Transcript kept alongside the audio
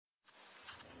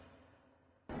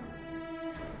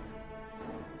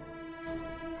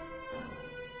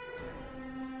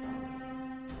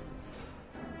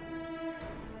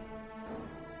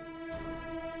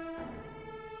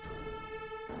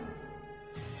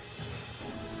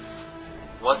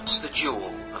Once the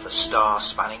jewel of a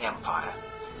star-spanning empire,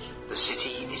 the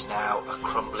city is now a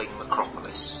crumbling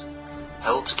necropolis,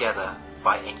 held together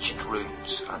by ancient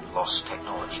runes and lost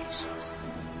technologies,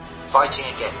 fighting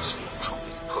against the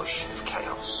entropic push of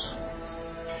chaos.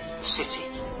 The city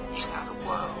is now the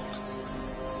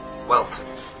world. Welcome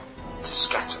to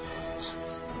Scatterpoint.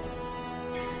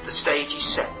 The stage is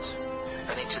set,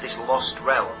 and into this lost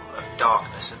realm of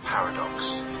darkness and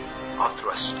paradox are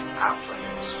thrust our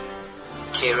players,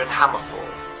 Kieran Hammerfall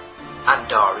and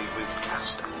Dari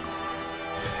Runecaster.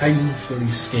 Painfully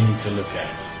skinny to look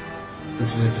at.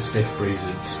 Looks as if a stiff breeze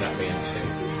would snap me in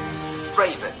two.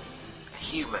 Raven, a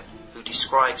human who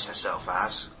describes herself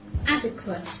as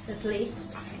adequate, at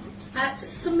least, at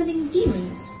summoning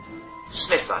demons.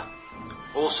 Sniffer,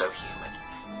 also human,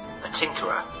 a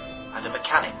tinkerer and a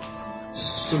mechanic.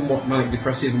 Somewhat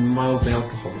manic-depressive and mildly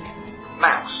alcoholic.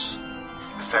 Mouse,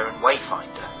 a Ferran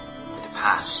wayfinder with a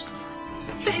past.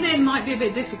 Fitting in might be a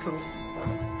bit difficult,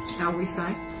 shall we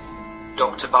say.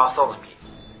 Dr. Bartholomew,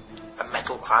 a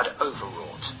metal-clad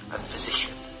overwrought and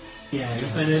physician. Yeah,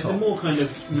 they're more kind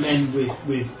of men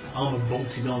with armour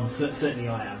bolted on, certainly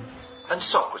I am. And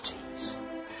Socrates,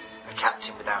 a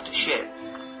captain without a ship,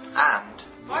 and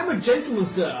I'm a gentleman,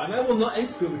 sir, and I will not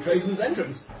enter a tradesman's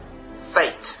entrance.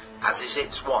 Fate, as is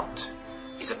its wont,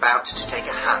 is about to take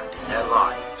a hand in their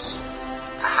lives.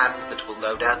 A hand that will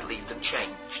no doubt leave them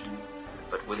changed.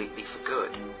 But will it be for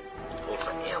good or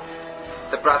for ill?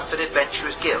 The Bradford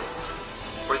Adventurers Guild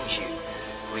brings you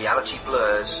Reality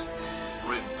Blur's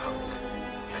Runepunk,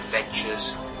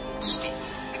 Adventures, Steam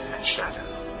and Shadow.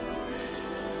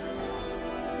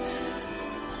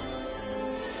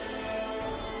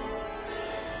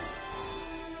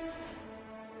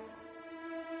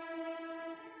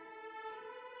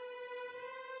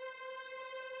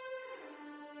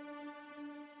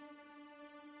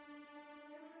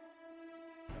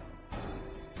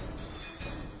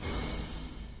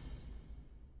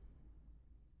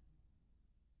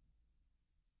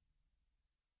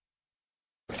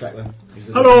 Exactly.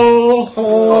 Hello!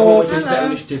 Oh, just Hello. better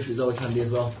initiative is always handy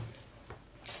as well.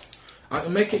 I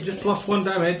can make it just +1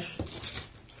 damage,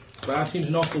 but that seems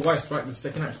an awful waste right than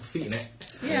sticking actual feet in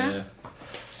it. Yeah.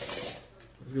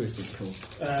 Really seems cool.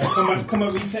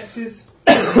 Combat reflexes.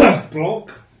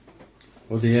 Block.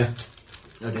 Oh dear.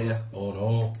 Oh dear. Oh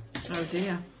no. Oh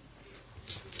dear.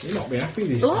 You'll not be happy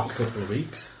these Block. past couple of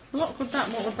weeks. What would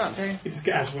that do? You just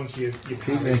get added onto your Keep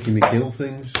power. making me kill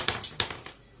things.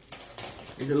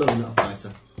 He's a lover, not a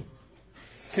fighter.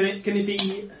 Can it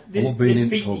be this Or being in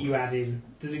feat pub. that you add in?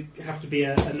 Does it have to be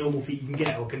a normal feat you can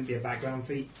get, or can it be a background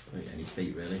feat? I don't get any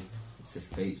feet really. It's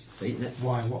just feet, isn't it?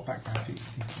 Why? What background feat?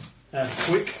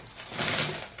 Quick.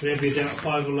 Whenever you're down at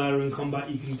 5 or lower in combat,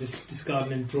 you can just discard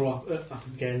and then draw up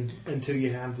again until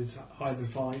your hand is higher than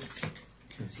 5.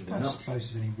 I don't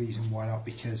suppose there's any reason why not,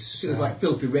 because If it was like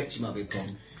filthy rich, it might be a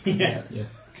problem. Yeah. Yeah.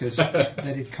 because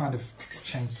they did kind of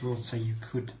change the rules so you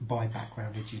could buy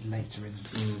background images later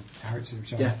in character,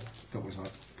 which I thought was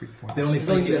like pretty pointless. The only As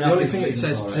long as thing, you the don't only have thing it reason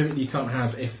says for it. specifically you can't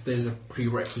have if there's a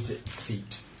prerequisite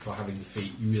feat for having the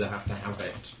feat, you either have to have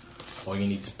it or you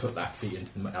need to put that feat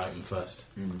into the item first.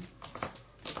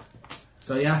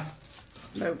 So yeah.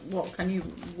 So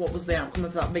what was the outcome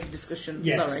of that big discussion?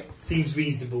 Yes, Sorry. seems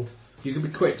reasonable. You can be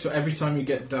quick, so every time you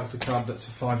get dealt a card that's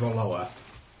a 5 or lower,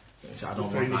 so I don't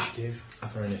For want initiative.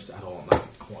 that. For initiative, I don't want that.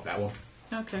 I want a better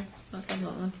one. Okay, that sounds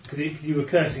like then. Because you were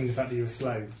cursing the fact that you were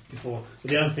slow before. But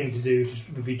the other thing to do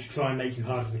would be to try and make you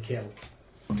harder to kill.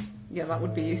 Yeah, that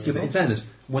would be Yeah, useful. but in fairness,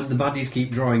 when the baddies keep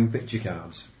drawing picture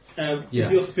cards, Yeah.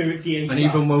 Is your spirit D8 And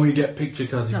even when we get picture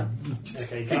cards, No.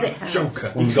 Okay, Is it?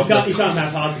 Joker. one's you got can't, the you can't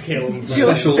have hard to kill.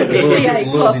 special D8 loaded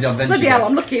plus. adventure. Bloody hell,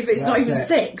 I'm lucky if it's not That's even it.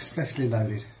 6. Especially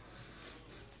loaded.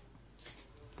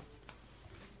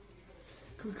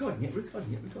 Recording it.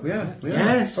 Yeah.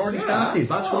 Yes. It's already Yeah. started.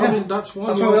 That's Oh. why. That's why.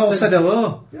 That's why we all said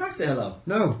hello. Did I say hello?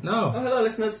 No. no. Oh, hello,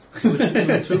 listeners. You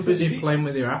were too busy playing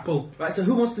with your apple. Right, so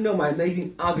who wants to know my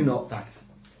amazing Argonaut fact?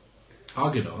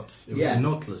 Argonaut. It was Yeah. a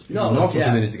Nautilus. No. Nautilus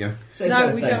yeah. a minute ago. Same No, kind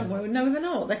of we thing. don't. No, they're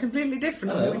not. They're completely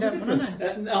different. Hello, we what's don't the want to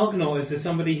difference? know. Argonaut is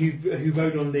somebody who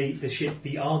rode on the ship,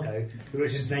 the Argo,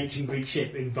 which is an ancient Greek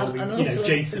ship involving, And you know, also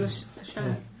Jason. a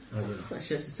shadow.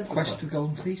 Actually, it's the second Quest one. for the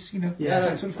Golden Fleece, you know, Yeah.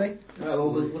 that sort of thing. Right, well,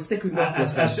 we'll stick with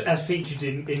Nautilus. As featured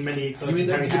in many You exciting mean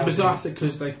Harry that'd be Houses. bizarre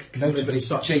because they can live Notably, at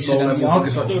such Jason low and the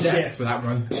levels and Argonauts. such Yeah. depth without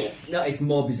going. No, it's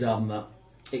more bizarre than that.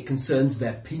 It concerns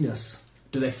their penis.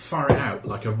 Do they fire it out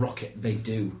like a rocket? They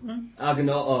do.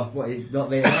 Argonaut, or what is not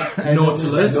they?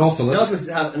 Nautilus. Nautilus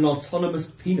have an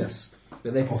autonomous penis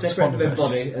that they can separate from their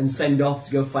Autonomous. body and send off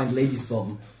to go find ladies for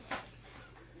them.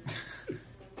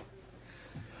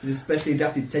 It's a specially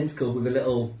adapted tentacle with a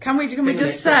little... Can we Thing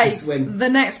just that say to swim. the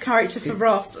next character for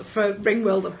Ross, for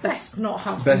Ringworld, best not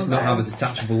have Best one of not have a those.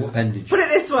 detachable appendage. Put it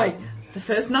this way, the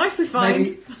first knife we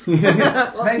find Maybe,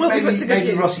 will be put to good maybe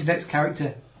use. Ross's next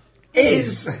character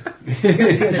is...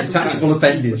 Detachable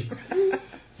appendage.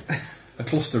 A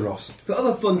cluster Ross. For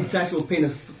other fun detachable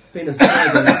penis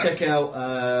items, check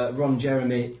out Ron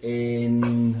Jeremy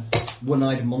in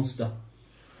One-Eyed Monster.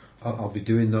 I'll be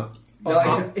doing that.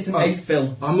 It's an ace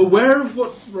film. I'm aware of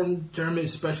what Ron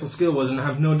Jeremy's special skill was, and I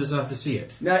have no desire to see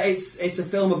it. No, it's a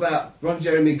film about Ron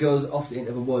Jeremy goes off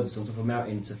into the woods on top of a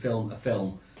mountain to film a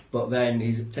film, but then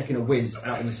he's taking a whiz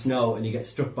out in the snow and he gets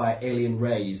struck by alien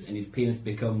rays and his penis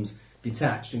becomes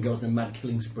detached and goes on a mad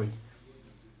killing spree.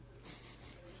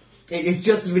 It's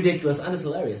just as ridiculous and as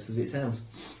hilarious as it sounds.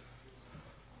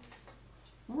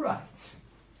 right.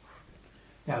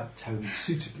 Now the tone is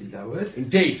suitably lowered.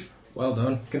 Indeed. Well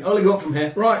done. Can only go up from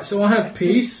here. Right, so I have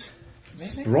peace.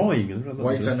 Drawing.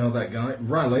 Wait, I know that guy.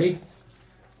 Rally.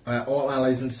 All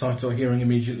allies in sight or hearing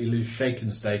immediately lose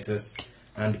shaken status.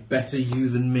 And better you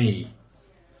than me.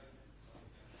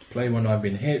 Play when I've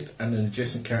been hit, and an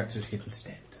adjacent character is hit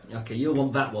instead. Okay, you'll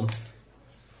want that one.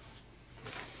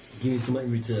 Give me something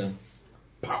in return.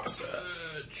 Power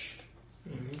surge.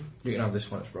 You can have this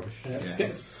one, it's rubbish.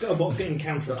 It's got a box getting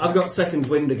counter. I've got second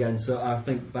wind again, so I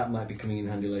think that might be coming in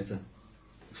handy later.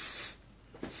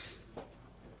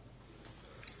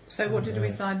 So what did we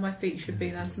decide my feat should be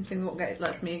then? Something that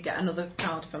lets me get another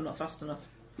card if I'm not fast enough.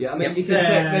 Yeah, I mean, you can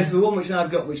check. There's the one which I've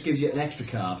got which gives you an extra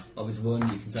card. Obviously, one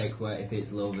you can take where if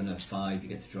it's lower than a 5, you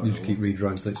get to draw You it. just keep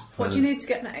redrawing clicks. What do you need to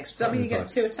get an extra? Does that mean you get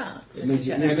 2 attacks? It means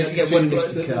you Yeah. get one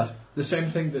extra card. The same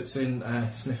thing that's in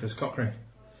Sniffer's Cockring.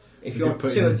 If You you're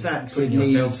put 2 in- attacks, put you in your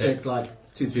need tail to tip. take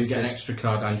like 2 So you get an pistols. extra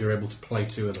card and you're able to play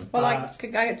 2 of them. Well, I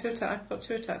get 2 attacks. I've got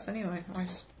 2 attacks anyway.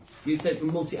 You take the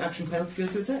multi-action penalty to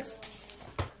go 2 attacks.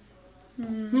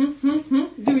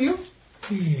 Do you?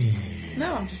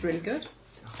 No, I'm just really good.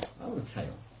 I want a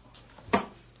tail. I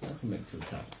can make 2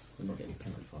 attacks. I'm not getting any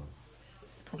penalty for them.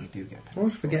 Probably do get I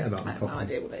always forget about I the have no copy.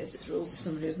 idea what it is. It's rules. If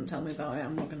somebody doesn't tell me about it,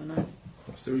 I'm not going to know.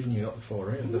 What's the reason you got the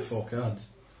 4 cards?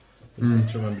 You need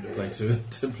to remember to play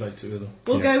 2 of them.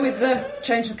 We'll Yeah. go with the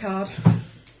change the card.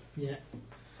 Yeah.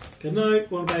 Good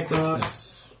night. One bad card.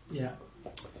 Quickness. Yeah.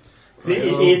 'Cause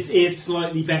it is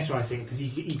slightly better, I think, because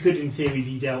you could, in theory,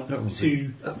 be dealt That was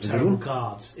 2 that's a good terrible one.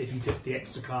 cards if you took the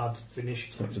extra card for That's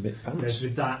initiative. a bit Whereas pants.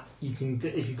 with that, you can,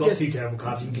 if you've got Just- 2 terrible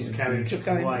cards, you can just carry them Keep chuck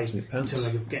them going. away That's a bit pants.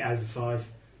 until they get over 5.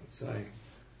 So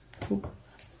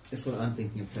That's what I'm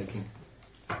thinking of taking.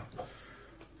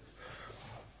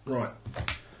 Right.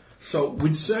 So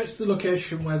we'd searched the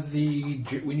location where we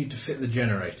need to fit the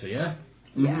generator, yeah?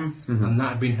 Yes. And that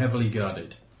had been heavily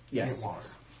guarded. Yes. It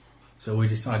was. So we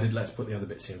decided let's put the other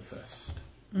bits in first.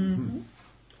 So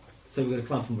we're going to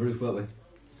climb from the roof, weren't we?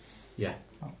 Yeah.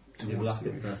 Yeah, we'll ask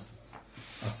it first.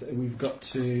 We've got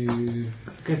to...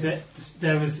 because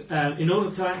there was in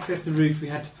order to access the roof, we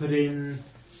had to put in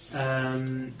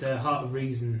the Heart of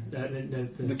Reason.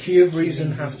 The key of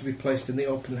reason has to be placed in the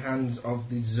open hands of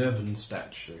the Zervan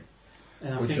statue,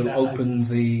 and I which think will that open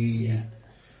the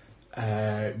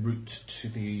yeah. route to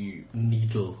the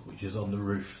needle, which is on the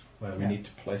roof, where we Yeah. need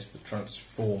to place the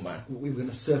transformer. We were going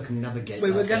to circumnavigate.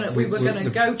 We were that. going to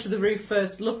go to the roof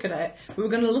first, look at it. We were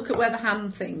going to look at where the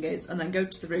hand thing is, and then go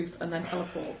to the roof, and then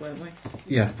teleport, weren't we?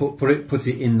 Yeah, put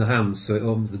it in the hands so it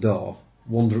opens the door,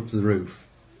 wander up to the roof,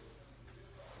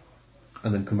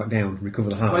 and then come back down, recover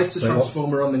the heart. Place the So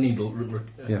transformer on the needle.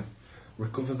 Yeah.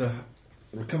 Recover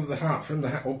the heart from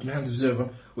the open hands of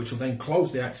Zervan, which will then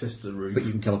close the access to the roof. But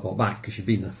you can teleport back because you've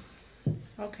been there.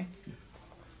 Okay.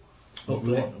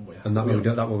 Hopefully. And that way we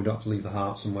don't have to leave the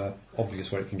heart somewhere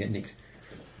obvious where it can get nicked.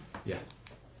 Yeah.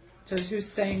 So who's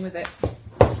staying with it?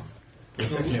 We're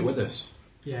taking it with us.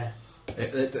 Yeah.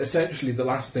 Essentially, the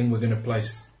last thing we're going to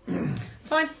place.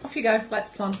 Fine, off you go.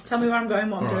 Let's plan. Tell me where I'm going,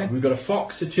 what I'm Alright, doing. we've got a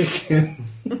fox, a chicken.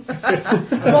 One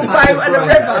boat and a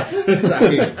river.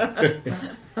 Sorry.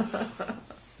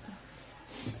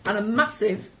 And a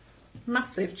massive,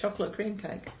 massive chocolate cream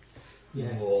cake.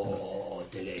 Yes. Oh,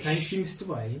 delish. Thank you, Mr.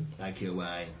 Wayne. Thank you,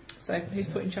 Wayne. So who's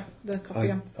putting the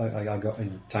coffee on? I got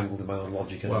entangled in my own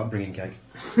logic and Well- bringing cake.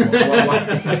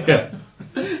 Yeah.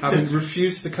 Having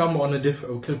refused to come on a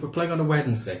different... Because we're playing on a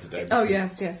Wednesday today. Oh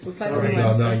yes, we're playing on Sorry, a on our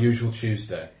Wednesday. usual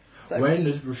Tuesday. So, Wayne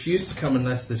has refused to come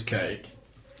unless there's cake.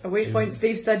 at which point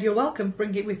Steve said, "You're welcome.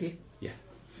 Bring it with you."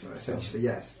 Well, essentially,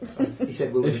 yes. He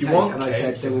said, "Will If be you cake?" want and I cake,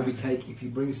 said, "There you will be have- cake if you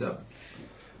bring some."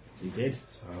 You did.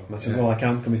 So, I said, well, I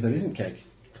can't come if there isn't cake.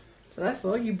 So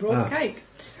therefore, you brought Ah. cake,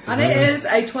 and it is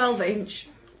a 12-inch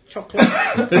chocolate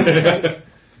cake.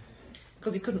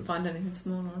 Because he couldn't find anything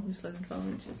smaller, obviously, than 12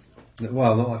 inches.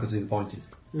 Well, not that I could see the point in.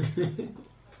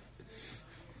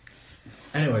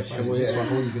 Anyway, shall Whereas we? this one,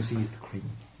 all you can see is the cream,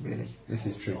 really. This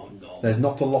is true. There's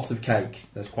not a lot of cake.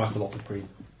 There's quite a lot of cream.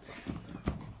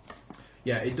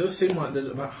 Yeah, it does seem like there's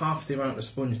about half the amount of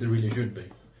sponge there really should be.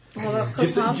 Well, that's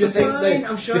because half do you of think it's... they?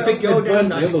 I'm sure do you think it'll they go down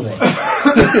burnt the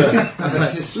other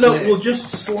nicely. one? Look, we'll just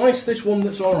slice this one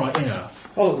that's all right in half.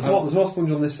 Oh, look, there's more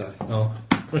sponge on this side. Oh,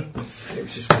 It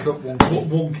was just cut one cream.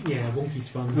 Wonky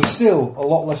sponge. There's still a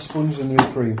lot less sponge than there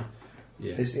is cream.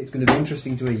 yeah. It's going to be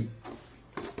interesting to eat.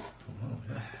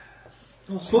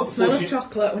 Oh, smell of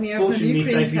chocolate when you open a Fortunately, new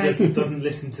cream Sophie cake. doesn't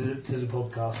listen to the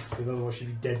podcast because otherwise she'd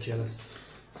be dead jealous.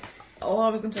 Oh, I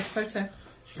was going to take a photo.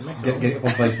 Get it up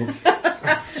on Facebook.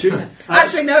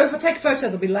 Actually, no, if I take a photo,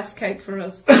 there'll be less cake for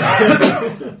us.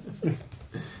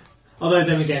 Although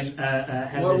then again,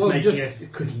 Helen's well, making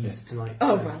just- cookies tonight.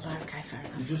 Oh, so- well, okay, fair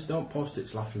You enough. just don't post it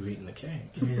till after we've eaten the cake.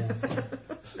 Yeah, that's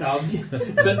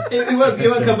fine. So it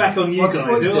won't come back on you What's- guys.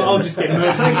 what you do? I'll just get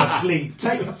murdered in my sleep.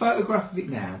 Take a photograph of it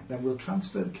now, then we'll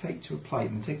transfer the cake to a plate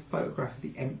and take a photograph of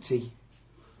the empty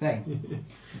thing. And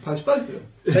post both of them.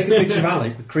 Take a picture of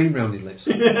Alec with cream round his lips.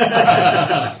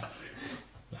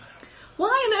 Why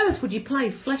on earth would you play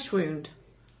Flesh Wound?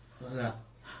 Like that.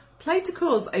 Play to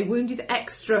cause a wounded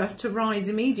extra to rise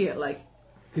immediately.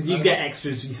 Because you get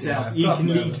extras for yourself. Yeah, You can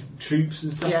probably. lead troops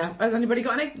and stuff. Yeah. Has anybody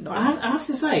got any? No. I have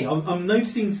to say, I'm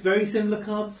noticing very similar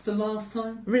cards to last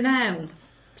time. Renown.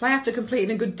 Play after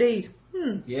completing a good deed.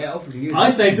 Yeah, hopefully you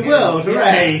I saved the world,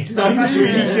 hooray! That's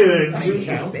really good. Doesn't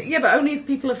count. Yeah, but only if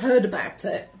people have heard about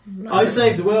it. I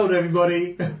saved the world,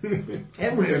 everybody.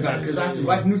 Everyone heard about it because I have to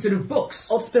write a new set of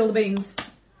books. Or spill the beans.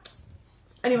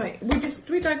 Anyway,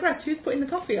 we digress. Who's putting the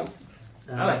coffee on?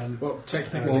 Well,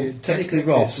 technically, technically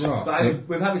Ross. it's Ross. But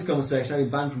we've had this conversation. I've been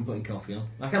banned from putting coffee on.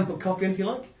 I can put coffee on if you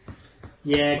like.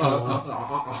 Yeah, go on.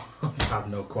 I have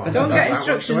no qualms. Don't about get that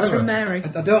instructions whatsoever. from Mary.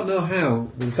 I don't know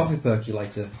how, with a coffee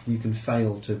percolator, you can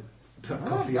fail to... Put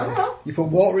coffee I on. don't know. You put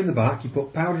water in the back, you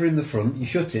put powder in the front, you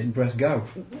shut it and press go.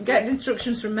 Get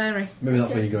instructions from Mary. Maybe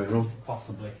that's where you're going wrong.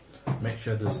 Possibly. Make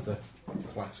sure there's the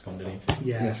flask underneath.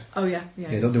 Yeah. Yes. Oh yeah.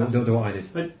 Yeah, don't do what I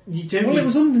did. But you Well, generally... it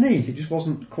was underneath, it just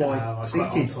wasn't quite Quite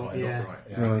seated. on top, yeah.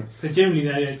 Right. So generally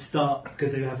they don't start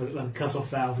because they have a cut-off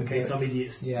valve in case some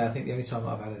idiots... Yeah, I think the only time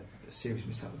I've had a serious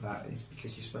mishap with that is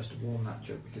because you're supposed to warm that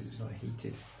jug because it's not a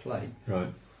heated plate. Right.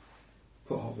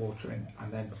 Put hot water in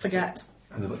and then Forget.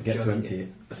 And then put the get jug to in. empty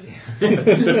it.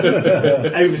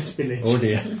 Overspillage. Oh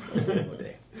dear. Yeah,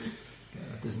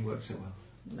 that doesn't work so well.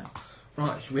 No.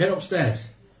 Right, should we head upstairs?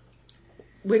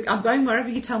 I'm going wherever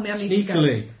you tell me I need to go.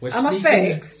 Sneakily. We're Am I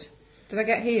sneaking- fixed? Did I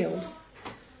get healed?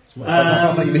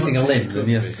 I thought you're missing a limb, then,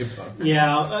 yeah.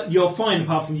 Yeah, you're fine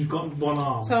apart from you've got one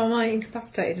arm. So am I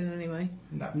incapacitated in any way?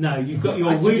 No, you've got your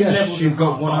Actually, wound yes, levels. you've are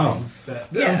got one fine, arm. But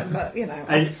Yeah, but you know,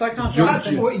 And so I can't So drive that's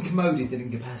it. more incommoded than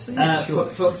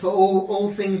incapacitated. for all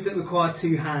things that require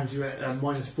two hands, you're at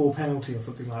 -4 penalty or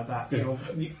something like that. So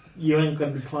you ain't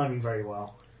going to be climbing very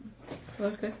well.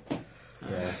 Okay.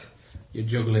 Yeah. Your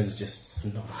juggling's just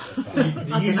not. I don't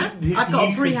know. I've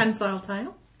got a prehensile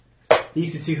tail. The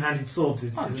use of two-handed swords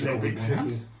is a little bit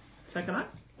tricky. So can I?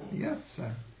 Yeah, so.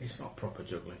 It's not proper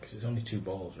juggling because it's only 2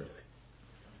 balls, really.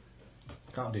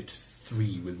 Can't do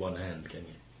 3 with one hand, can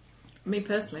you? Me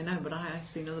personally, no, but I have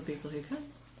seen other people who can.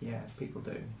 Yeah, people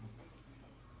do.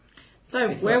 So,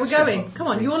 It's where are like we going? shove Come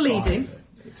on, off you're the leading. spine.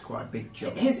 It's quite a big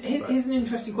job. Here's an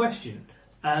interesting question.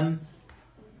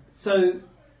 So,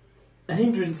 a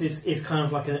hindrance is kind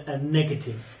of like a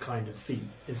negative kind of feat,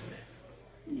 isn't it?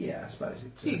 Yeah, I suppose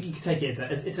it's. You could take it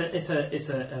as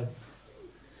a.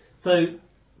 So,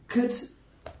 could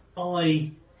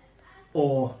I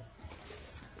or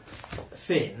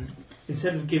Finn,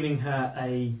 instead of giving her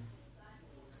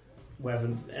whatever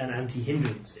an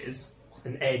anti-hindrance is,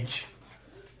 an edge,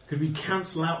 could we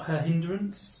cancel out her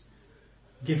hindrance?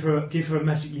 Give her a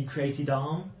magically created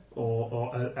arm,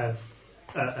 or a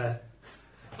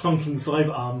clunking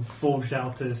cyber arm forged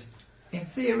out of. In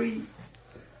theory,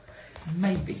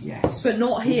 maybe, yes. But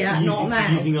not here, not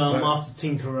now. Using our But- Master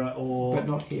Tinkerer or... But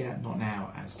not here, not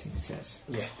now, as Tim says.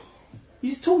 Yeah. You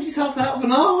just talked yourself out of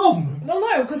an arm! Well,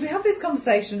 no, because we had this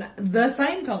conversation, the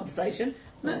same conversation,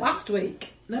 last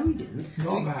week. No, we didn't.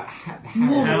 Not about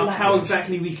More how. than How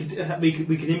exactly we could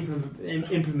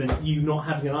implement you not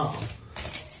having an arm?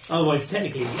 Otherwise,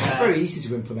 technically... It's very easy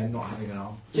to implement not having an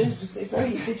arm. It's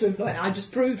very easy to implement. I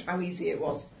just proved how easy it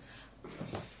was.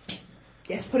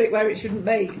 Yes, put it where it shouldn't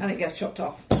be, and it gets chopped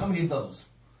off. How many of those?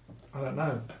 I don't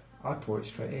know. I pour it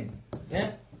straight in.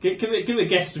 Yeah. Give it a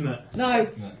guesstimate. No,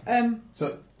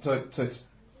 So it's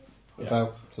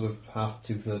about sort of half,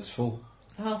 2/3 full.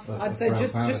 half. Like I'd say brown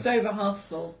just powder. just over half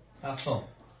full. That's all.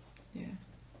 Yeah.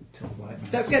 Till right now.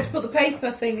 Don't forget to put the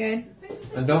paper thing in.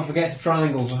 And don't forget to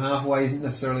triangle, so halfway isn't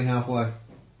necessarily halfway.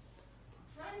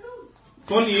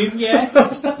 Volume, yes. I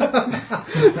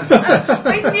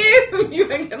knew you were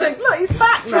going to. Look, he's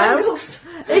back now. Triangles.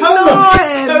 Ignore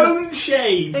him. Cone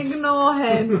shaped. Ignore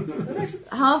him.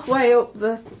 Halfway up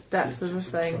the depth of the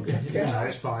thing. Yeah,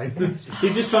 it's fine.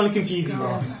 He's just trying to confuse you,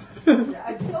 Ross.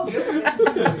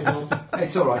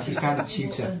 It's alright, she's found a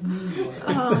tutor.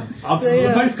 After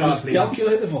the postcard, please.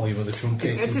 Calculate the volume of the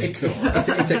truncated liquor.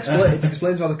 It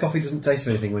explains why the coffee doesn't taste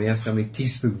of anything when he asks how many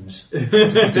teaspoons to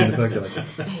put in the percolator.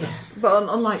 But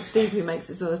unlike Steve, who makes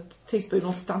it so the teaspoon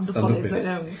will stand up on it, so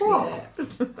no.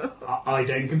 I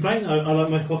don't complain. I like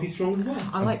my coffee strong as well.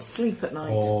 I like to sleep at night.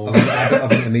 Oh, I've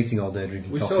been at a meeting all day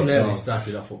drinking we coffee. so nearly so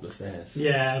started off up the stairs.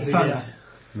 Yeah, we Found did. out.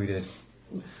 we did.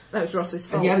 That was Ross's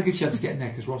And fault. you had a good chance of getting there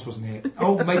because Ross wasn't here.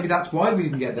 Oh, maybe that's why we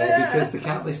didn't get there, because the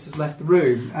catalyst has left the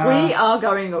room. We are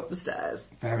going up the stairs.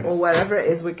 Fair Or enough. wherever it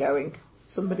is we're going.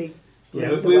 Somebody.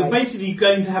 Yeah, lead the we're way. basically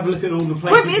going to have a look at all the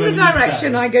places. Point me in where the we need to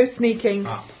direction, go. I go sneaking.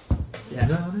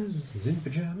 Yeah. He's in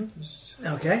pyjamas.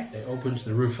 Okay. It opens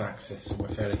the roof access, so we're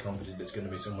fairly confident it's going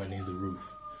to be somewhere near the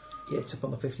roof. Yeah, it's up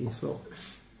on the 50th floor.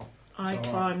 I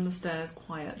climb the stairs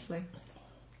quietly.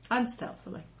 And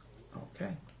stealthily.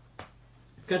 Okay.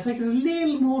 It's going to take us a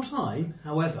little more time.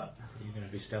 However, You're going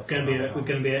to be stealthy. we're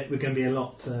going to be a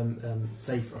lot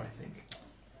safer, I think.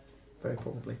 Very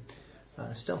probably.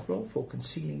 Stealth roll for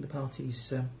concealing the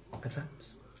party's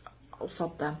advance. I'll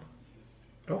sod them.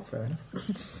 Oh, fair enough.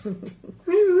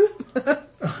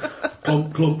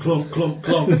 Clunk, clunk, clunk, clunk,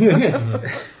 clunk.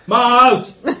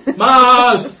 Mouse!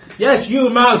 Mouse! Yes, you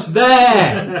mouse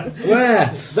there! Where?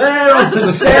 There on the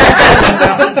stairs!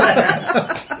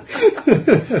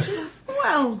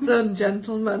 Well done,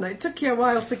 gentlemen. It took you a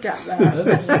while to get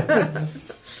there.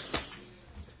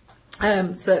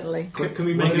 Certainly. Can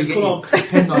we Why make don't a get your clock?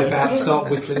 penknife out and start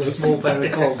whittling a small pair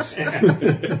of clogs.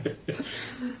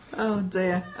 Oh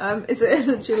dear. Is it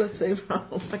an agility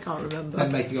roll? I can't remember.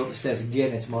 Then making up the stairs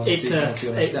again, it's minus It's 2 a penalty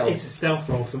on a stealth. it's a stealth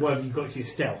roll, so whatever you've got to your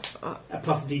stealth.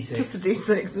 Plus a d6. Just a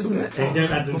d6, isn't it? And you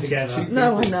don't add them together.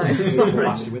 No, I know. Sorry.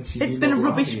 Last week, It's been a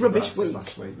rubbish week.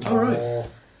 Last week. All right.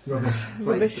 Rubbish.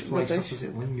 Rubbish, The place rubbish.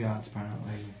 opposite Wingyards,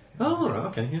 apparently. Oh, right,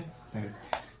 okay, yeah. They're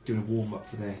doing a warm up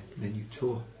for their new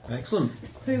tour. Excellent.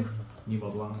 Who? New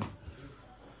Model Army.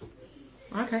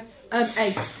 Okay.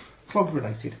 8. Clog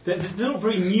related. They're not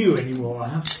very new anymore, I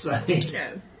have to say.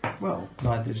 No. Well,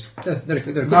 neither is Their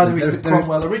the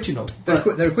Cromwell original.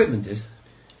 But their equipment is.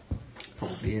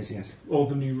 probably is, yes. Or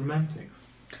the new romantics.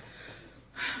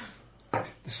 They're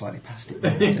slightly past it.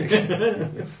 Romantics.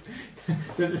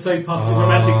 They're so past the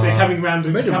romantics, they're coming round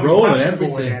and Made a becoming roll and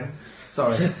fashionable everything. again.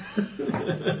 Sorry.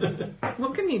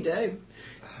 What can you do?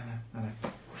 I know.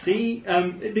 See,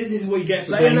 this is what you get for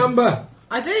Say a playing. number!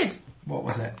 I did. What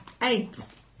was it? 8.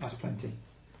 That's plenty.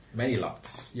 Many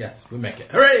lots. Yes, we make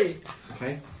it. Hooray!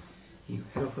 Okay. You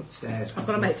head off upstairs. I've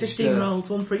got to make 15 rolls,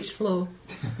 one for each floor.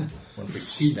 One for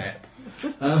each step.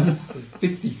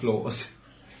 50 floors.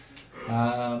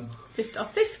 50,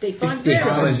 50, 50. 50.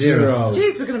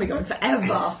 Jeez, we're going to be going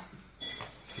forever.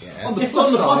 Yeah. On the If plus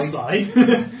on the plus side,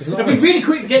 side, it'll be really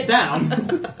quick to get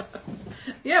down.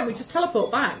 Yeah, we just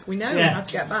teleport back. We know Yeah. how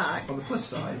to get back. on the plus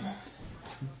side,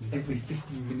 every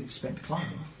 15 minutes spent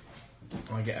climbing.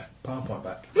 I get a PowerPoint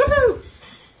back. Woohoo!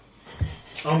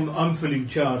 I'm fully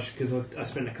charged because I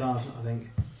spent a card, I think.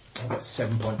 I've got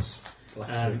 7 points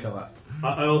left to recover.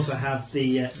 I also have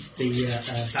the back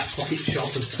pocket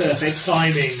shot of perfect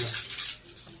timing,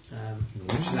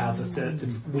 which allows us to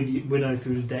winnow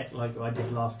through the deck like I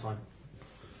did last time.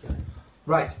 So.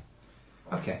 Right.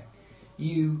 Okay.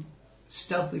 You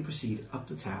stealthily proceed up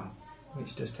the tower,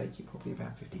 which does take you probably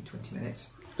about 15-20 minutes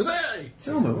Huzzay!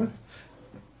 Tell me.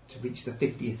 to reach the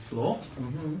 50th floor.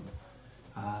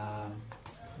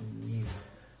 You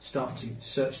start to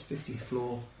search the 50th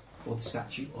floor for the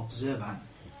statue of Zervan.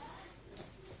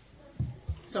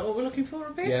 Is that what we're looking for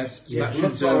up here? Yes, Yeah, statue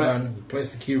look of for Zervan. We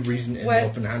place the key of reason in Where- the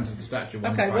open hands of the statue.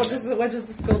 When Okay, we where find it. does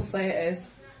the skull say it is?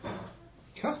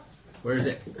 Cut. Where is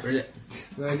it? Where is it?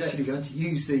 We're actually going to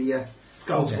use the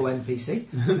Skull. multiple NPC.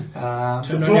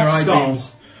 Turn on your eye skull.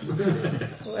 beams.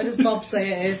 Where does Bob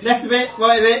say it is? Left a bit,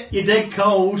 right a bit, you're dead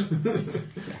cold.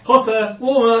 Hotter,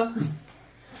 warmer.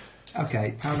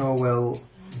 Okay, Paranor will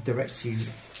direct you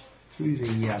through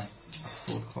the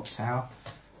 4 o'clock tower.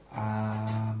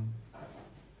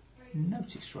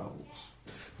 Notice rolls.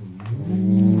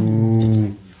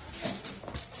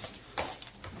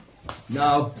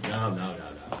 No.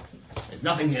 There's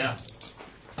nothing here.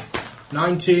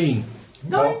 19.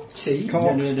 90?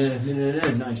 Cock. No,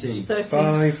 19. 13.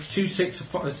 5. 2, 6, a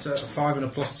 5 and a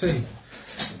 +2.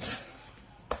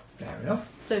 Fair enough.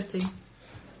 13.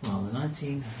 Well, the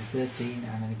 19, the 13,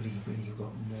 and anybody really who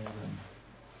got more than...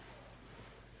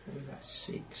 Probably about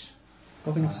 6.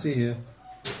 Nothing to see here.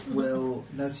 Will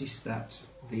notice that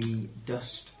the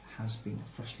dust has been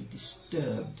freshly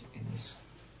disturbed in this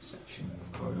section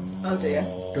of corridor. Oh dear.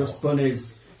 Dust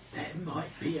bunnies. There might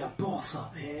be a boss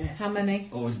up here. How many?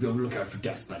 Always be on the lookout for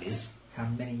dust bunnies. How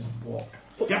many what?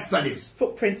 Dust bunnies.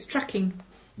 Footprints tracking.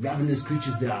 Ravenous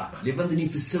creatures they are. Live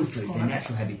underneath the sofa as their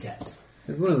natural habitat.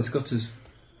 There's one of the scutters.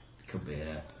 Could be,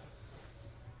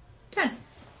 10.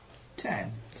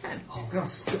 10. Oh, God,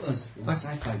 scutters in a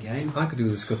sci-fi game. I could do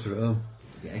with a scutter at home.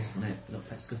 Be excellent, isn't it? A little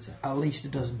pet scutter. At least a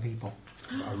dozen people.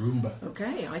 A Roomba.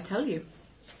 Okay, I tell you.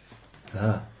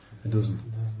 Ah, a dozen.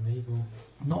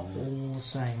 Not all the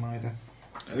same either.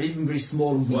 I mean, even very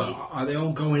small and weedy. Well, are they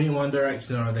all going in one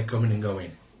direction or are they coming and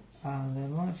going? They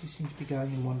largely seem to be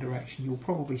going in one direction. You'll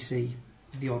probably see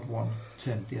the odd one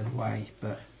turn the other way,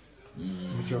 but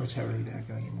majoritarily they're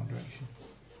going in one direction.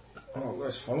 Oh,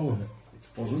 let's follow them.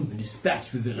 Follow them and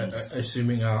dispatch the villains.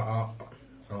 Assuming our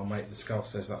mate the scout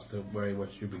says that's the way we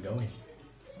should be going.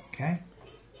 Okay.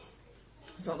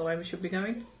 Is that the way we should be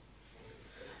going?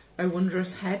 Oh,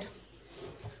 wondrous head.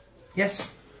 Yes,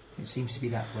 it seems to be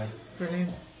that way.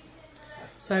 Brilliant.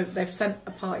 So they've sent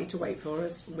a party to wait for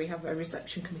us. We have a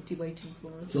reception committee waiting for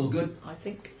us. It's all good. I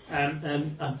think.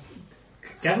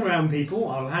 Gather around, people.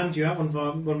 I'll hand you out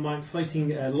one of my exciting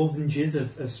lozenges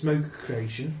of smoke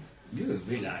creation. Ooh,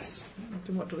 really nice.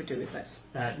 What do we do with this?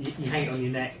 You hang it on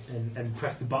your neck and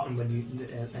press the button when you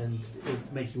and it'll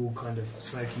make you all kind of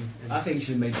smoky. And I think you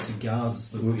should have made cigars as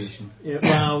the creation. yeah,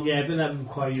 well, yeah, but that would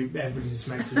require everybody to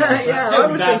smoke cigars. Yeah, I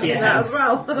was thinking that as A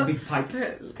well. big pipe.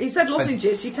 He said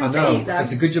lozenges. You I tend know. to eat them.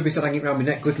 It's a good job he said hang it round my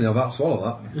neck quickly. I'm about to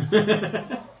swallow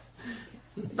that.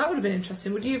 That would have been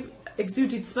interesting. Would you have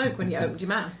exuded smoke when you opened your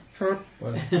mouth?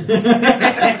 Well,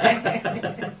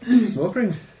 Smoke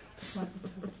ring.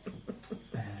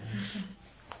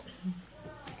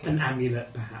 An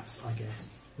amulet, perhaps, I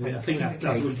guess. I think that's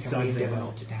what we Can we decided endeavour about.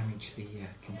 not to damage the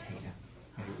container?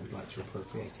 I would like to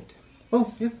appropriate it.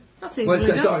 Oh, yeah. That seems Well,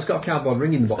 really good. it's got a cardboard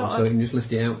ring in the It's bottom, got so a- you can just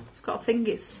lift it out. It's got a thing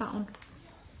it's sat on.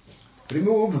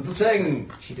 Remove the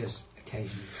thing. She does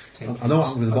occasionally take I know what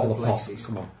happened with the other bottle of pop. places.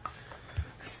 Come on.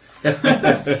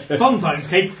 Sometimes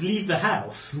cakes leave the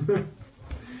house.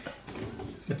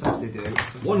 Sometimes they do.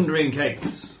 Wandering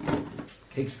cakes.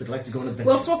 Cakes that like to go on adventures.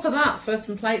 We'll swap of that for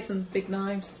some plates and big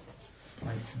knives.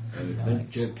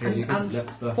 Adventure cakes And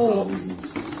left the forks.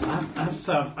 house. I have to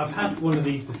say, I've had one of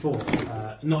these before.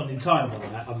 Not an entire one,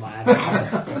 I might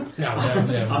add.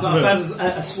 I've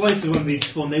had a slice of one of these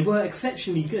before, and they were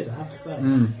exceptionally good, I have to say.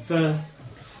 For,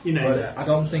 you know... but I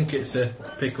don't think it's a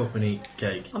pick up and eat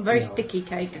cake. I'm very sticky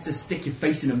cake. It's a stick your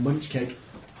face in a munch cake.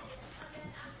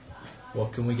 Well,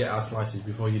 can we get our slices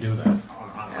before you do that?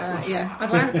 Yeah, I'd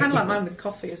kind of like mine with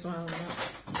coffee as well.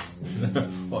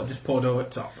 What, just poured over the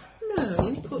top?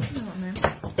 No, put that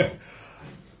now.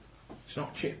 It's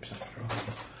not chips after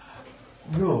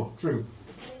all. No, true.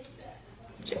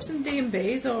 Chips and D&B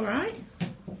is all right.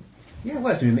 Yeah,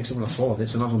 well, it's going to mix it when I swallowed it,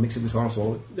 so I might as well mix it before I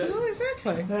swallow it. Oh,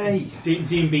 exactly. Hey.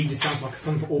 D&B just sounds like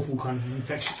some awful kind of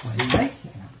infectious disease.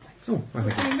 Oh, I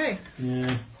think. D&B.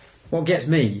 Yeah. What gets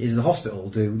me is the hospital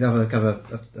they have a kind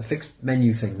of a fixed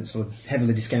menu thing that's sort of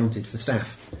heavily discounted for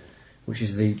staff, which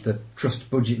is the trust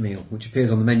budget meal, which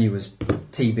appears on the menu as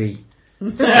TB. So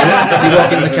you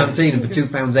walk in the canteen and for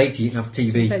 £2.80 you can have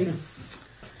TB.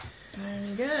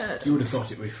 Very good. You would have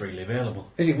thought it would be freely available.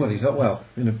 Is it? Well, is that well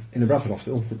in a Bradford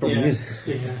hospital? It probably is.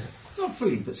 Yeah. Not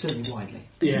freely, but certainly widely.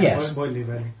 Yeah, Yes. widely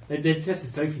available. They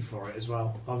tested Sophie for it as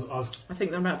well. I was I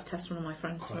think they're about to test one of my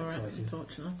friends Quite for it, excited.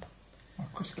 unfortunately. Oh,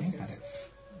 Chris King had it.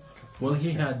 Well,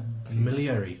 he had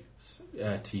miliary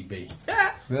TB,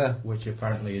 Yeah. which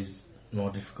apparently is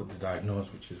more difficult to diagnose,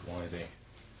 which is why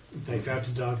they failed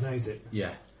to diagnose it.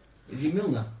 yeah. Is he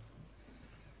Milner?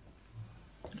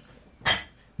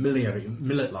 Miliary,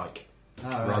 millet-like,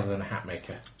 Ah, rather than a hat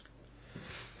maker.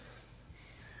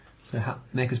 So hat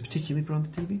makers particularly prone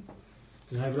to TB?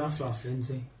 Don't know, but that's last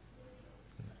Lindsay.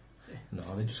 No,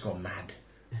 they just got mad.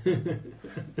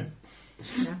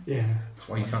 Yeah. That's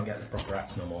why you can't get the proper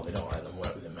hats no more. They don't let them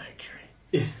work with the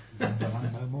mercury.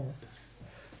 No more.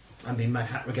 I'm being Mad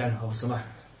Hatter again all summer.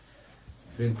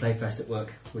 Doing Playfest at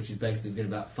work, which is basically been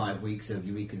about 5 weeks of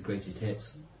Eureka's greatest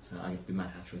hits. So I get to be Mad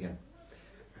Hatter again.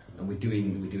 And we're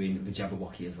doing the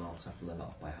Jabberwocky as well, so I have to learn that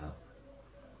off by heart.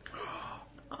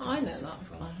 I know that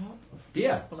by heart.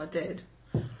 Yeah. Well, I did.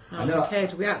 When I I was know. a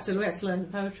kid, we had to learn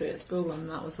poetry at school, and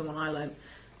that was the one I learned.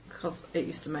 because it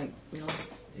used to make me laugh.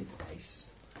 It's ace.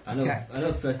 I know. Okay. I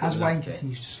know. First As bit Wayne of that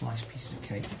continues to slice pieces of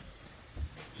cake,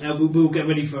 Now we'll get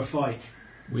ready for a fight.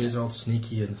 We're all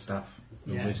sneaky and stuff.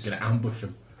 We're Yes. just going to ambush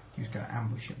them. he's going to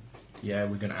ambush him. Yeah,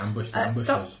 we're going to ambush the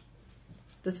Stop. ambushers.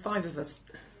 There's 5 of us.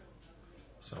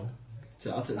 So,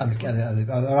 So I'll take I this thought one. we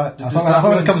Does had that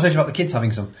a mean- conversation about the kids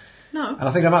having some, No. and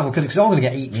I think I might as well, because it's all going to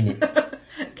get eaten, in it.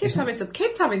 Kids having some.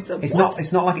 Kids having some. It's What? not.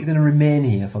 It's not like it's going to remain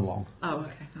here for long. Oh,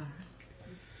 okay. All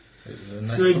right.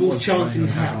 unless Snowball's someone's chance in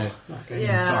planning on having hell. Okay. an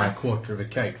Yeah. entire quarter of a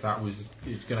cake, it's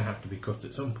going to have to be cut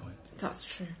at some point. That's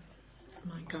true.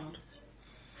 My God.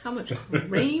 How much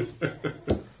cream?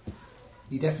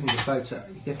 You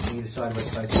definitely need a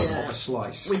sideways photo Yeah. of a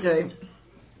slice. We do.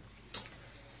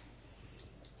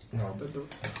 No, but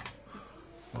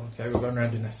okay, we're going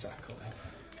round in a circle then.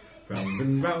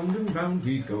 Round and round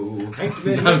we go.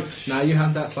 No, now you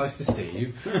hand that slice to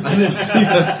Steve, and then Steve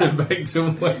had to back to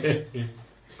away.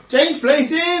 Change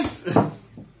places.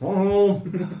 No.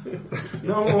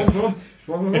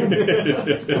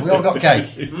 Have we all got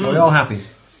cake? Are we all happy?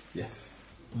 Yes.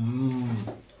 I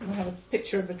have a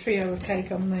picture of a trio of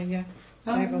cake on the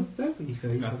table.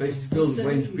 My face is filled with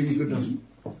Wayne's really goodness.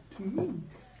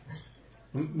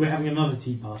 We're having another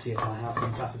tea party at our house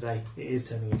on Saturday. It is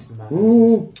turning into the madness.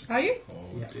 Ooh. Are you? Oh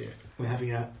Yeah. dear. We're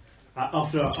having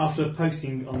after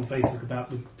posting on Facebook about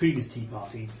the previous tea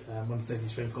parties. One of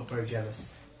Sophie's friends got very jealous,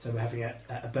 so we're having a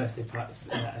birthday party,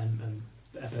 a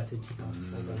birthday tea party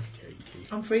for them. Cakey.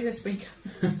 I'm free this week.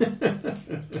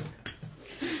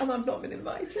 And I've not been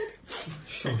invited.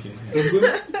 Shocking.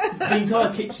 The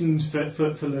entire kitchen's full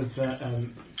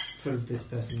of this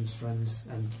person's friends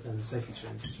and Sophie's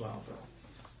friends as well.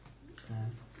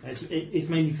 But it's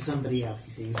mainly for somebody else.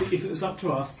 You see, if it was up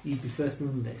to us, you'd be first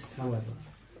on the list. However,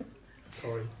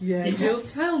 sorry. Yeah, You you'll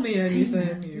tell me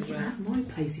anything. You can have my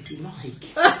place if you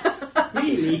like.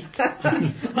 Really?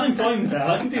 I'm fine with that.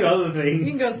 I can do other things. You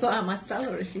can go and sort out my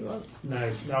cellar if you want. No,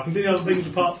 I can do other things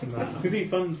apart from that. I can do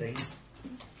fun things.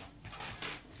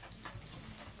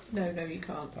 No, you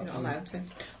can't. You're not allowed to.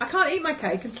 I can't eat my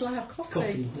cake until I have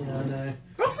coffee. Yeah, I know.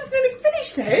 Ross has nearly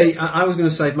finished it. See, I was going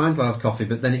to save mine till I have coffee,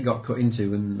 but then it got cut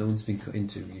into, and the one's been cut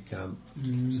into, you can't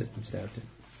sit and stare at it.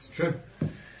 It's true.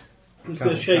 I'm just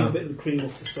going to shave a bit of the cream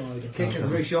off the side. Cake has a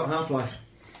very short half-life.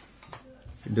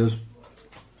 It does.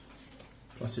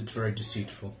 Plus, it's very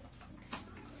deceitful.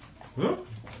 Huh?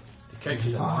 The cake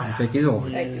is a The liar. cake is all.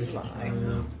 Egg is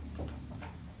lying.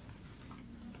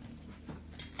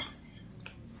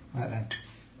 Right then.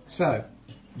 So,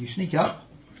 you sneak up,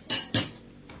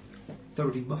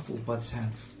 thoroughly muffled by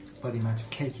the amount of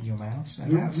cake in your mouth,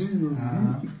 no doubt.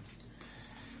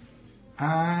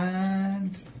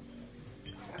 And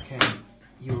okay,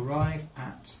 you arrive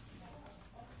at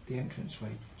the entranceway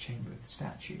to the chamber of the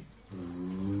statue.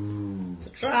 It's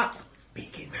a trap.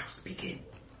 Peeking mouse, peeking.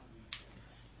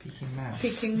 Peeking mouse.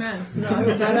 Peeking mouse.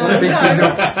 No.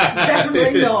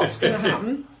 Definitely not going to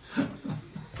happen.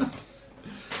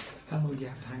 How long do you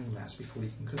have to hang the mouse before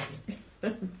you can cook it?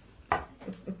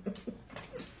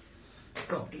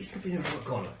 God, get slipping into a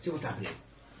corner. See what's happening.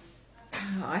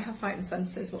 I have heightened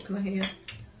senses. What can I hear?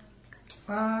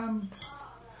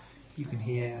 You can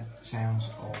hear sounds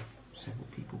of several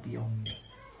people beyond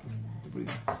the room.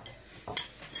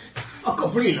 I've got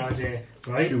a brilliant idea,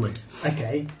 right? Do we?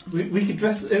 Okay, we could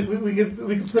dress. We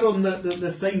could put on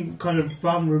the same kind of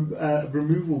bum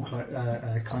removal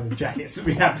kind of jackets that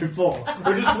we had before.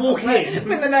 We'll just walk in.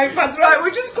 With the notepads, right?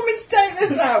 We're just coming to take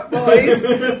this out, boys.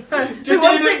 Who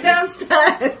wants it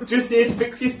downstairs? Just here to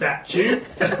fix your statue.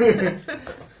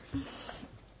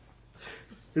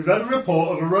 We've had a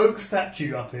report of a rogue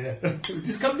statue up here. We've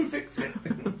just come to fix it.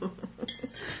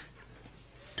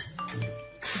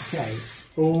 Okay,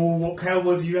 Oh, what cow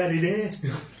was you had in here?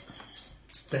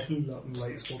 Definitely not the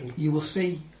latest model. you will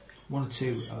see one or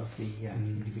two of the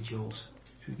individuals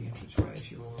through the entranceway as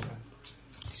you're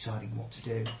deciding what to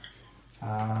do.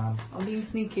 I'm being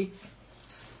sneaky.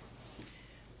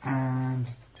 And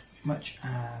much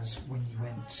as when you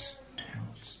went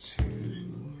out to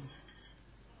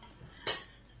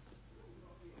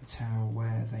the tower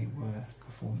where they were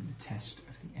performing the test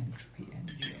of the entropy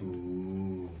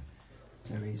engine,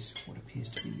 there is what appears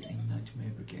to be a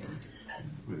nightmare brigade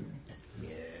in the room.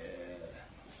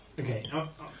 Okay,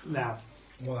 now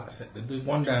Well, that's it. There's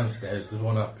one downstairs, there's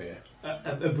one up here.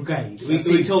 a brigade.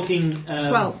 We're talking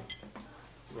 12.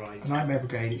 Right. A nightmare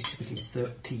brigade is typically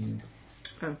 13.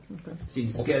 Oh, okay. Seen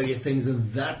scarier things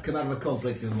than that come out of a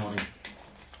cornflakes in the morning.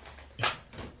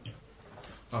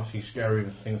 I see scary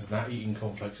things than that, eating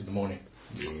cornflakes in the morning.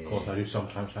 Yeah. Of course, I do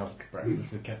sometimes have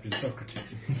breakfast with Captain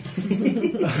Socrates.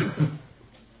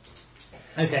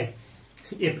 Okay.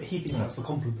 Yeah, but he thinks that's the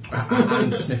compliment.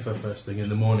 And sniffer first thing in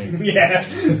the morning. Yeah.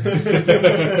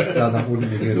 No, that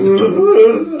wouldn't be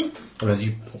good. Or as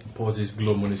he pours his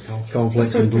glum on his cornflakes.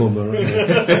 Cornflakes and glum,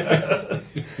 right?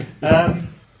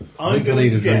 I'm going to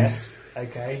suggest,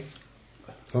 okay,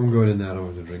 I'm going in there, I don't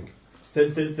want to drink.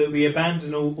 that we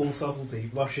abandon all subtlety,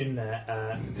 rush in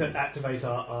there to activate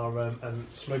our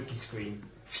smoky screen.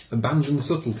 Abandon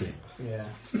subtlety. Yeah.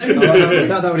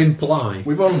 that would imply.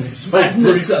 We've only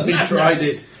recently tried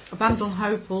it. Abandon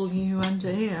hope, all you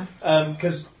enter here.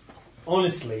 Because,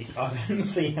 honestly, I don't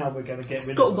see how we're going to get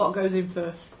rid of it. Scuttlebot goes in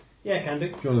first. Yeah, can do.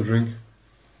 Do you want a drink?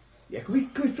 Yeah, can we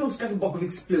fill Scuttlebot with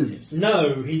explosives?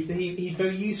 No, he's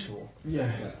very useful.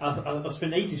 Yeah. I've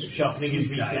spent ages sharpening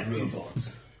his reflexes.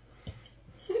 robots.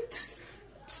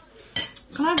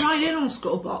 Can I ride in on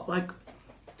Scuttlebot? Like,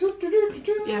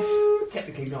 yeah.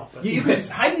 Technically not, but... You can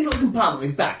hide in his little compartment on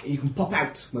his back and you can pop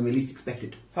out when we least expect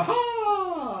it.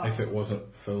 Ha-ha! If it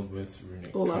wasn't filled with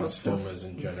runic All that transformers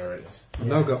and generators. I've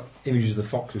now got images of the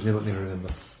foxes, I don't remember.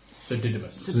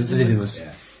 Sedidimus. Zididimus.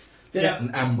 Yeah.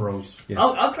 And Ambrose. Yes.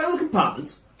 I'll climb the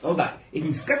compartment on the back. You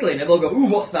can scuttle in and they'll go, ooh,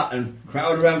 what's that? And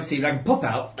crowd around to see if I can pop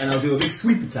out and I'll do a big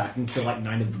sweep attack and kill like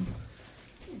 9 of them.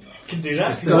 Can do that.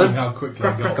 Just knowing how quickly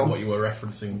I Crack got on. what you were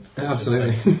referencing.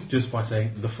 Absolutely. Just by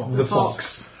saying the fox. The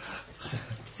fox.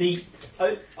 See,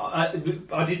 I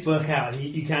did work out, and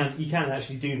you can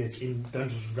actually do this in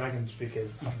Dungeons and Dragons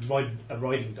because you can ride a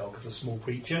riding dog as a small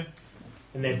creature,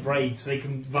 and they're brave, so they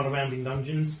can run around in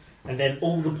dungeons. And then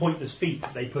all the pointless feats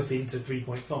they put into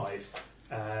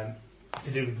 3.5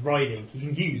 to do with riding, you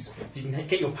can use. So you can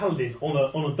get your paladin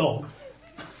on a dog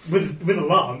with a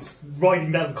lance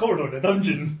riding down the corridor in a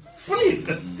dungeon. Brilliant.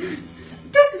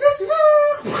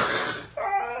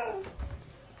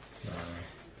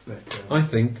 But, I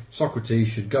think Socrates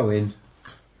should go in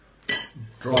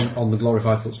on the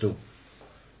glorified footstool.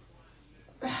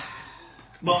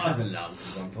 But I have a lance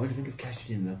at one point. I think I've cashed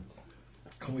it in though.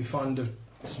 Can we find a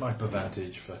sniper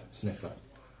vantage for Sniffer?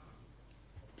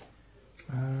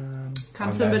 Can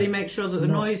And somebody then make sure that the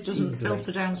not noise doesn't easily.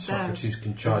 filter downstairs? Socrates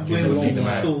can charge we're his own leaving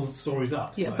out. the stories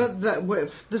up. Yeah, so. but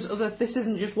there's other. This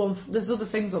isn't just one. There's other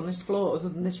things on this floor other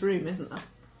than this room, isn't there?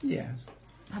 Yeah.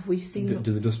 Have we seen?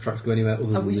 Do the dust tracks go anywhere other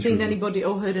than Have we this seen room? anybody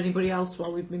or heard anybody else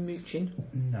while we've been mooching?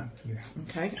 No, you haven't.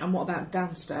 Okay, and what about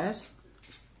downstairs?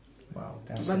 Well,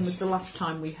 When downstairs. was the last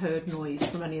time we heard noise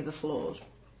from any of the floors?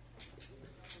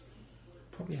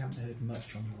 Probably haven't heard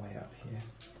much on your way up here.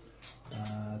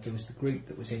 There was the group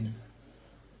that was in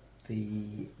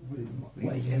the room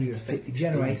where you need to fit the They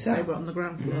generator. were on the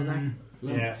ground floor then.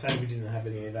 Yeah, so we didn't have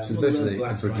any of that. So Well, basically a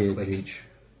glass right brigade quick. in each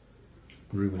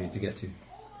room we need to get to.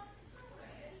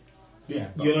 Yeah,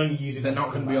 but You'll only use it. they're not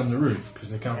going to be on the roof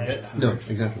because they can't get to the No, roof.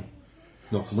 exactly.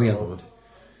 No, we So- haven't.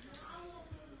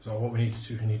 So what we need to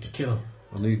do, we need to kill them.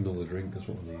 I need another drink, that's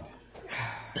what I need.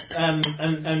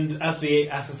 And as we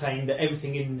ascertained that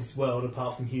everything in this world,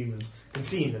 apart from humans, can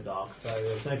see in the dark, so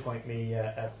there's no point me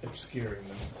obscuring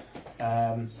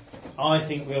them. I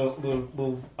think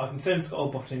we'll I can send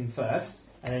Scuttlebot in first,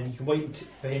 and then you can wait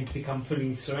for him to become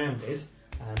fully surrounded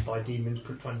by demons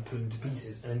trying to pull him to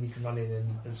pieces, and then you can run in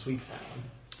and sweep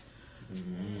at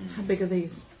them. How big are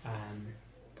these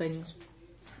things?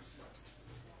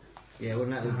 Yeah, what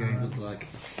an outlook going look like?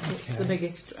 What's the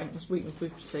biggest weakness we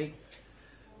could see?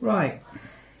 Right.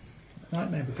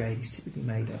 Nightmare Brigade is typically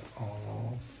made up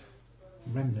of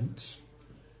remnants,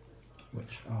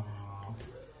 which are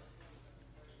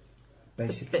The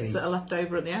basically... bits that are left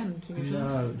over at the end, usually.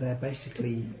 No, they're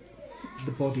basically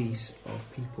the bodies of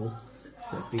people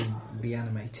that have been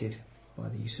reanimated by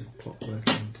the use of clockwork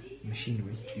and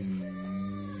machinery.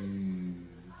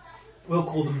 We'll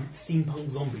call them steampunk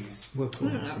zombies. We'll call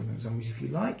them steampunk zombies if you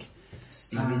like.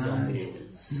 Steamy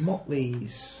zombies.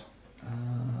 Motleys.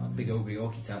 Big ogre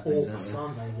orky type things, Orcs,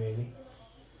 aren't aren't they, really?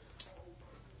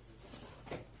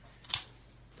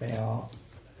 They are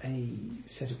a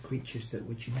set of creatures that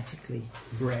were genetically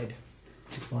bred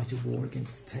to fight a war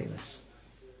against the tailors.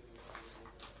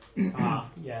 Yeah,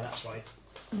 that's right.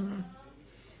 And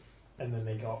then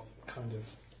they got kind of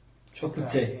chopped out at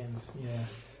Uppity. the end. Yeah.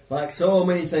 Like so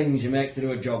many things you make to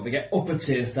do a job, they get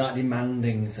uppity and start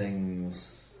demanding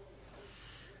things.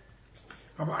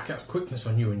 How about I cast quickness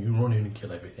on you and you run in and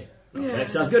kill everything? Okay,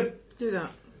 sounds good. Do that.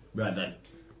 Right then.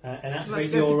 And Let's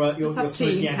activate go- your let's have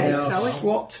smoky tea and They cake, animals. shall we?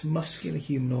 squat, muscular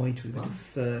humanoids with a bit of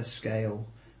fur, scale,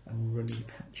 and runny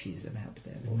patches about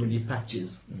their body. Ruddy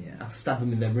patches. Yeah. I'll stab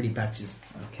them in their ruddy patches.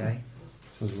 Okay.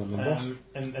 So there's one of the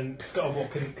boss. And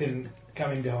Scuttlebot can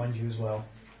come in behind you as well.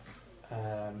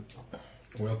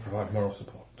 We'll provide moral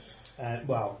support.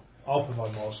 Well, I'll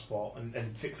provide moral support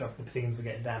and fix up the things that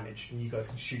get damaged, and you guys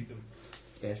can shoot them.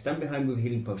 Yeah, stand behind with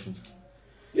healing potions.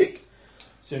 It's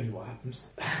only what happens.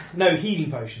 No, healing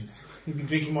potions. You've been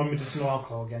drinking my medicinal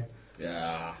alcohol again.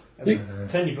 Yeah.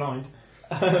 Turn you blind.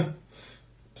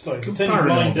 Sorry, Could turn you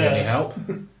blind. any help?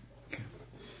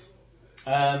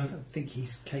 I don't think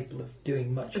he's capable of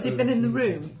doing much. Has he other been in the than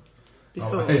room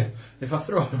before? Oh, if I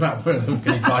throw him out one of them,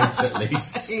 can he bite at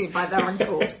least? You by their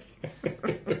ankles.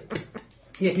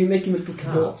 Yeah, can you make him into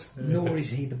cards? Nor is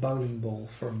he the bowling ball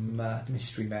from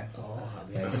Mystery Men. Oh,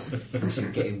 yes. We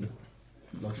should get him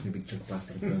lodging a big chunk of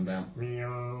plastic and throw him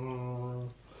down.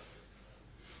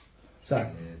 So,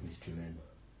 Yeah, mystery men.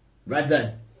 Right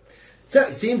then. So,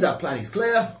 it seems our plan is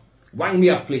clear. Wang me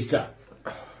up, please, sir.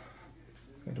 I'm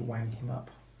going to wang him up.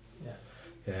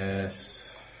 Yes.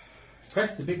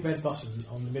 Press the big red button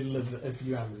on the middle of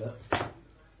your amulet.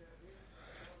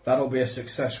 That'll be a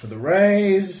success for the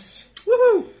raise.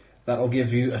 Woohoo! That'll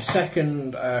give you a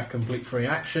second complete free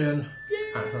action.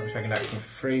 Second action for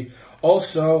free.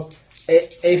 Also,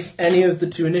 if any of the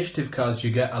 2 initiative cards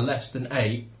you get are less than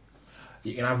 8,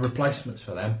 you can have replacements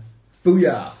for them.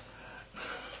 Booyah!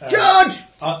 Charge!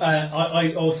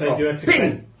 I also do a success.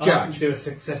 Ping! I also do a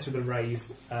success with a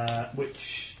raise,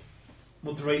 which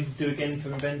what do raises do again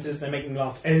for inventors? They make them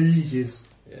last ages.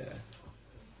 Yeah.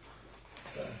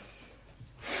 So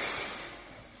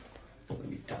Let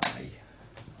me die.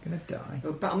 Gonna die.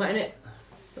 Oh, battle mat in it.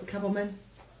 Little cavalrymen.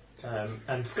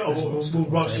 and Scott will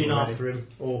rush in after him,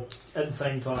 or at the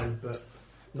same time, but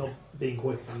not being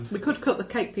quick. We could cut the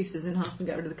cake pieces in half and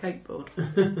get rid of the cake board. I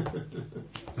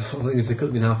think it's they cut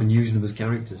them in half and using them as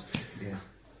characters.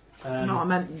 Yeah. No, I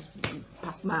meant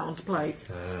pass them out onto plates.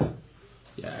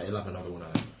 Yeah, he'll have another one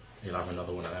of them. He'll have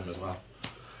another one of them as well.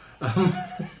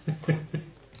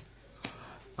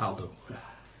 I'll do.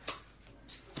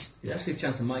 There's actually a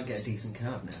chance I might get a decent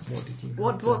card now. What did you?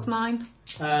 What's mine?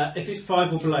 If it's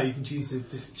 5 or below, you can choose to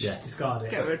discard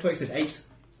it. Get rid. I thought it said 8.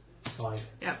 5.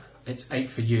 Yep. It's 8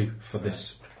 for you for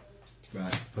this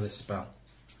Right. spell.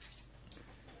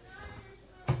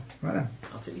 Right then.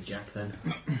 I'll take your jack then.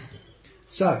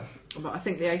 So, But I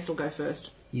think the ace will go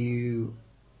first. you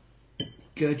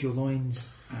gird your loins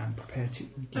and prepare to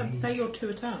No, engage. they're your 2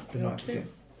 attack. the Your night 2. again.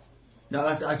 No,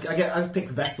 I pick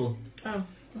the best one. Oh.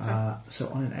 So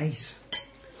on an ace,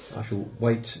 I shall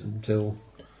wait until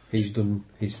he's done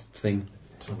his thing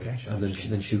okay, and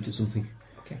then shoot at something.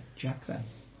 okay, Jack then.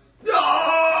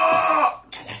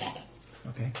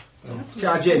 Okay,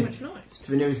 Charge So in much noise.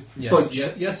 to the nearest Yes, bunch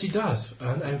yes, he does.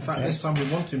 And in fact, Okay. this time we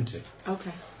want him to.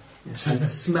 Okay. and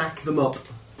smack them up.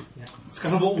 Yeah. It's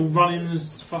kind of what will run in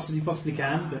as fast as you possibly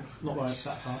can, but not right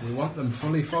that fast. We want them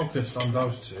fully focused on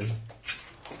those 2.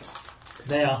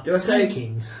 They are Do I say-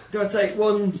 tanking. Do I take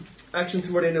one action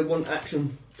to run in and one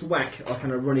action to whack, or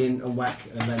can I run in and whack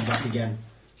and then whack again?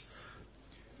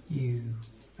 you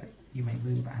may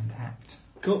move and act.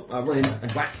 Cool. I'll run in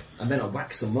and whack, and then I'll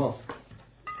whack some more.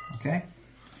 Okay,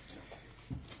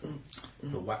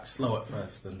 But whack slow at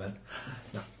first and then...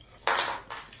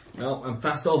 No, I'm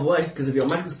fast all the way because of your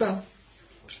magical spell.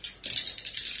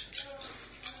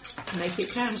 Make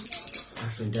it count. I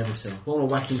should endeavour to. What am I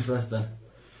whacking first then?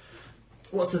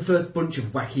 What's the first bunch of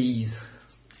wackies?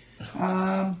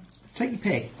 take your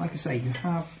pick. Like I say, you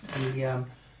have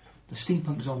the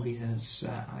steampunk zombies as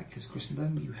Alec has christened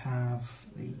them. You have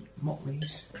the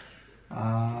motleys.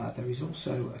 There is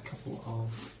also a couple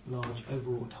of large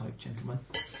overall type gentlemen.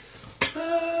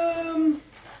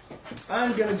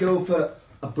 I'm going to go for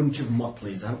a bunch of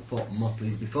motleys. I haven't fought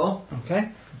motleys before. Okay.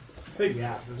 I think we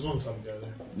have. It was a long time ago,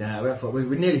 though. No,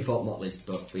 we nearly fought motleys,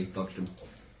 but we dodged them.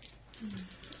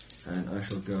 And I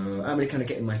shall go... How many can I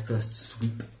get in my first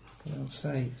sweep? I'll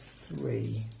say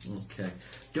 3. Okay.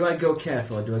 Do I go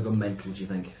careful or do I go mental, do you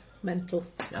think? Mental.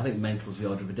 I think mental's the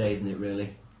order of the day, isn't it,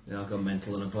 really? Yeah, I'll go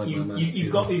mental and avoid my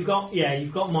You've got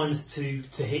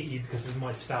 -2 to hit you because of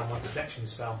my spell, my deflection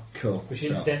spell, Cool. which So,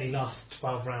 incidentally lasts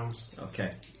 12 rounds.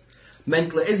 okay.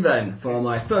 Mental it is then. For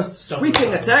my first Double sweeping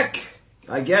round. attack,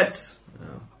 I get...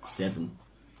 7.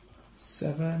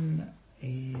 7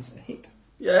 is a hit.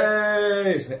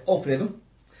 Yay! So all 3 of them.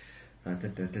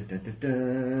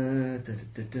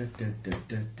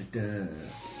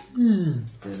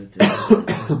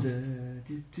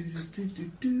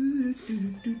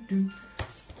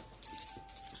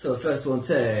 So the first one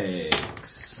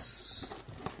takes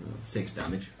 6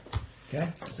 damage. Okay.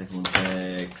 The second one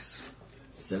takes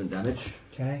 7 damage.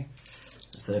 Okay.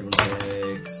 The third one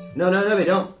takes... No, we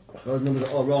don't. Those numbers are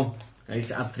all wrong. I need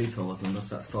to add 3 to those numbers,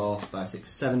 so that's 4, 5, 6,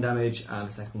 7 damage, and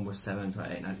the second one was 7, so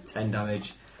 8, 9, 10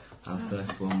 damage, and the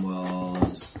first one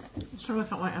was... Let's try to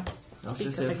work out why I I'll speak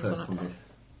just the say the things first on one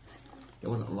it. It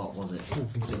wasn't a lot, was it?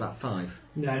 Was it about 5?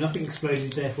 No, nothing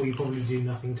exploded, therefore you probably do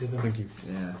nothing to them. Thank you.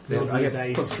 Yeah. Not I your get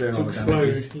days. plus 3 on To all the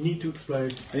damages. explode. You need to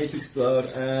explode. I need to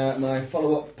explode. My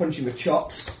follow-up punching with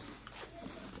chops.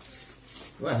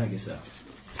 Well, thank you, sir.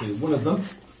 To one of them.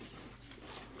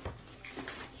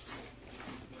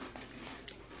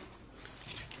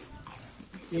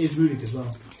 It is runic as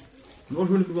well. What's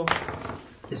really good one?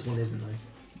 This one isn't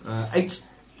though. 8.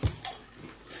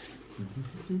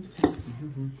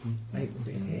 8 will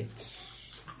be a hit.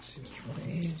 Let's see which one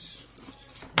it is.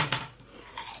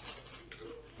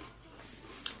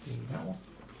 That one.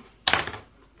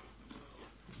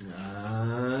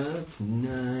 That's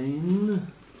 9.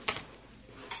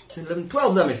 10, 11,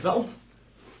 12 damage for that one.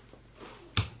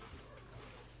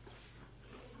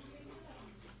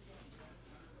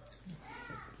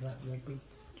 That will be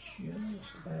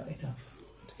just about enough.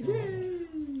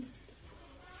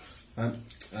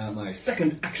 My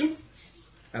second action,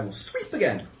 I will sweep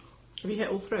again. Have you hit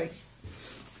all 3?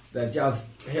 I've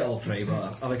hit all 3,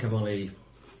 but I think I've only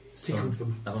Tickled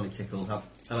them. I've only tickled. Have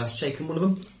I shaken one of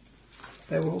them?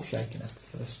 They were all shaken after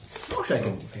first. All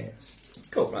shaken. Couple of hits.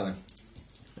 Cool, right then.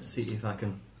 Let's see if I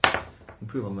can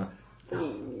improve on that.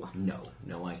 No,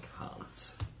 I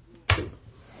can't.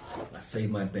 I save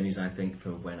my bennies, I think,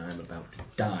 for when I'm about to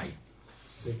die.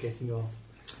 So getting your...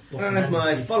 And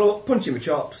my follow-up punching with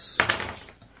chops.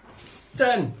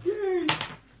 10. Yay!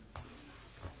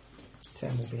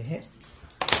 10 will be a hit.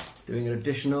 Doing an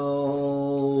additional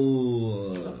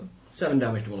 7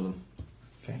 damage to one of them.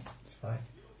 Okay, that's fine.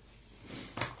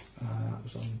 That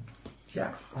was on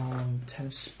Jack. On 10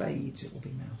 of spades, it will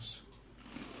be mouse.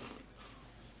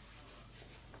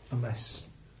 Unless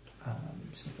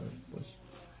Sniffer was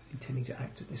intending to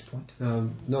act at this point. No,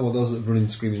 well, those that are running,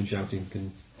 screaming and shouting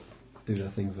can do their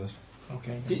thing first.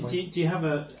 Okay. Do you have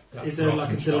a... Yeah, is there rough like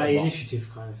a and delay sharp. initiative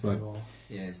kind of thing? Right. Or?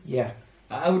 Yes. Yeah.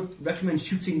 I would recommend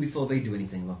shooting before they do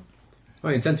anything, though.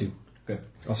 I intend to. Good.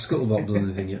 Or Scuttlebot done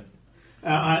anything yet?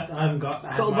 I haven't got...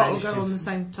 Scuttlebot will go on the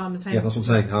same time as him. Yeah, that's what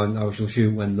I'm saying. I shall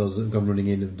shoot when those that have gone running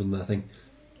in have done their thing.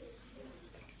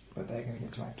 But they're going to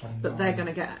get to act on. But they're going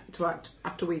to get to act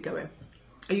after we go in.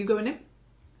 Are you going in?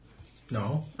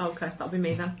 No. Okay, that'll be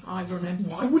me then. I run in.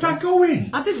 Why would I go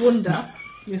in? I did wonder.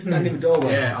 You stand in the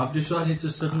doorway. Yeah, I've decided to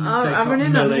suddenly take I up run in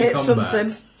and melee hit combat.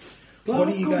 something. What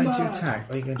are you going to attack?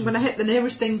 Are you going I'm going to hit the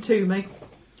nearest thing to me.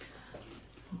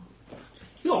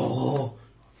 Oh!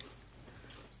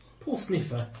 Poor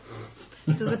Sniffer.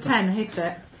 Does a 10 hit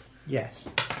it? Yes.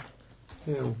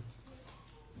 Ew.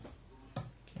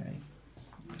 Okay.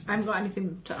 I haven't got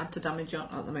anything to add to damage on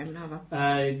at the moment, have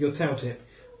I? Your tail tip.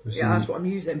 Yeah, that's what I'm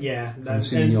using. Yeah. I'm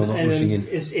assuming you're not rushing in.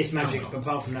 It's magic, but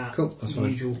apart from that, Cool, that's fine.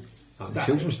 usual I can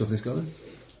static. shoot some stuff this guy then.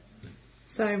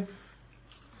 So,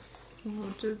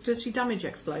 does your damage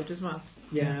explode as well?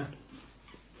 Yeah.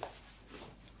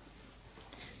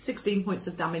 16 points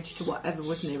of damage to whatever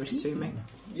was nearest to me.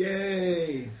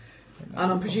 Yay!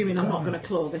 And I'm presuming I'm not going to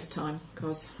claw this time,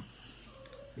 because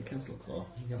You can still claw.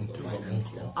 You haven't got right hand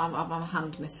still. I'm a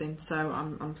hand missing, so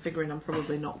I'm figuring I'm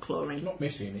probably not It's clawing. not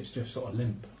missing, it's just sort of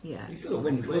limp. Yeah. You still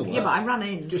win. Yeah, but I ran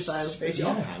in, Just so... It's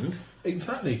your hand.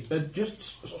 Exactly. Just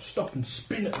sort of stop and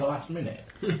spin at the last minute.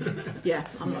 Yeah,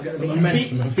 I'm not Get going the to be...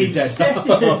 momentum and be dead.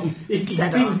 If you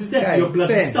Dead beat on. him to death, Okay, you're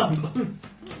bloody Ben. stunned.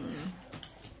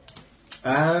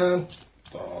 I'll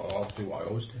do what I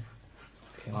always do.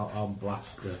 Okay. I'll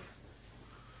blast the...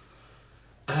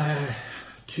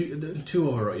 two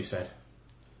overall, you said?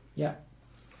 Yeah.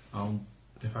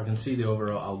 If I can see the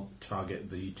overall, I'll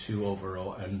target the 2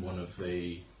 overall and one of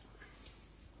the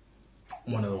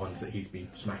ones that he's been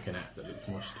smacking at that looks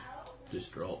most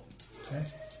distraught. Okay.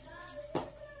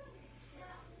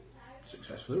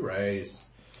 Successfully raise.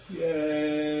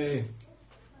 Yay!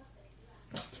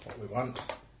 That's what we want.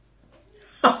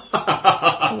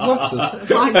 What's it?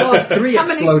 My God, 3 how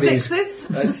many explodies. 6s?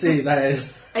 Let's see, that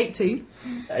is 18.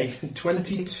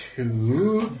 22,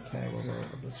 Okay, we'll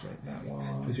obliterate that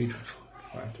one. 23, 24,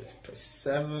 25, 26,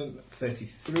 27,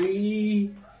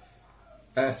 33,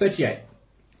 38.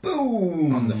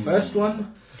 Boom! On the first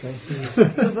one. Okay.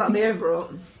 Was that the overall?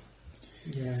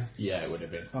 Yeah. Yeah, it would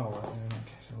have been. Oh, right.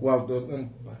 Okay, so Well,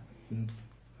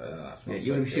 that's Yeah, not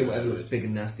you want to so shoot whatever good. looks big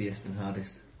and nastiest and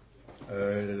hardest.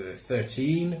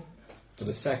 13 for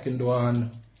the second one.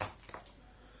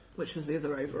 Which was the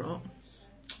other overall?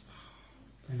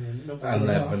 And then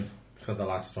 11 for the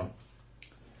last one.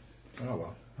 Oh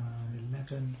well.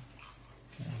 11.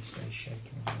 Okay, stay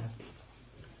shaking there.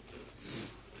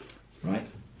 Right.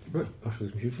 Right, I shall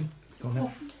do some shooting. Go on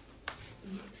then.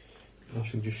 I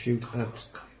shall just shoot at...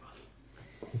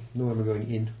 No, I'm going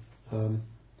in.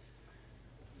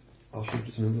 I'll shoot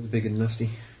at something that's big and nasty.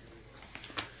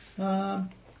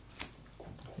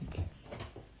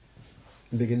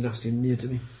 Big and nasty and near to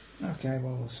me. Okay,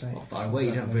 well, we'll say. Not far away,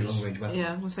 you don't have a very long range weapon.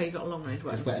 Yeah, we'll say you got a long range Just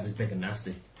weapon. whatever's big and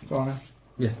nasty. Go on then.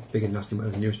 Yeah, big and nasty,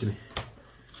 whatever's nearest to me.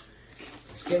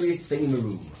 Scariest thing in the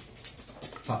room.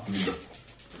 Apart from you.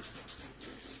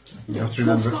 You have to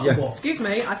remember, yeah. Excuse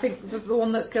me, I think the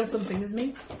one that's killed something is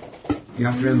me. You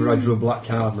have to remember I drew a black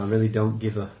card and I really don't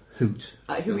give a hoot.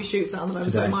 Who he shoots at the moment,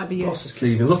 so Today. it might be you. So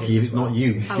you'd be lucky if it's not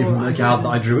you, given right. the card that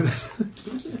I drew.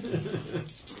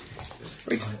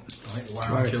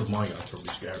 Wow, I killed my guy, probably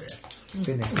scarier.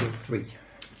 Finish with 3.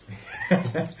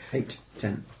 8,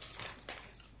 10.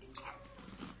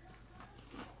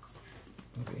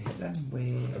 Okay, hit them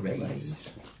with A raise.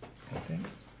 I think.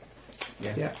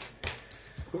 Yeah. Yeah.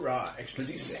 Hurrah, extra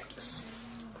d6.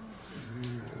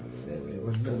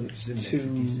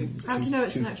 Two. How do you know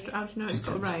it's an extra? How do you know it's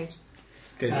got a raise?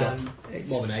 Good. It's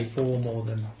More than 8. 4 more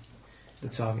than the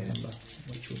target number,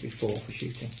 which would be 4 for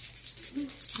shooting.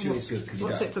 Sure, it's good. Cause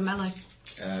What's it for melee?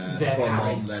 Their Form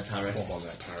parry. on their parry. Form on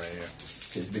that parry, yeah.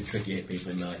 It's a bit tricky to hit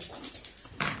people in melee.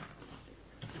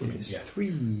 Yeah.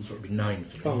 3, So it'd be 9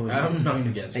 for me. 5, 9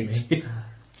 against 8. me.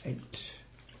 8.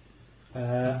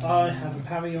 I have a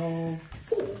parry of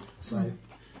 4, so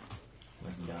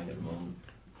Where's 9 at the moment?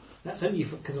 that's only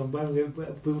because I'm we're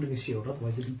building a shield.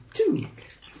 Otherwise, it'd be 2.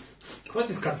 Because I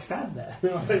just can't stand there. I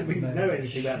don't really know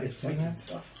anything about this fighting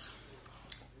stuff.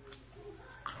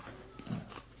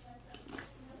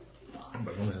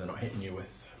 But as long as they're not hitting you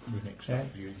with runic stuff,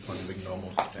 you find the big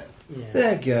normals to hit. Yeah.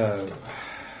 There you go.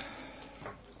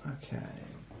 Okay.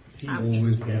 It's Ouch. easy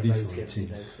Always to get a bloody raise against me,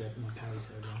 14. though, so my parry's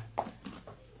so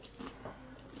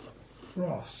low.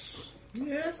 Ross.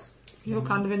 Yes. You're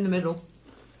kind of in the middle.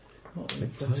 Not in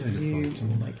front tired of of you. fighting.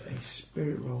 We'll make a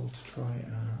spirit roll to try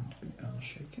and be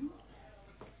unshaken.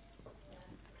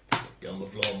 Get on the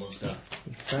floor, monster.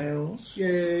 He fails.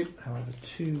 Yay! However,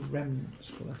 2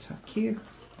 remnants will attack you.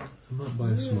 I might buy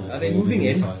a small. Are they moving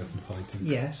in? Tired from fighting.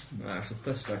 Yes. Right, so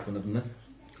first strike one of them then.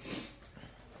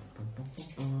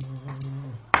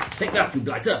 Take that, you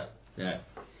blighter! Yeah.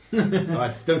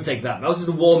 Alright, don't take that. That was just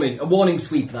a warning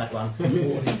sweep, that one.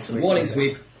 Warning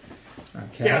sweep.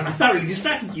 Okay. See, I thoroughly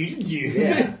distracted you, didn't you?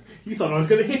 Yeah. You thought I was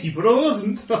going to hit you, but I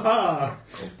wasn't. Ha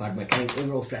Called bad mechanic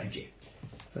overall strategy.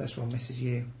 First one misses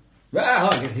you. Right, I'll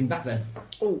get him back then.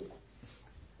 Oh,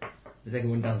 The second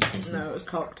one doesn't. no, it was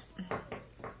cocked.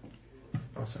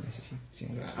 Also misses you.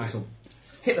 So you I shall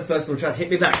hit the first one and try to hit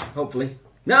me back, hopefully.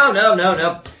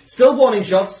 No. Still warning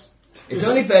shots. It's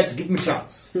only fair to give them a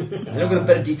chance. They're not going to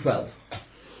bet a d12.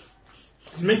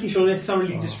 Just making sure they're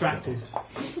thoroughly distracted.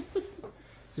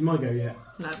 Is it my go yet?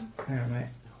 No. Hang on, mate.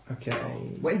 Okay.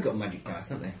 Wayne's got magic dice,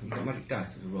 haven't they? You've got magic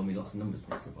dice to roll me lots of numbers,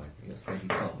 Mr. Wayne. You've got straight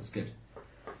d12, that's good.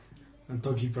 And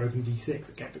dodgy broken d6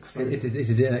 that kept exploding.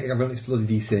 I've got an exploded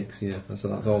D6, yeah. That's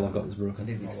all I've got that's I broken.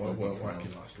 didn't Oh, explode we're d12.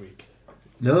 working last week.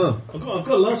 No. I've got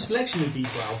a large selection of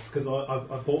d12 because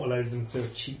I bought a load of them so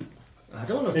cheap. I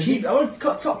don't want to cheap. I want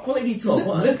top quality d12.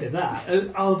 What? Look at that.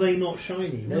 Are they not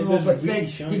shiny? They're No, but really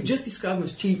shiny. you've just described them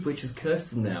as cheap, which is cursed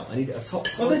from now. I need a top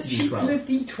Oh, they're quality cheap because they're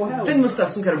d12. d12. Finn must have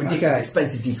some kind of ridiculous Okay.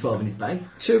 expensive d12 in his bag.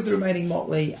 2 of the remaining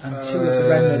motley and 2 of the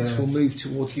remnants will move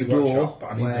towards the you got door shot, but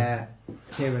I need where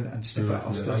Kieran and Sniffer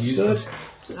are still I use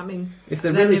stood. I mean, If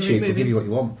they're They're really moving- cheap, they'll moving. give you what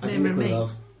you want. I Name can make of one me. of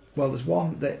those. Well, there's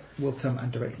one that will come and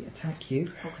directly attack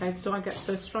you. okay, do I get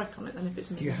first strike on it then if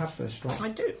it's me? Do you have first strike? I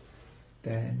do.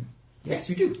 Then Yes,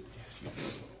 you do.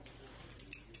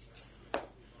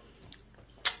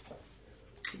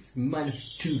 It's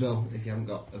 -2 though if you haven't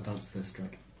got advanced first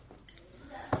strike.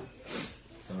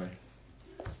 Sorry.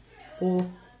 4.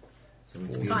 So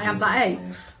it's Can't I have that 8?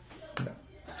 Yeah.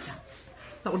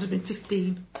 That would have been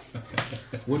 15.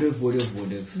 Would have.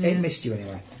 it missed you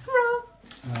anyway.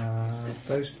 Hurrah!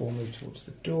 Those 4 move towards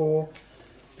the door.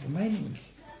 The remaining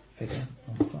figure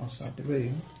on the far side of the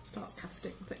room Starts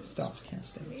casting things. starts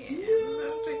casting.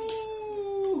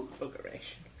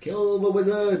 Buggerish. Kill the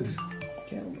wizard.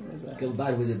 Kill the wizard. Kill the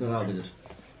bad wizard, not our wizard.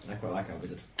 I quite like our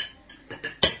wizard.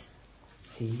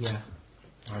 He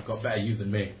I've got better you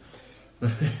than me.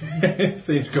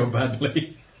 Things go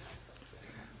badly.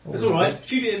 It's alright,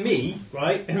 shoot it at me,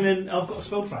 right, and then I've got a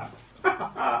spell trap. No,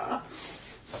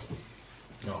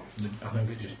 I think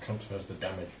it just transfers the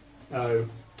damage. Oh,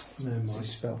 no It's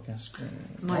a mind. spellcaster.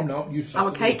 Oh no, you Our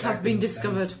suffer cake the has attack been instead.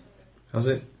 discovered. Has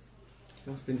it?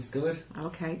 What's been discovered? Our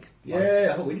cake. Yeah,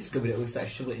 I thought we discovered it. We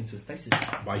started shoveling it into his faces.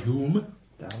 By whom?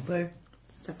 That'll do.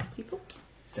 7 people.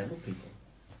 Several people.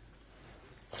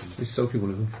 Is Sophie one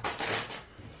of them?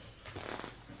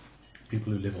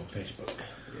 People who live on Facebook.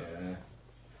 Yeah.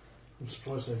 I'm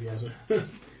surprised Sophie hasn't.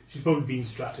 She's probably been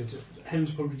distracted.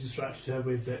 Hen's probably distracted her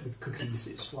with cookies.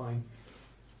 It's fine.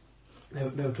 They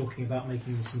were talking about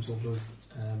making some sort of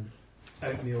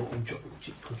oatmeal and chocolate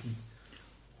chip cookie.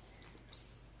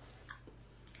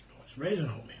 What's raisin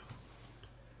oatmeal?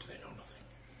 Do they know nothing?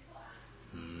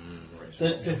 So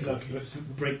if you like to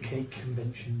break cake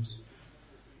conventions.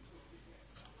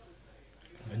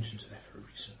 Conventions are there for a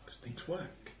reason, because things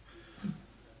work.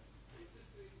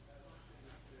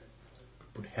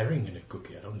 Put herring in a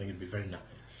cookie, I don't think it'd be very nice.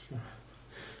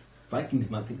 Vikings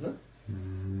might think so.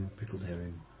 Pickled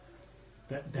herring.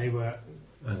 They were.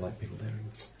 I like pickled herring.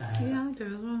 Yeah, I do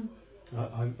as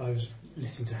well. I was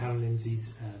listening to Hannah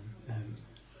Lindsay's and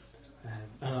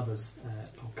others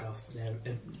podcast.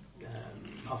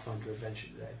 Pathfinder Adventure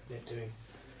they're doing.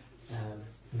 And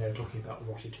they were talking about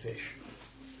rotted fish,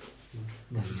 and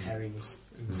rotted herrings,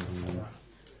 and stuff like that.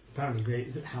 Apparently,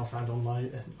 Hal found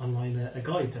online a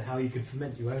guide to how you can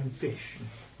ferment your own fish.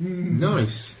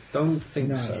 Nice. Don't think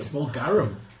Nice. so. Well,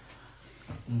 garum.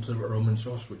 It's a Roman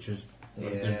sauce, which is there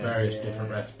are various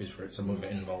different recipes for it. Some of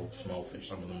it involves small fish,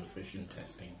 some of them are fish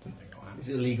intestines and things like that. It's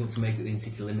illegal to make it within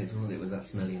city limits, wasn't it? With that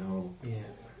smelly and horrible. Yeah.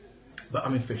 But I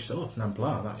mean, fish sauce,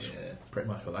 nampla, that's pretty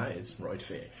much what that is, rotted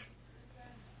fish.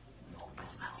 It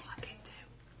smells like it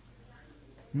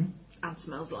too. And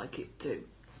smells like it too.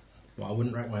 Well, I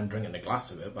wouldn't recommend drinking a glass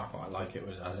of it, but I quite like it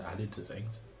as added to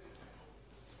things.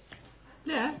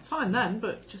 Yeah, it's fine then,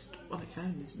 but just on its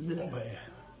own is. But yeah.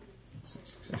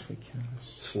 Successfully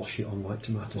cast. Slosh it on like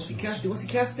tomato What's he sauce. casting? What's he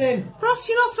casting? Ross,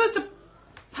 you're not supposed to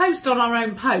post on our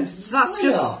own posts. That's Why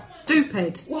just not?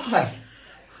 stupid. Why?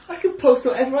 I can post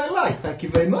whatever I like, thank you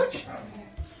very much.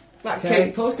 That Okay.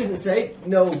 cake post didn't say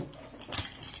no. It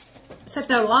said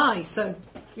no lie, so,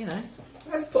 you know.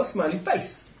 I just put a smiley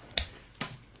face.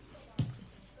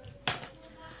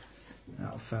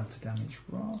 That'll fail to damage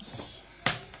Ross.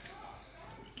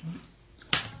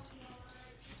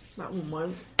 That one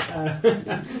won't.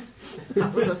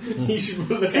 That was a You should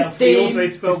look out for the 15. auto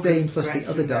spell. 15 plus the correction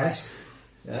other there. dice.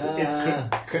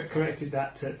 It's corrected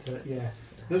that to yeah.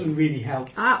 Doesn't really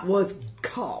help. That was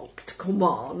cocked. Come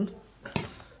on.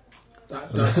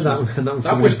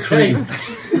 That was cream.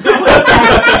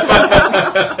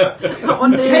 That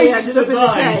one nearly ended up in the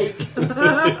Nice. cake.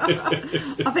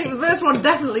 I think the first one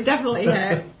definitely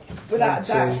hit. Without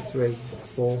a 1, doubt. 2, 3,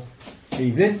 4.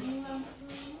 Evening.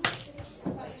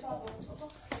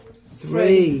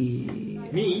 3.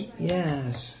 Me?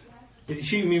 Yes. Is he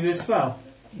shooting me with a spell?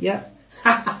 Yep.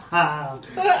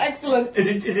 Excellent.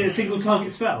 Is it a single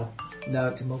target spell? No,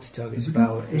 it's a multi-target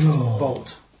spell. It's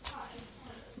bolt.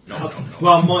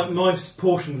 Well, my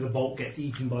portion of the bolt gets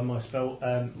eaten by my spell.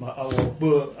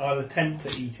 I'll attempt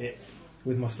to eat it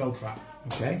with my spell trap.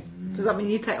 Okay. Does that mean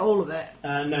you take all of it?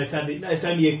 No, sadly, it's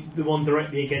only the one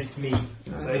directly against me.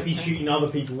 So if he's shooting other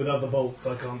people with other bolts,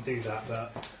 I can't do that.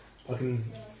 But I can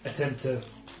attempt to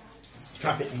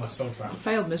trap it in my spell trap. I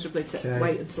failed miserably to Okay.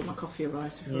 wait until my coffee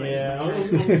arrives. before I Yeah.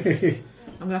 eat the cake.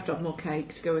 I'm going to have more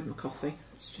cake to go with my coffee.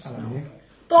 It's just Hello, not. you.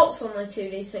 Bolts on my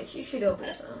 2d6, you should all be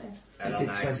fine. You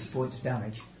did 20 points of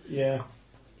damage. Yeah.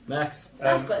 Max,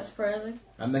 That's quite surprising.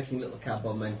 I'm making little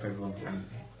cardboard men for everyone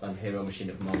on Hero Machine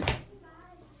at the moment.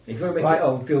 If you want to make Right. your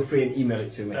own, feel free and email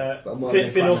it to me. But I'm more than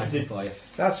Finn quite also nice did. for you.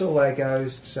 That's all there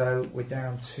goes, so we're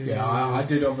down to... Yeah, I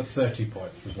did over 30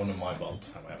 points with one of my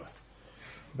bolts, however.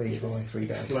 Each rolling 3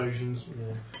 dice. Explosions.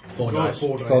 Yeah. 4 dice.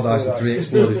 4 dice. 4 dice and 3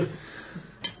 exploded.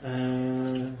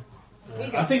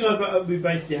 I think we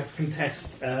basically have to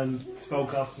contest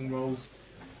spellcasting rolls.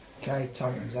 Okay,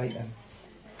 target was 8 then.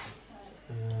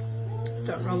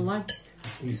 Don't roll low.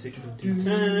 D6 and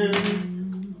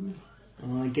D10.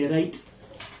 I get 8.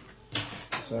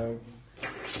 So, I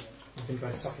think I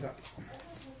suck it up.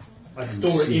 I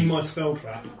store it in my spell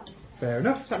trap. fair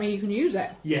enough. Does that mean you can use it?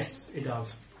 Yes, it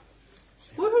does.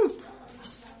 Woohoo!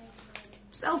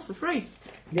 Spells for free.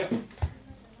 Yep.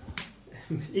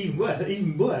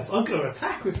 Even worse. I'm going to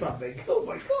attack with something. Oh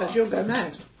my god. But you'll go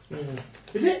next.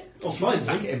 Is it? Oh, Back fine.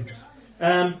 at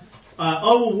him. I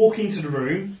will walk into the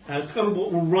room.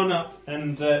 Scuttlebot will run up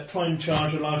and try and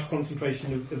charge a large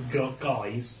concentration of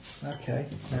guys. Okay,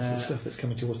 that's the stuff that's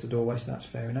coming towards the doorway, so that's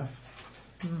fair enough.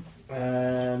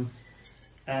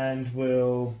 And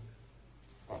we'll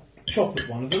chop at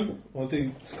one of them. I'll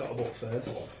do Scuttlebot first.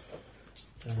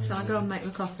 Shall I go and make the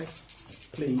coffee?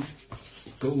 Please.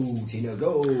 Go, Tina,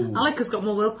 go. Alika's got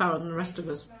more willpower than the rest of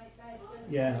us.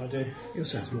 Yeah, I do. He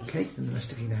also has more cake than the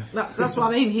rest of you now. That's what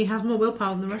I mean. He has more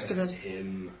willpower than the rest of us.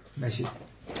 Him. Measured.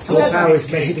 Your power is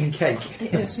measured in cake.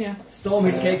 It is, yeah. Storm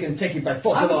his cake and take it by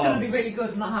force I of was going to be arms. really good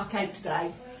and not have cake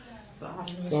today. But I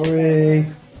haven't. Sorry.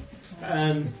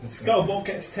 Scuttlebot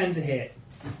gets 10 to hit.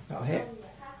 That'll hit.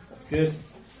 That's good.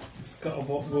 It's got a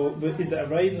what roll. Is it a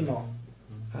raise or not?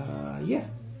 Yeah.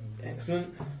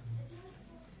 Excellent.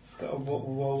 It's got a what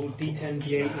roll D10,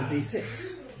 D8, and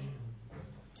D6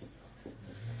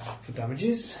 for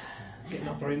damages. Getting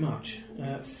up very much.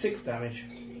 6 damage.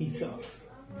 He sucks.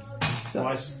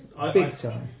 Big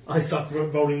time. I suck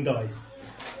rolling dice.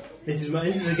 This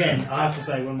is again, I have to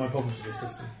say, one of my problems with this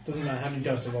system. Doesn't matter how many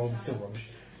dice I roll, I'm still rubbish.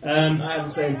 I have the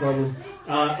same problem.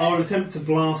 I'll attempt to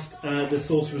blast the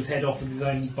sorcerer's head off with his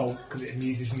own bolt because it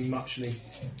amuses me muchly.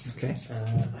 Okay. I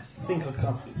think I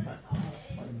cast it back.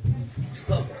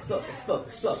 Explode.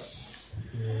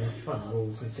 Yeah, fun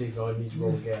rules and see if I need to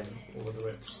roll again or whether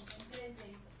it's.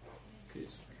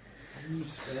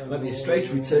 Might be a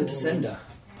straight return to sender.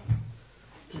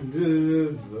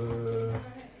 Return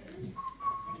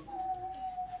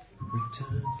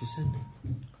to sender.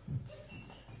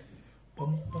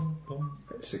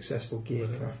 Successful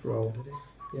gearcraft roll.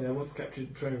 Yeah, once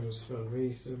captured training was spell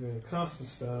release, so we're going to cast the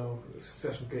spell,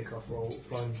 successful gearcraft roll,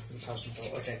 applying for the passion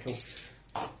spell. Okay, cool.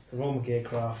 So roll my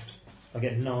gearcraft, I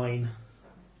get 9,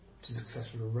 which is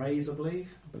successful raise, I believe.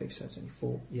 I believe so. It's only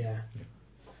 4. Yeah.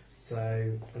 So,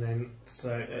 and then,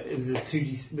 it was a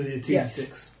 2d, was it a 2d6? Yes,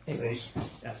 it so was.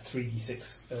 that's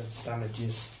 3d6 of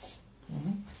damages.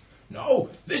 Mm-hmm. No,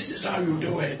 this is how you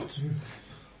do it.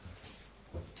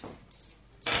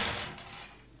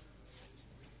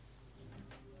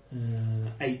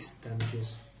 8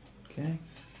 damages. Okay.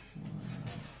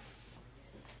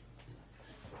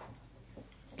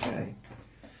 Okay.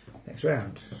 Next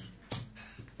round.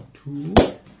 2.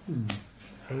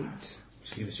 8.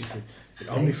 See the secret.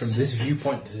 Only from this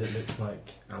viewpoint does it look like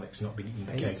Alex not been eating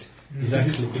the 8. cake. He's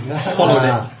actually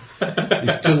Followed it.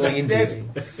 He's tunneling into it.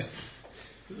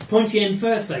 Pointy end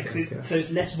first though, so it's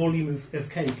less volume of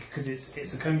cake because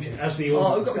it's a cone shape, as we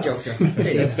all Oh, we've got a discussed.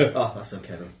 joker. Oh, that's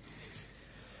okay then.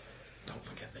 Don't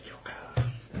forget the Joker.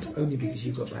 That's only because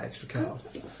you've got that extra card.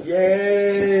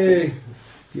 Yay! If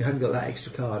you hadn't got that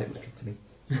extra card, it would come to me.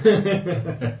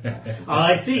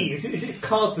 I see. It's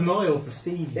card denial for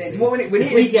Steve. It's more when If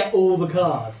we get all the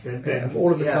cards, then If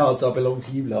all of the cards are belong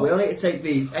to you lot. we only need to take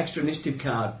the extra initiative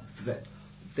card for the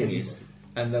thing is,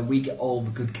 and then we get all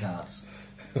the good cards.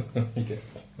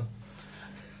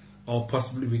 Or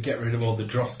possibly we get rid of all the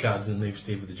dross cards and leave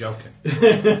Steve with the Joker.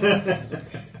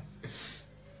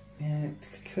 Yeah, it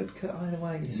could cut either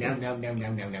way. You see. No.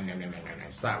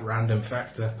 It's that random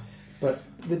factor. But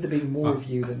with there being more of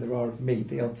you than there are of me,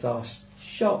 the odds are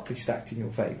sharply stacked in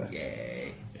your favour.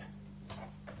 Yay!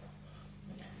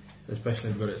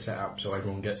 Especially if we've got it set up so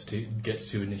everyone gets 2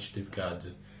 initiative cards,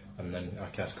 and then I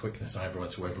cast quickness on everyone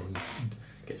so everyone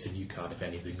gets a new card if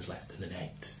anything's less than an 8.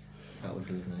 That would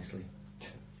do us nicely.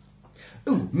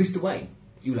 Ooh, Mr. Wayne,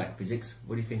 you like physics.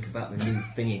 What do you think about the new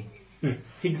thingy?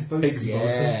 Higgs boson.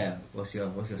 Yeah. What's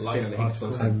your spin on the Higgs particle.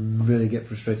 boson? I really get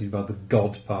frustrated by the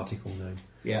God particle name.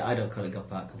 Yeah, I don't call it God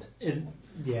particle.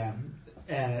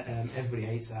 Everybody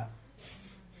hates that.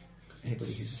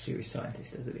 Anybody who's a serious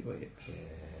scientist does it, won't you?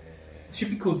 It should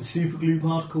be called the super glue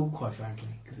particle, quite frankly,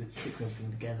 because it sticks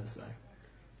everything together. So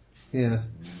Yeah. it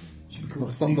should be called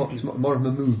It's the super more, it's glue. more of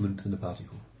a movement than a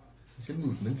particle. It's a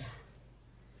movement.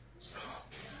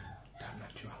 Damn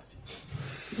naturality.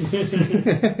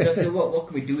 So what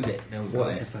can we do with it now? We've got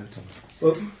What is it? a photon?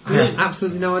 Well, I have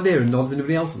absolutely no idea, and nor does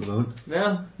anybody else at the moment.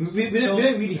 No. we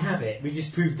don't really have it. We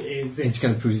just proved that it exists. It's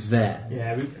kind of proves it's there.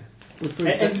 Yeah, We've proved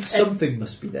that something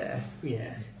must be there.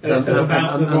 yeah. And,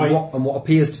 About the right. what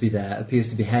appears to be there appears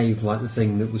to behave like the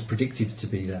thing that was predicted to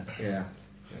be there. Yeah.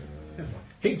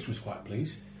 Higgs was quite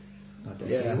pleased. I dare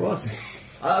say it was.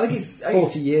 I think it's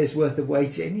 40 years worth of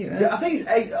waiting, you know. Yeah, I think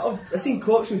I've seen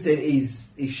Coachman saying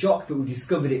he's shocked that we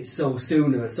discovered it so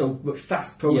soon and so much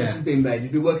fast progress has been made.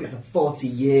 He's been working it for 40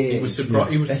 years. He was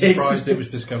surprised it was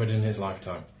discovered in his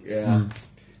lifetime. Yeah.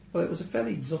 Well, it was a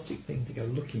fairly exotic thing to go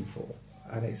looking for,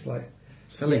 and it's like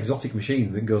It's a fairly exotic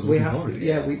machine that goes we looking have for to,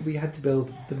 it. we had to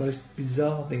build the most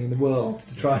bizarre thing in the world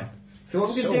to try. So what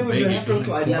we're So going to do big with it the doesn't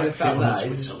Headroom now we quite found fit on that?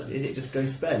 Switzerland. Is it just going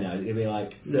to spare now? Is it going to be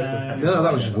like circle? No,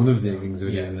 that was just one of the things we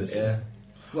were Yeah, doing. that's- Yeah.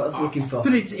 What else are we looking for?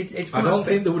 But it's I got don't a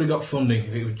think they would have got funding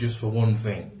if it was just for one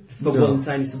thing. For No. one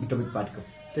tiny subatomic particle.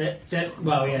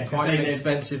 Well, yeah. Quite an They're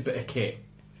expensive bit of kit.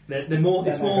 more. Then It's I'm more.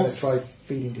 going to try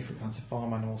feeding different kinds of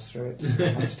farm animals through it.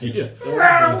 Yeah.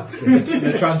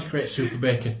 They're trying to create super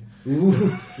bacon.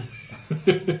 Ooh.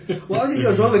 What if it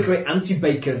goes wrong? We create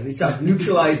anti-bacon and it starts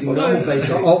neutralising normal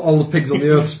bacon. all the pigs on the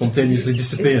earth spontaneously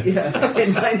disappear. Yeah,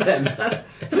 in mind them.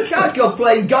 You can't go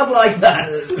playing God like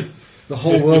that. The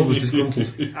whole world was disgruntled.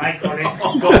 I got it.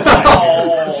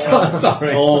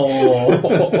 Sorry.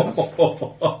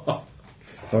 Oh.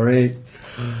 Sorry.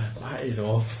 That That is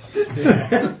awful.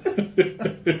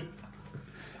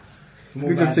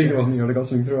 Good job Tina wasn't going to got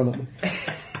something through on it.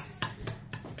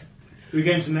 Are we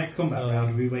going to the next combat round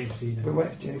or are we waiting for Tina? We're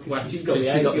waiting for Tina. Well, Because she's got the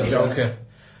She got the Joker.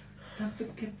 Don't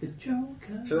forget the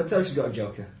Joker. So I tell her she's got a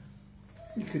Joker.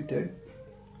 you could do.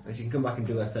 And she can come back and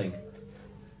do her thing.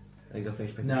 There you go,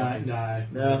 finish picking No, coffee.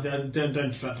 no. Don't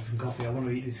distract her from coffee. I want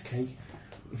to eat this cake.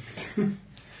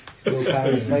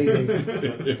 Willpower is fading.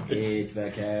 Eat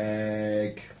the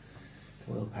cake.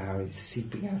 Willpower is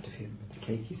seeping out of him. The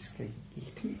cake is cake.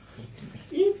 Eat me.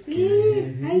 Eat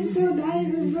me. I'm so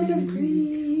nice and full of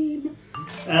cream.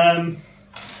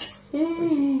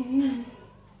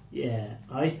 Yeah,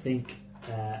 I think.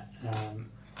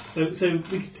 So we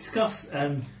could discuss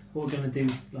what we're going to do,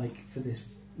 like for this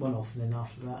one-off, and then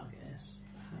after that, I guess,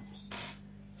 perhaps.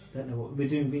 Don't know what we're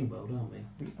doing. Greenworld, aren't we?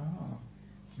 We are.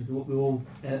 We all.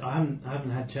 I haven't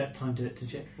had time to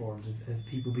check forums. Have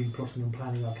people been plotting and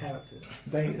planning our characters?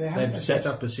 They have. They've set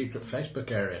up a secret Facebook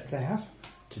area They have.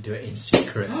 to do it in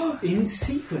secret. In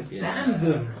secret, Yeah. damn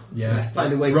them! Yeah. Let's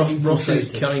find a way to Ross's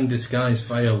infiltrate it. cunning disguise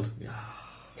failed.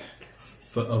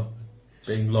 Of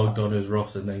being logged on as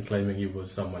Ross and then claiming he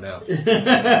was someone else. I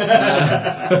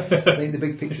think the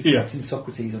big picture of Yeah. Captain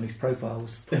Socrates on his profile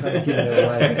was kind of giving it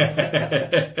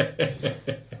away.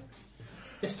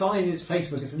 It's fine. It's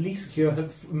Facebook. It's the least secure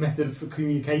method for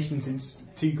communication since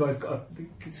two guys got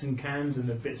some cans and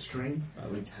a bit of string. Oh,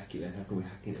 we need to hack it then. How can we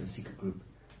hack it in a secret group?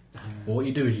 Well, what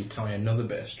you do is you tie another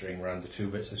bit of string around the two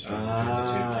bits of string between the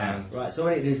two cans. Right, so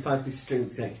what I need to do is find a piece of string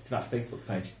that's connected to that Facebook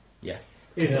page. Yeah.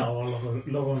 If not, I'll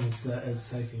log on as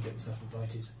Sophie and get myself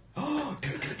invited.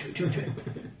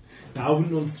 No, I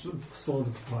wouldn't want to spoil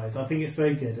the surprise. I think it's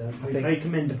very good. Very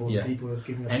commendable Yeah. that people are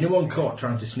giving us. Anyone this caught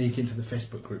trying to sneak into the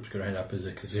Facebook groups could end up as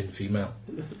a Kazin female.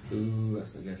 Ooh,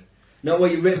 that's not good. No, well,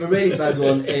 the really bad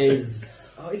one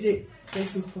is... Oh, is it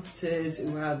Mason's puppeteers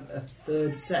who have a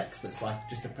third sex, but it's like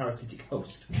just a parasitic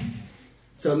host?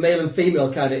 So a male and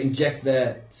female kind of inject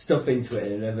their stuff into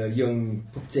it, and a young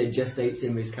puppeteer gestates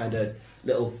in this kind of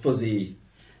little fuzzy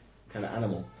kind of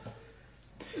animal.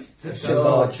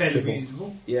 large fairly triple.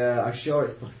 reasonable. Yeah, I'm sure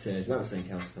it's puppeteers. That was saying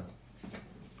counterspell.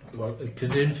 Well,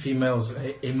 Kazin females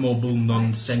immobile,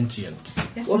 non-sentient.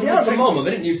 Yes, Well, they another are at the moment.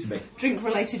 They didn't used to be.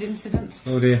 drink-related incident.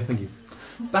 Oh dear, thank you.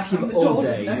 Back in The old doors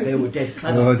days, open. they were dead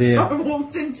clever. Oh dear. I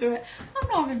walked into it. I'm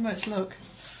not having much luck.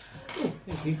 Oh,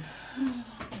 thank you.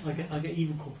 I get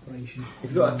evil corporation. If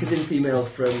you've got a Kazin female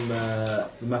from the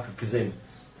map of Kazin,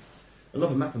 I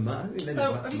love a map of Mars.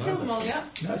 So, have you killed them all yet?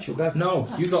 No, she'll go. No,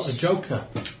 you got the Joker.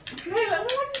 No,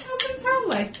 why didn't tell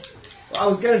me? Well, I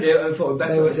was going to do it, I thought it best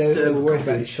They not were, to they disturb were worried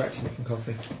coffee. about distracting me from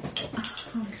coffee.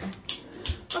 Okay.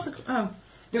 What's a... Oh,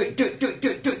 Do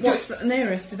it. what's the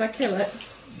nearest? Did I kill it?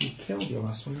 You killed your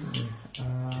last one, didn't you?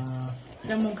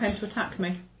 Then one came to attack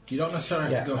me. You don't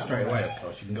necessarily have to Yeah, go straight that away, way. of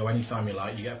course. You can go any time you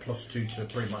like. You get a +2 to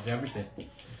pretty much everything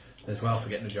as well for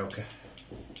getting the Joker.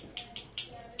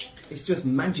 It's just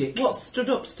magic. What's stood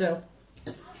up still?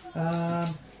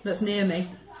 That's near me.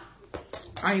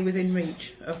 Are you within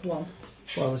reach of one?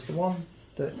 Well, there's the one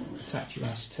that attacked you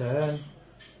last turn.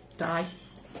 Die.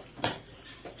 What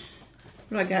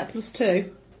do I get? +2?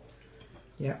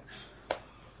 Yeah.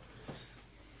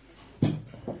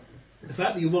 The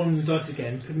fact that you're rolling the dice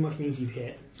again pretty much means you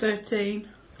hit. 13.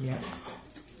 Yeah.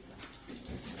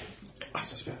 I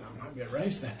suspect that might be a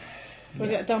raise then. Do I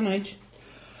get damage?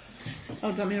 Oh,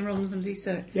 do you want me to roll another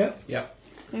d6? Yep. Yep.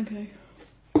 Okay.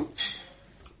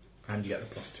 And you get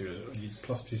the +2 as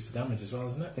well. +2 to damage as well,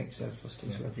 isn't I it? think so. Plus 2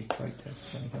 to every trait test.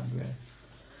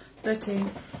 13.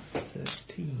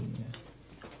 13.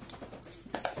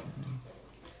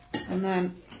 And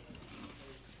then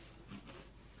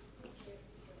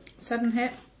 7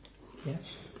 hit,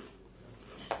 Yes.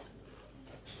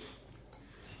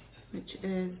 which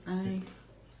is a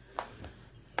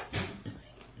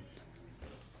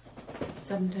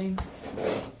 17.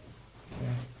 Okay.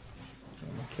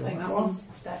 I Kill think that that one. one's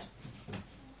dead.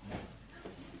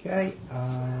 Okay.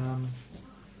 I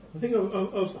think I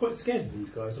was quite scared of these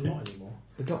guys. I'm not anymore.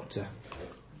 The doctor.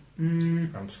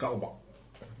 And Scuttlebutt.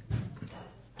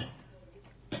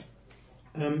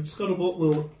 Scuttlebutt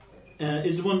will...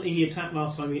 is the one that he attacked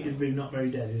last time is really not very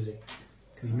dead, is he?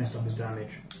 Because he messed up his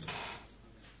damage.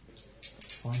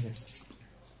 Find it.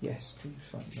 Yes. Please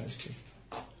find those two.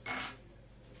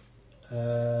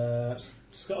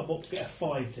 Scuttlebutt to get a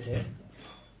 5 to hit.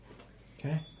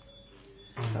 Okay.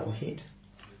 That will hit.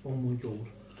 Oh my god.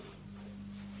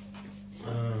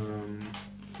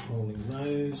 Rolling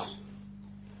those.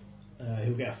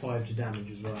 He'll get a 5 to damage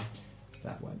as well.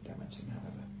 That won't damage them,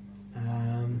 however.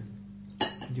 And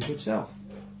your good self.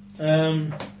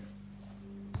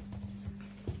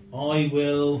 I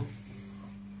will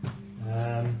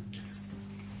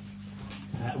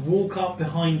walk up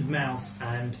behind Mouse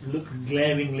and look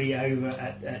glaringly over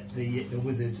at the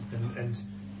wizard and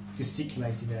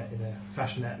gesticulate in a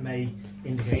fashion that may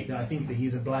indicate that I think that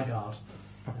he's a blackguard.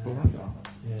 A blackguard?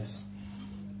 Yes.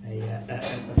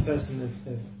 A person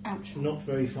of not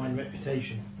very fine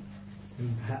reputation.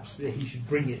 And perhaps that he should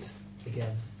bring it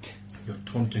again. You're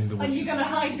taunting the Are wizard. you going to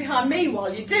hide behind me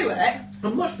while you do it?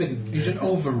 I'm much bigger than you. He's an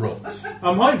overwrought.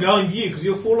 I'm hiding behind you because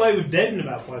you'll fall over dead in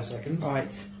about 5 seconds.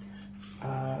 Right.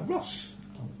 Ross.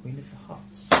 Oh, Queen of the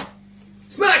Hearts.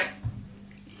 Smack!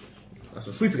 That's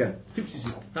a sweep again. Sweep.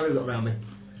 How many have we got around me?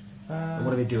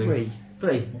 What are they doing? 3.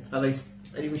 3. Are they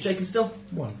even shaking still?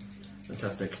 1.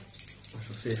 Fantastic. I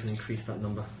shall see if I can increase that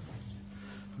number.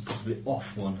 Possibly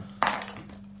off 1.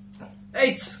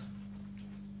 8!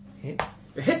 Hit.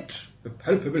 A hit! A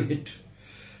palpable hit.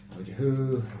 How would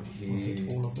you We'll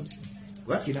hit all of them.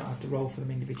 What? You don't have to roll for them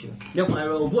individually. Nope, I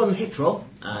roll 1 hit roll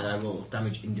and I roll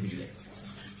damage individually.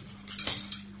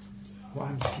 What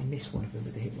happens if you miss one of them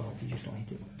with the hit roll? Do you just not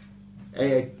hit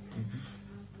it?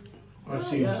 I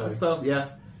assume yeah, so. Spell, yeah.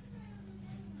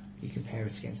 You compare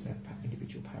it against their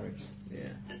individual parries. Yeah.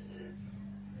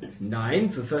 It's 9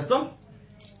 for the first one.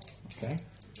 Okay.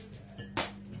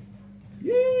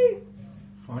 Yay!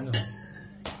 Finally.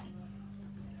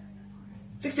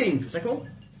 16 for the second one.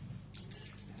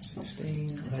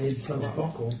 16. I need some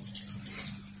buckle.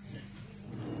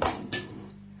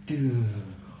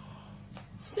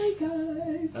 Snake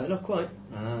eyes! Not quite.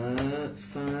 It's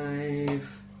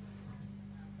 5,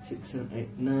 6, 7,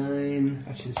 8, 9,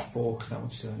 Actually, there's 4 because that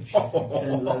one's still in the shape. 10,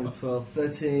 11, 12,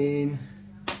 13,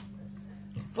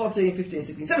 14, 15,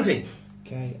 16, 17.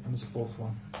 Okay, and there's a 4th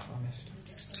one. I missed.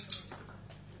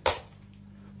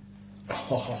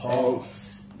 8,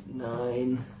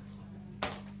 9,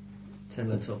 10,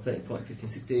 11, 12, 13, 14, 15,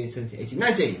 16, 17, 18,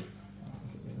 19. Get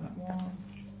rid of that one.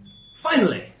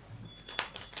 Finally!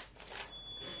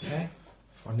 Okay.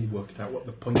 Finally worked out what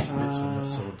the pointy bits on the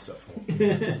swords are for.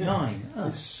 9.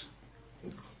 Us.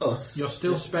 Us. You're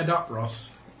still sped up, Ross.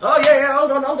 Oh, yeah,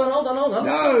 hold on.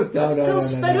 No, Still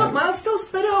sped up, man. I'm still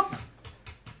sped up.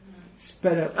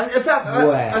 Sped up. In fact,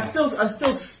 Where? I'm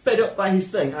still sped up by his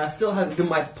thing. I still haven't done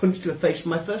my punch to the face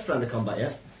from my first round of combat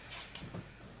yet.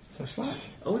 So slash.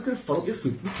 Always going to follow up your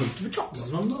sweep with a punch to the chops.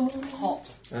 Hot.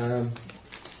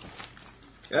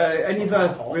 Any of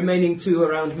the remaining 2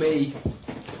 around me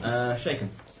shaken?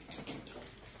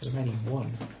 Remaining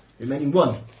 1. Remaining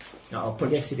 1. No, I'll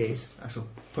punch. Yes, it is. I shall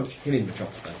punch him in the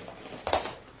chops then.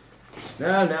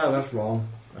 No, that's wrong.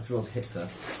 I have to roll to hit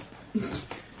first.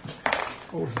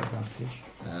 Always an advantage.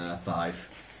 5.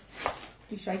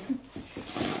 He's shaking.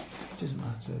 Doesn't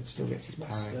matter. It still gets his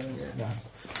parry. Yeah.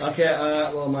 Okay,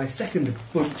 well, my second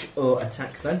punch or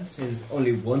attacks then is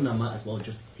only 1. I might as well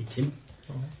just hit him.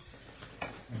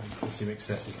 Gives him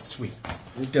excessive sweep.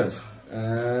 It does.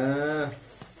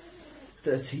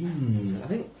 13, I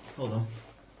think. Hold on.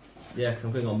 Yeah, because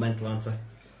I'm going on mental, aren't I?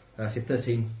 I said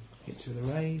 13. Hits with a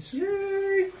raise.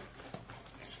 Yay!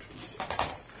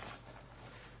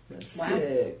 Wow.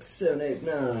 6, 7, 8,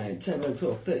 9, 10, 11,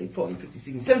 12, 13, 14, 15,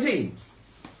 16, 17.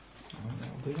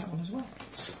 That'll do that one as well.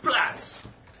 Splat!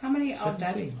 How many are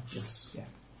dead? 17. Yes.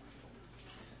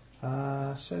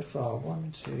 Yeah. So far,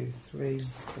 1, 2, 3,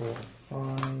 4,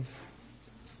 5,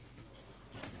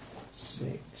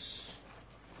 6,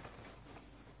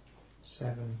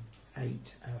 7,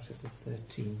 8 out of the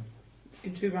 13.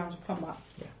 In 2 rounds of combat.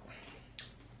 Yeah.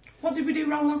 What did we do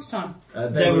wrong last time?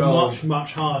 They were much,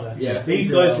 much harder. Yeah,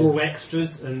 These guys were all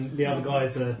extras, and the other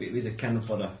guys are. These are cannon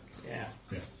fodder. Yeah.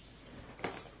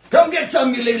 Come get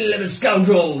some, you little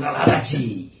scoundrels! I'll have at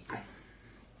ye!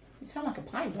 You sound like a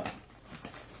pirate.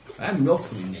 I'm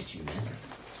nautical in nature, man.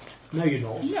 No, you're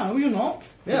not. No, you're not.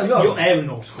 Yeah, no. You're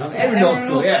aeronautical. I'm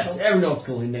aeronautical, yes. Aeronautical.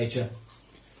 Aeronautical in nature.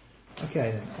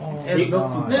 Okay then. Oh,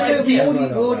 Aeronautical. No, Right, we yeah,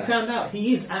 already found out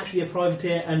he is actually a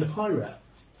privateer and a pirate.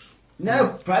 No,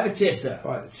 privateer, sir.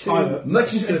 Right, the 2 Pirate.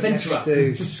 Merchant stood next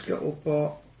adventurer. to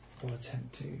Scuttlebot will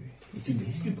attempt to. It's in the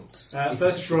history books.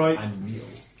 First strike. I'm real.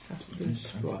 Has to be a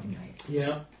strike.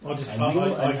 Yeah, I just I'm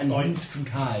real and I hint from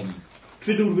time.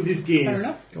 fiddled with his Fair gears.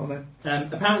 enough. Go on then.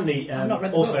 Apparently, I've not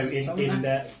read the also books, so in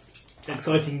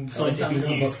exciting scientific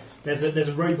news, there's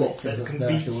a robot that can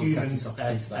beat humans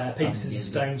as papers and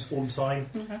stones all the time.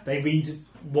 Okay. They read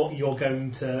what you're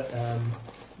going to,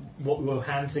 what your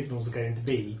hand signals are going to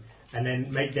be, and then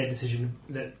make their decision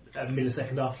a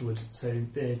millisecond afterwards. So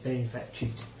they in fact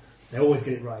cheat. They always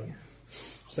get it right.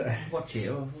 So What cheat?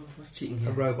 What's cheating A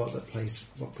here? robot that plays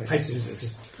what plays papers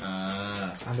scissors scissors.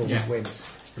 and always Yeah. wins.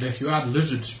 But if you had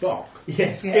Lizard Spock...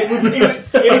 Yes, Yeah.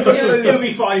 it would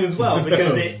be fine as well,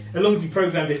 because as long as you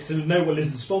programmed it to know what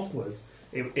Lizard Spock was,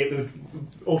 it would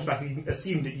automatically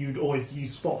assume that you'd always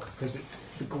use Spock, because it's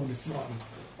the coolest one,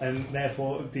 and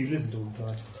therefore do Lizard all the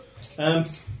time.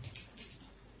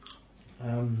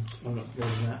 I'm not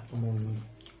doing that, I'm on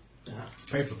that.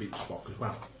 Paper beats Spock as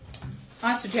well.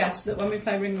 I suggest that when we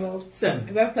play Ringworld, 7.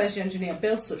 whoever plays the engineer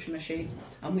builds such a machine,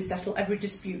 and we settle every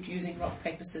dispute using rock,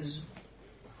 paper, scissors.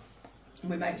 And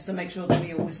we make sure that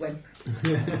we always win.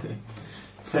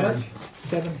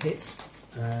 7 hits.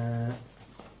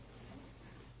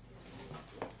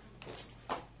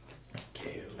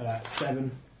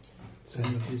 7. So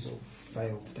you will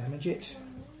fail to damage it.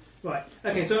 Right,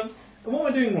 okay, so what am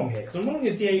I doing wrong here? Because I'm rolling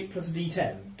a d8 plus a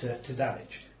d10 to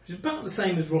damage, which is about the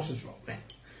same as Ross's roll.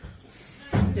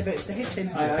 Yeah, but it's the hitting.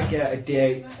 I get a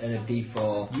D8 and a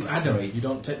D4. You add them, you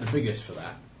don't take the biggest for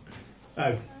that.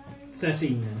 Oh,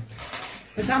 13 then.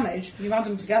 For damage, you add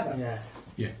them together.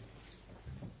 Yeah.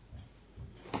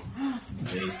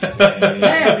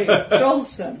 Mary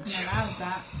Dawson. I'm allowed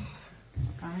that. It's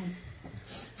fine.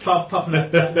 Puffing a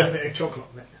bit of chocolate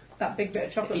on it. That big bit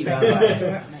of chocolate. Eat bit.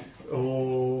 that.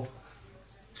 Oh.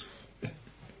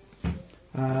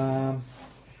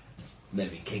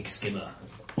 Maybe cake skimmer.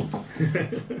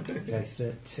 Okay,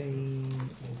 13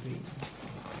 will be.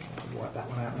 Wipe that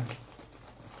one out then.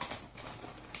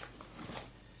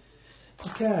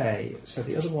 Okay, so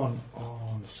the other one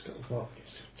on Scuttlebot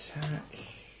gets to attack.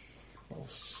 Roll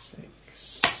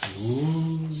 6.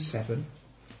 7.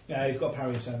 Yeah, he's got a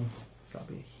parry of 7. So that'll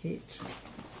be a hit.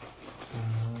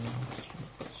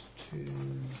 Plus 2.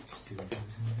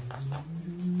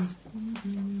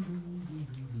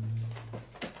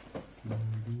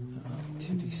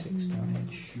 2d6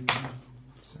 damage.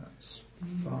 So that's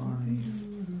 5.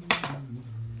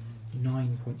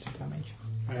 9 points of damage.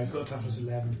 He's got a toughness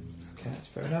 11. Okay, that's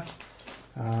fair enough.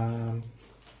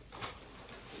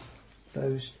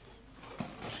 Those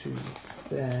two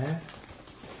there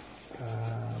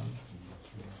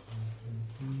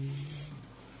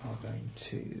are going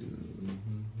to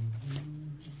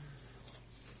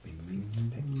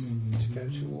go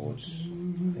towards.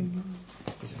 I think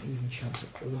there's an even chance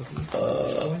of all of you at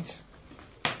this point.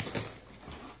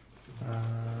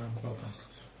 Well done.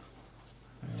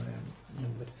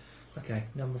 Numbered. Okay,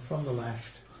 number from the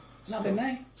left. That'll be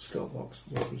me. Skullbox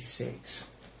will be 6.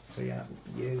 So yeah, that will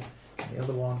be you. And the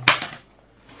other one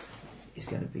is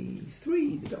going to be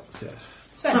 3, the Doctor.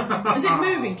 So, is it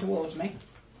moving towards me?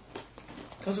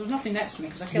 Because there was nothing next to me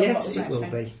because I killed what Yes, was it next will to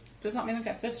me. be. Does that mean I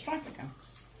get first strike again?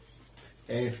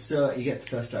 If so, you get to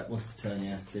first strike once per turn,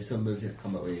 yeah. So if someone moves into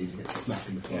combat with you, you get smacked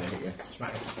in before I hit you.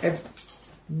 Smack.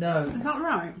 No, Is that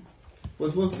right?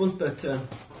 Once per turn.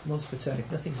 once per turn.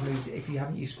 If nothing's moved, if you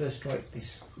haven't used first strike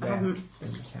this I round, haven't.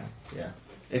 then you can. Yeah.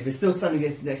 If it's still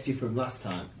standing next to you from last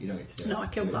time, you don't get to do it. No, I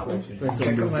killed that one. So when Check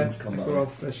someone on moves that. into combat. Roll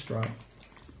first strike.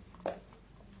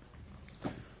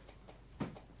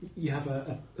 You have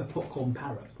a popcorn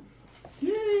parrot.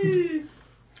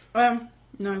 No.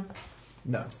 No,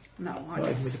 No, I not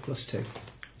even don't. with a plus 2.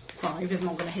 5 is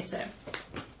not going to hit it.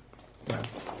 No,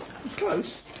 it was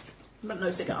close. But no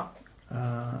cigar.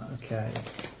 Okay.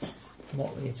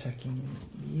 Motley attacking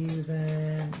you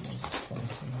then. He's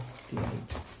fighting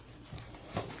D8.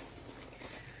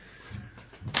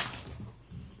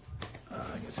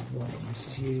 I guess 1 that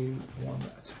misses you. 1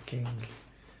 attacking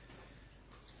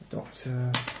the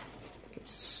Doctor.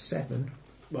 Gets a 7.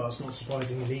 Well, it's not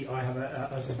surprising. I have,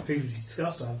 as I previously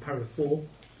discussed, I have a parry of 4.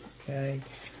 Okay.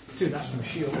 2 that's from a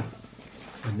shield,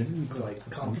 And then because I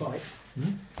can't fight.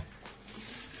 Hmm?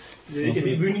 Is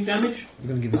it runic damage? I'm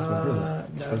going to give this to my brother.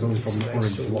 No, As long as it's probably very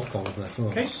orange sort lock of- collar there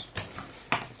first. Okay.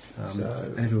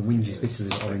 So- and if it whinges bitterly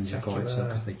that orange are quite Spectacular.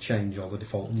 because they change all the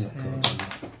default unlock Ten. codes.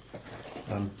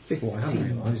 What I haven't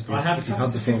realised is I have if you've had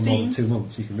the toughness film more than 15. 2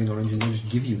 months, you can bring orange and they'll just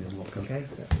give you the unlock code. Okay,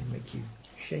 that would make you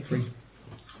shaky.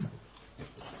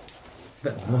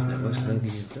 Better than most networks because they'll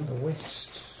give you the The bill.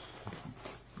 West.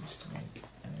 Just to make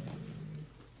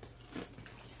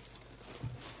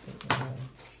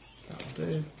that'll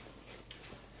do.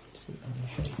 To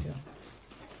unshaker.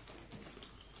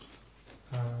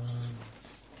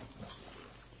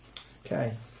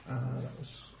 Okay, that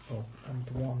was. Oh, and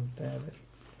the one there that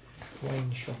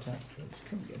Wayne shot at that's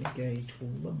currently engaged will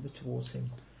lumber towards him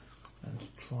and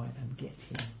try and get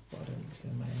him, but I don't think he's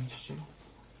going to manage to.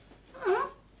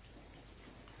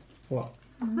 What?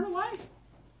 Run away.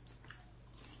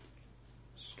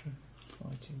 Strength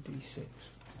fighting D6.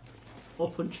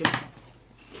 Or punch him.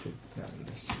 2. No, you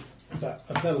missed. In fact,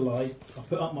 I tell a lie. I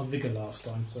put up my vigour last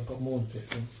time, so I've got more than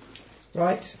 15.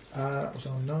 Right, that was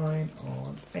on 9.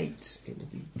 On 8, it will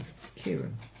be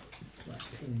Kieran.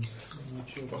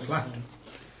 What's left?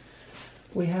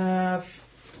 We have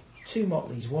 2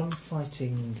 Motleys, 1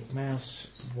 fighting Mouse,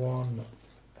 1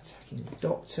 attacking the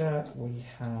Doctor. We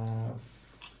have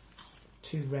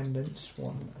 2 Remnants,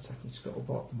 1 attacking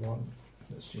Scuttlebot, 1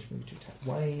 that's just moved to attack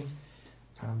Wayne.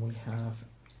 And we have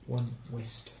 1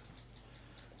 Whist,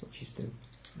 which is the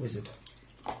Wizard.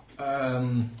 2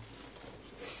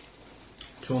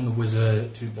 on the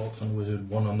Wizard, 2 bolts on the Wizard,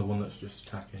 1 on the one that's just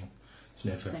attacking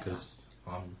Sniffer, because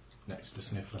I'm next to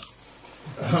Sniffer.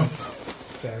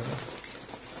 Fair enough.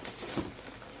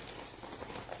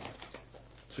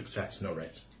 Success, no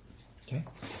raise. Okay.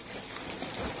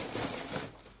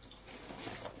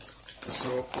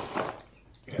 So,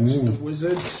 against the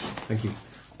Wizard, Thank you.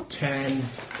 10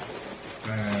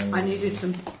 and I needed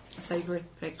some savoury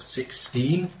fix.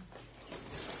 16.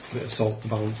 Bit of salt to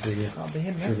balance the. That'll be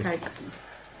him then. Sugar. Cake.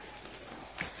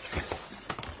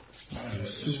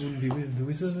 Soon be with the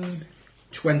wizard.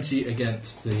 20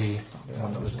 against the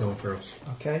one that was going for us.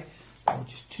 Okay. Well,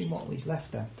 just 2 Motleys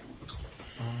left then.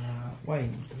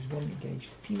 Wayne, there's 1 engaged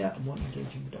Tina and 1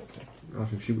 engaging the Doctor. I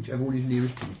shall shoot whichever one is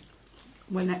nearest to me.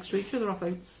 We're next to each other, I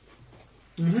think.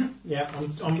 Yeah,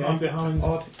 I'm Okay. behind.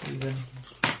 Odd, even.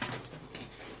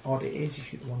 Odd it is, you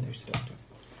shoot the one nearest to the Doctor.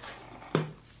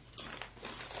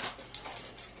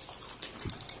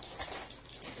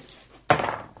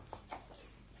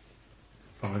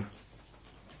 Five.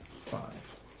 5.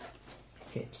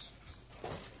 Hits.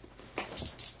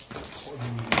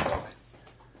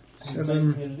 7.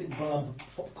 9.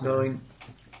 9.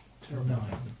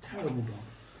 Terrible dog.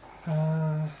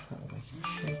 That'll make him a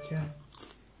shaker.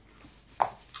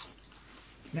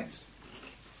 Next.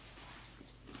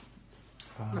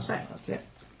 That's it. That's it.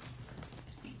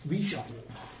 Reshuffle.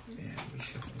 Yeah,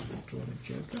 reshuffle. We'll draw a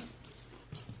Joker.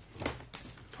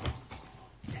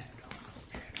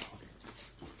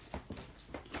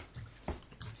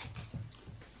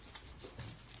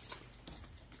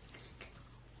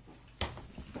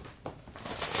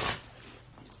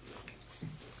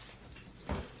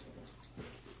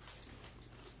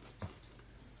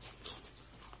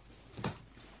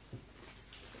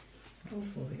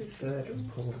 For the third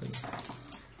and probably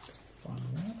final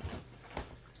round.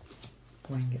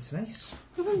 Wayne gets an ace.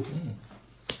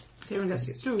 Kieran gets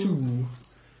Gets 2. 2.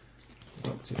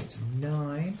 Doctor gets a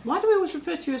 9. Why do we always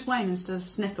refer to you as Wayne instead of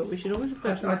Sniffer? We should always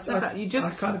refer to you as Sniffer. You just I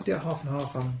kind of do it half and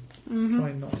half. I'm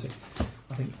trying not to.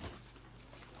 I think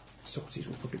Socrates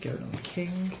will probably go on the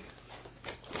king.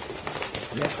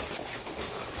 Yep.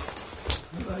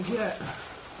 What do I get?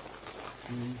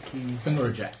 King or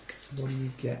a jack? What do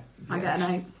you get? I get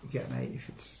an 8. You get an 8 if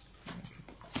it's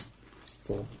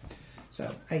 4.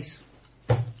 So, ace.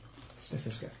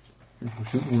 Sniffers go. I'll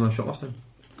shoot the one I shot last time.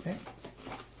 Okay.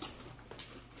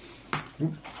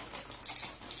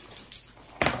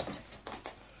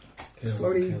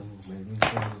 Floaty.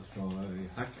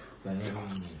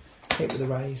 Hit with a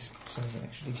raise, so an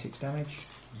extra d6 damage.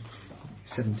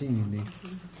 17 indeed.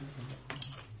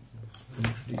 An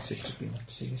extra d6 would be enough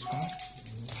to see this one.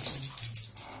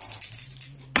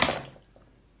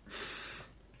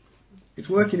 It's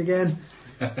working again.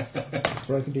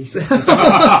 Broken d6.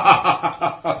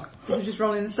 Did you just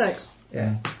roll in the 6?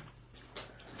 Yeah.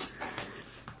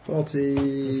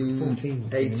 14, 14 would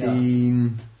be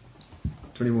 18,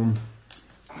 21.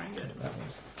 That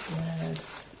was bad.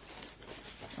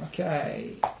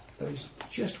 Okay. There's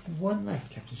just 1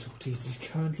 left, Captain Socrates. He's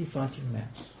currently fighting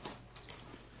Mouse.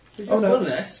 There's Oh, just no. one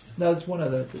less. No, there's 1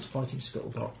 other that's fighting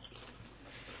Scuttlebot.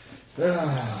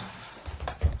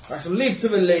 I shall leave to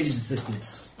the lady's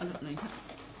assistance. I don't need it.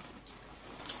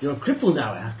 You're crippled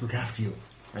now, I have to look after you.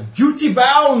 I'm duty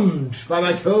bound by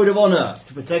my code of honour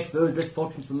to protect those less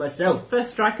fortunate from myself.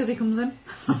 First strike as he comes in.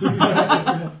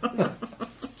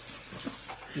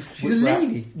 She's a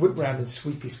lady. Whip round and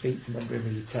sweep his feet from under him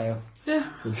with your tail. Yeah.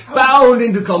 Bound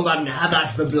into combat and have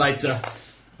at the blighter.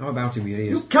 How about him with your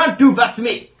ears? You can't do that to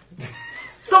me.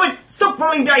 Stop it! Stop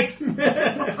rolling dice! I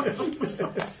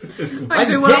I'm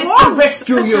do what I here to want.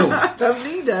 rescue you. I don't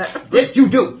need it. Yes, you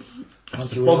do.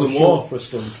 Fog and war. For a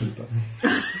stormkeeper.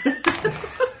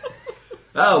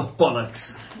 Oh,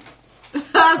 bollocks.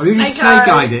 Oh, you just snake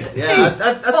eyed it. Yeah,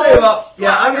 I tell you what.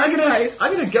 Yeah, I'm Nice.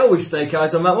 gonna go with snake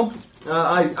eyes on that one.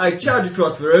 I charge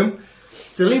across the room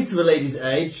to leap to the lady's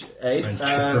aid. And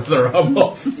chop their arm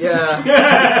off.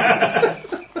 Yeah.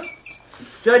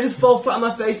 Do I just fall flat on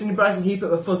my face in the embarrassing heap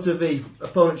at the foot of the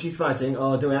opponent she's fighting,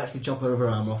 or do I actually chop her other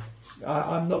arm off?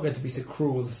 I'm not going to be so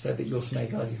cruel as to say that your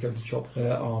snake eyes is going to chop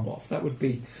her arm off. That would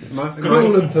be It might,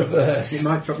 cruel and perverse. it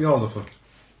might chop yours off her.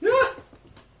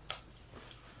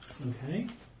 Okay.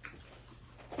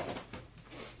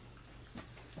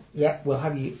 Yeah, we'll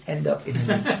have you end up in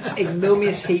an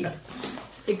ignominious heap.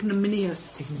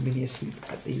 Ignominious. Ignominious heap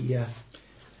at the...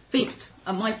 Feet.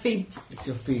 At my feet. It's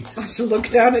your feet. I shall look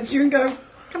down at you and go,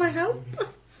 can I help?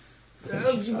 I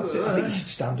think you should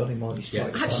stand on him while you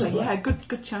strike. Yeah. Actually, yeah,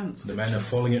 good chance. The men are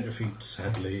falling at your feet.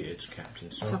 Sadly, it's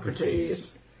Captain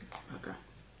Socrates. Okay.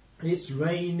 It's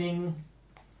raining.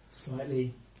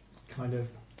 Slightly kind of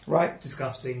Right.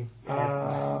 disgusting.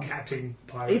 Captain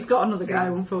Pirate. He's got another go,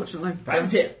 unfortunately.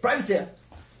 Privateer!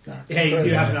 Yeah, you do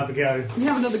have another go. You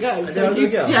have another go. I have another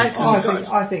go? Yeah,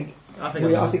 I think I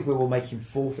we will make him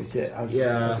forfeit it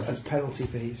as penalty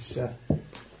for his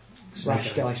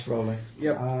rash dice rolling.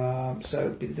 Yep. So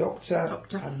it'll be the doctor,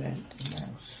 Doctor. and then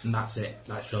mouse. And that's it.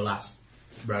 That's your last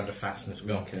round of fastness.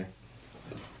 Go on. Okay.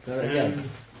 Again.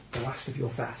 The last of your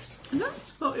fast. no,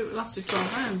 well, it lasted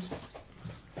 12 rounds.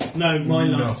 No,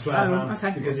 mine lasts 12 Oh, rounds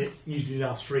okay. because it usually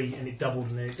lasts 3 and it doubled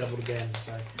and then it doubled again.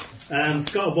 So,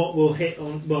 Scuttlebot will hit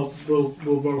on. Well, we'll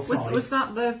roll a 5. Was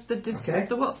that the Okay.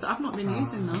 the what's? I've not been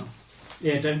using that.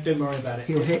 Yeah, don't worry about it.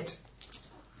 He'll hit.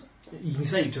 You can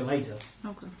save it till later.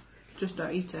 Okay. Just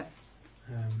don't eat it.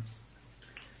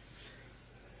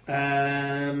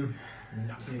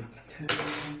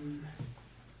 10,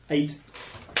 8.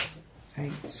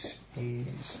 8 is... I'll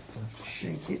have to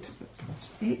shake it, but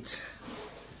that's it.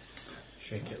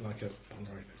 Shake it like a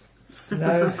Polaroid.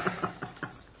 No.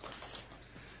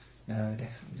 No,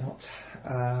 definitely not.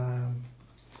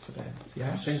 So then...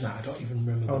 Yeah, I've seen that. I don't even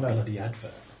remember Oh, the no. bloody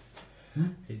advert.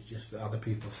 It's just other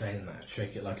people saying that.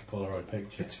 Shake it like a Polaroid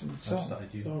picture. It's from the I've song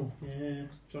started using. So, yeah,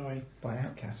 sorry. by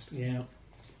Outcast. Yeah,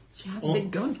 She has a big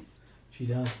gun. she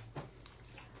does.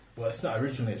 Well, it's not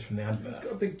originally. It's from the It's advert.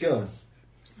 got a big gun.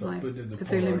 Like But the Cthulhu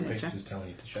Polaroid miniature. picture's telling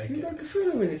you to shake You it. like a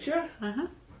Cthulhu miniature? Uh-huh.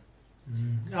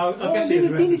 I guess it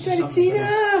was Tina, reference to Tina, something,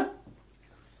 Tina!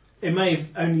 It may have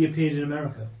only appeared in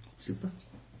America. Super.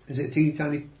 Is it Teeny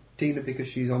Tiny Tina because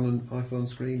she's on an iPhone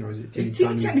screen, or is it Teeny It's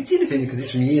Tina, Tiny Tina, because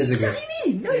it's from years ago?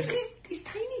 Tiny! No, Yes. it's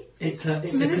tiny. It's a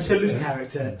miniature. Cthulhu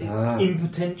character in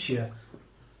Potentia.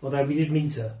 Although we did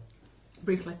meet her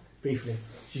Briefly. briefly.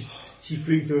 She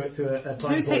flew through a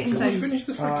time Who's hitting portal. things? Finish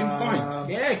the freaking fight.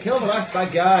 Yeah, kill the last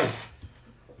bad guy.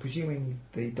 Presuming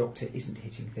the doctor isn't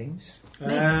hitting things.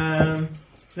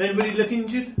 Anybody look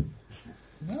injured?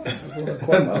 No, I've done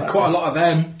quite well. Quite a lot of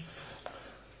them.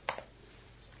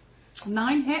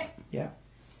 9 hit. Yeah.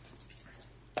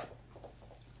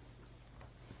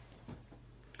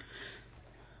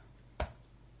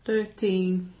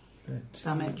 Thirteen But,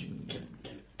 damage.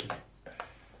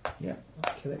 Yeah,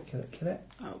 kill it.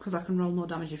 Oh, because I can roll more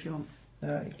damage if you want.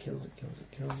 No, it kills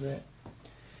it.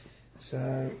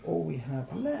 So all we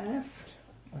have left,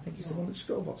 I think, is the one that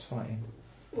Scuttlebot's fighting.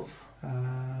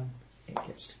 It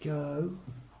gets to go.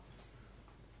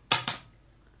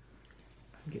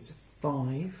 And gets a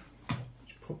 5,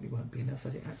 which probably won't be enough,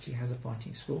 as it actually has a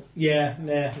fighting score. Yeah,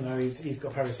 no, he's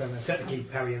got parry 7. Technically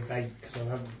parry of 8 because I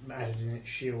haven't added in its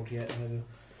shield yet. Either.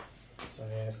 So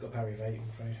yeah, it's got parry of 8, I'm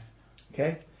afraid.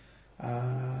 Okay.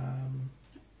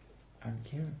 And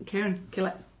Kieran. Kieran, kill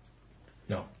it.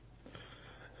 No.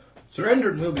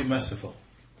 Surrender and we'll be merciful.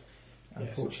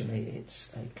 Unfortunately, it's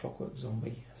a clockwork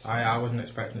zombie. So I wasn't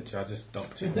expecting it to. I just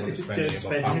dumped it. Just Spending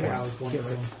spend it him on hours once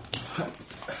Kill on.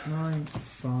 9,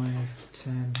 5,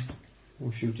 10,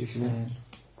 We'll shoot you, shall we? 10,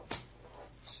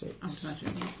 6. I would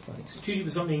imagine. Place. It's usually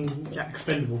for something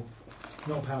expendable,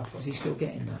 not powerful. Is he still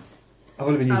getting that? I've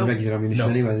only been using Oh. regular ammunition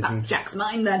No. anyway. This That's week. Jack's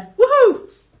 9 then. Woohoo!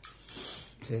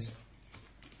 It is.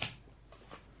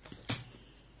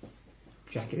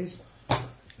 Jack it is.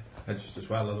 Just as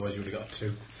well, otherwise you would have got a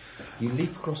 2. You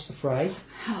leap across the fray,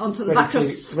 Onto the ready back to, of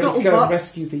ready to go and Scuttlebot.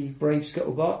 rescue the brave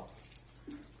Scuttlebot.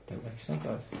 Don't wake Snake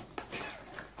Eyes.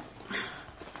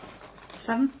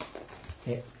 7.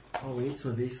 Oh, we need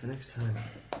some of these for next time.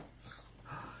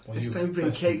 Well, Next you time bring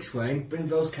personally- cakes, Wayne. Bring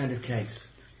those kind of cakes.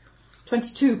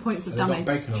 22 points of They've got damage.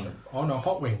 bacon on them. Oh no,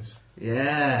 hot wings.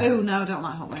 Yeah. Oh no, I don't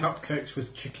like hot wings. Cupcakes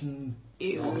with chicken.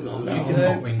 Ew.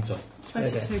 Hot wings on.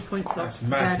 22 points That's of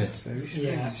madness.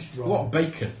 Yeah, that's wrong. What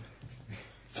bacon?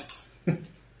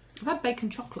 I've had bacon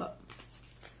chocolate.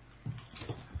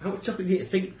 How much chocolate do you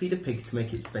feed a pig to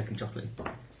make it bacon chocolate?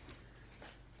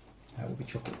 That will be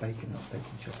chocolate bacon, not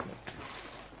bacon chocolate.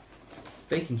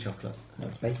 Bacon chocolate. No,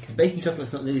 it's bacon. Bacon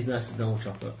chocolate's not nearly as nice as normal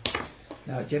chocolate.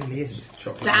 No, it generally isn't.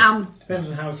 Chocolate. Damn! Depends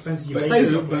on how expensive you But make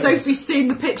so- it. Sophie's seen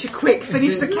the picture quick,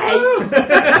 finish the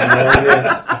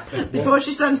cake before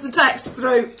she sends the text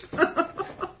through. That's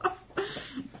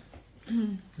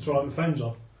right, my phone's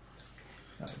on.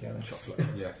 There we go then. Chocolate.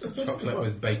 Yeah, chocolate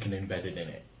with bacon embedded in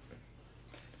it.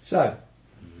 So,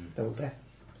 double death.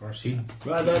 I've seen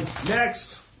Right then,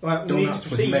 next. Right, we need to donuts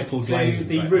with proceed metal to glazing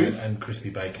the roof. and crispy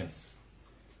bacon.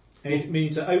 And we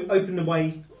need to open the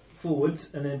way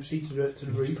forwards and then proceed to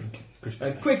the roof. Crispy A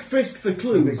bacon. quick frisk for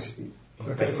clues.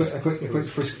 A quick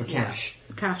frisk for cash.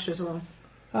 Cash as well.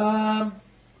 Well,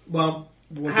 Well,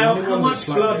 the how only one much that's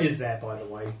like blood that- is there, by the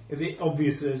way? Is it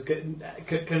obvious there's can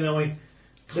I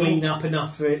clean up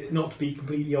enough for it not to be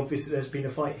completely obvious that there's been a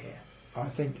fight here? I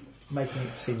think making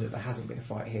it seem that there hasn't been a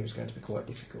fight here is going to be quite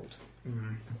difficult.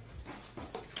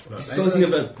 Well, Disposing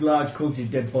of a large quantity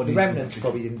of dead bodies. The remnants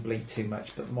probably didn't bleed too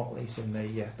much, but the motleys in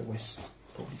the west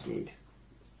probably did.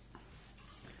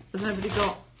 Has nobody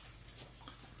got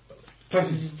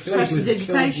Sadly,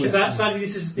 prestidigitation?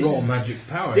 this is raw magic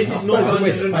power. This is not Well, Dungeons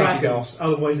with and maybe Dragons.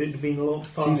 Otherwise, it'd have been a lot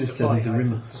faster Tina's to turned fight, into I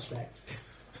Rimmer. suspect.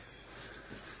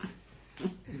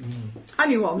 I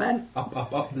knew what I meant.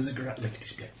 Up. There's a great lickety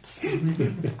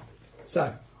split.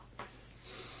 So,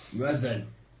 Right then.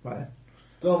 right then,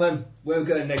 Go on then. Where are we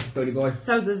going next, Bodie boy?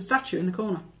 So there's a statue in the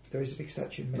corner. there is a big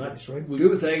statue in the middle of this room. We'll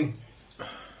do a thing.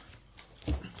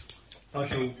 I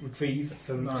shall retrieve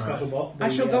from Alright. Scuttlebot. I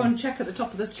shall go and check at the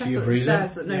top of the Key of the reason.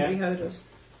 stairs that nobody Yeah. heard us.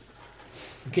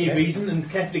 Key of Okay. reason and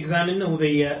carefully examine all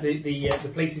the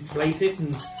places to place it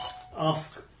and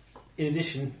ask, in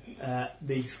addition,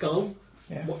 the skull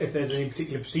Yeah. what, if there's any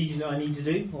particular procedure that I need to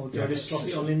do, or do I just slot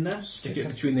it on in there? Stick it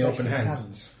between the open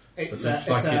hands. It's, It looks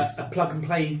like it's- a plug and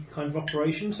play kind of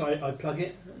operation, so I plug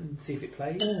it and see if it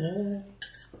plays.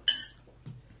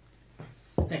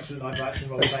 Excellent live action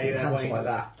role Basically, play the there. hands are Wayne. like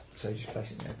that, so you just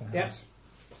place it in the open Yep.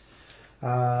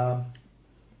 hands.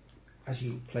 As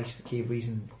you place the key of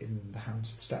reason in the hands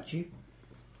of the statue,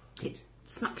 it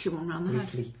Smacks you one round the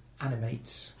head. briefly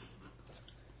animates,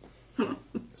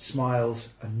 smiles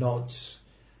and nods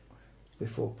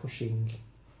before pushing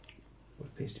what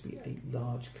appears to be a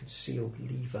large concealed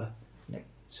lever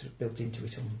sort of built into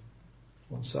it on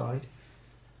one side.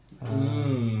 I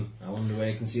wonder where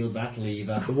you concealed that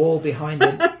lever. The wall behind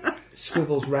it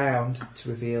swivels round to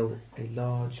reveal a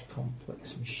large,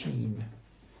 complex machine.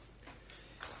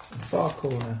 In the far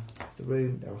corner of the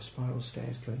room, there are spiral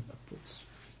stairs going upwards.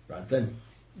 Right then.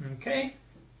 Okay.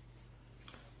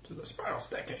 To the spiral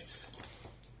staircase.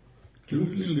 To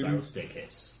the spiral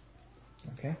staircase.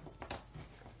 Okay. Do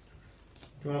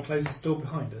you want to close this door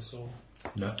behind us, or?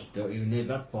 No. Don't even know if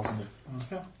that's possible.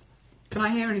 Okay. Can I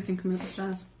hear anything coming up the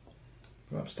stairs?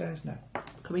 From upstairs? No.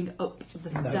 Coming up the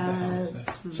No, stairs.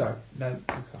 definitely. So, no, you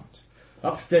can't.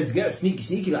 Upstairs we go,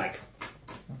 sneaky like.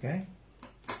 Okay.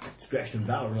 Stretched and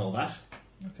valor and all that.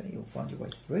 Okay, you'll find your way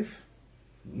to the roof.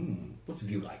 What's the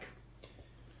view like?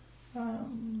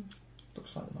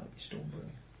 Looks like there might be a storm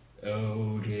brewing.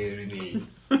 Oh dearie me.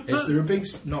 Is there a big...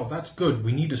 No, that's good.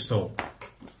 We need a storm.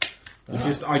 We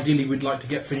just ideally we'd like to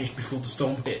get finished before the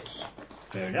storm hits.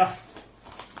 Fair enough.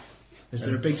 Is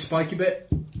there a big spiky bit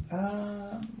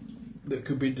Um, that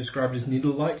could be described as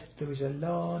needle-like? there is a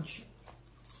large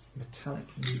metallic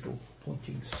needle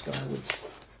pointing skywards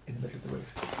in the middle of the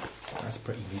roof. That's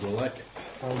pretty needle-like.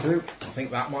 I'll do. I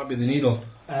think that might be the needle.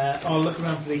 I'll look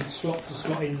around for the slot to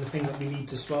slot in the thing that we need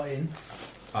to slot in.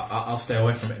 I'll stay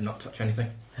away from it and not touch anything.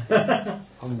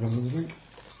 I'm going to the drink.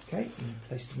 Okay, you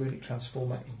place the runic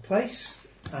transformer in place.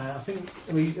 I think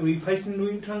are we placing the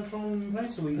rune transformer in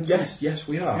place? Or we Yes,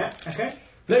 we are. Yeah. Okay.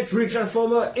 Place the root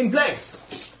transformer in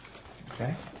place.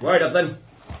 Okay. Right up then.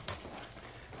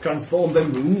 Transform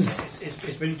them runes.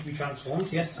 It's ready to be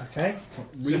transformed. Yes. Okay.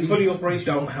 Really fully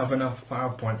operational. don't have enough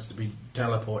power points to be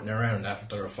teleporting around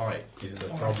after a fight is the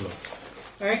problem.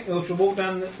 Okay. We shall walk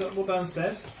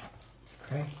downstairs.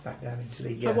 Okay. Back down into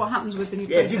the. So what happens with the new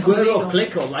Yeah, place did on the whir or needle?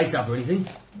 click or light up or anything?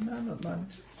 No, not at the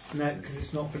moment. No, because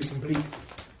it's not fully complete.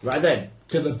 Right then.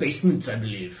 To the basement, I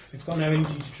believe. It's got no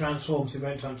energy to transform, so we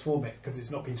won't transform it because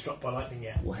it's not been struck by lightning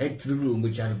yet. We'll head to the room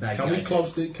which has a bad Can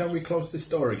guy. we close this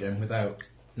door again without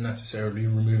necessarily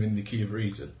removing the key of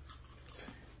reason?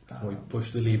 Can we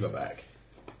push the lever back?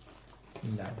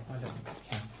 No, I don't think we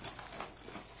can.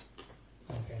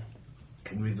 Okay.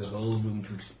 Can we the whole room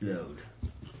to explode?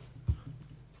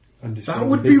 And destroy That the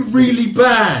would big- be really The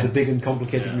bad. big and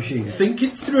complicated machine. Think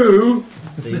it through.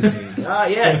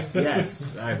 Yes.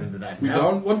 I remember that We now.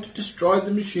 don't want to destroy the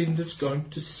machine that's going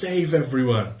to save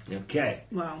everyone. Okay.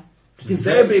 Well, But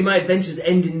invariably my adventures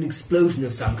end in an explosion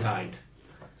of some kind.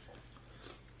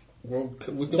 Well,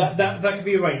 we That could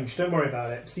be arranged. Don't worry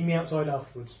about it. See me outside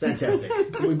afterwards.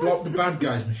 Fantastic. can we block the bad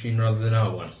guy's machine rather than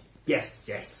our one? Yes.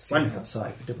 See Wonderful.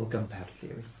 outside for double gunpowder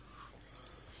theory.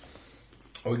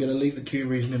 Are we going to leave the key of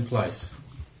reason in place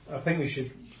I think we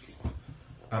should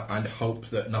and hope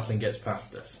that nothing gets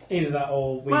past us? either that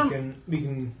or we Well- can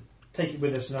take it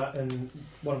with us and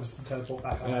one of us can teleport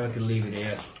back up. We can leave it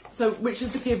here. So, which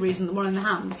is the key reason? The one in the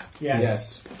hands? Yeah.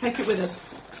 Yes. Take it with us.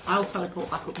 I'll teleport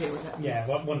back up here with it. Yeah,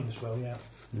 one of us will, yeah.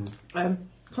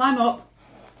 Climb up.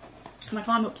 Can I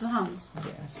climb up to the hands?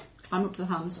 Yes. Climb up to the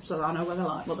hands so that I know what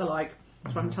they're like.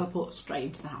 So I can teleport straight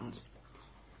into the hands.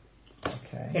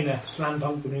 Okay. In a slam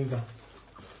dunk manoeuvre.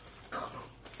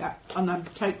 Yeah, and then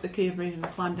take the key of reason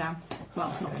and climb down. Well,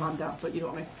 it's not climb down, but you know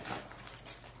what I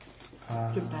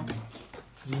mean. Jump down.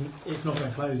 It's not going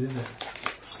to close, is it?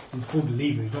 You pull the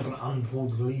lever, he's not going to unpull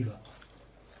the lever.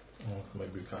 Oh,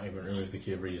 maybe we can't even remove the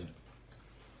key of reason.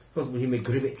 Possibly he may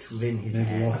grip it within his Maybe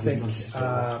hand. I what think is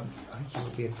you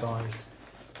would be advised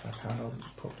by Parallel that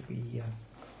would probably be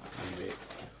Leave it.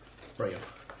 Right up.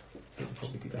 it would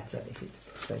probably be better if it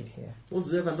stayed here. What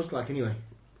does Zervan look like anyway?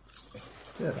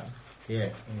 Durban, Yeah.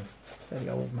 fairly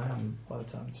old man by the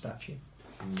time of the statue.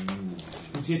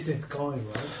 It's just this guy,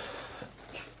 right?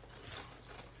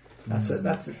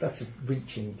 That's a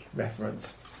reaching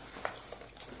reference.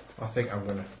 I think I'm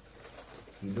going to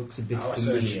He looks a bit power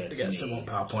familiar surge to to get me. some more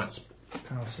PowerPoints.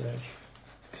 Power surge.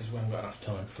 Because we haven't got enough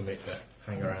time for me to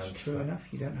hang around. That's true enough.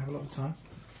 You don't have a lot of time.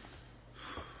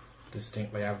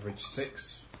 Distinctly average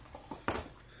 6.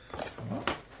 Well,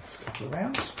 it's a couple of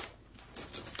rounds.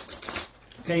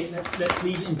 Okay, let's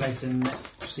leave it in place and let's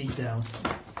proceed down.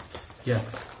 Yeah.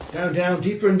 Down, down,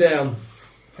 deeper and down.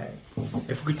 Okay.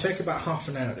 If we could take about half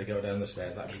an hour to go down the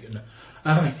stairs, that'd be good.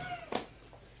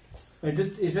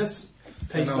 It does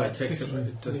take No, like it takes 15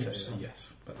 it does minutes. take, yes,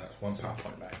 but that's one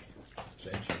PowerPoint back.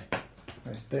 Essentially.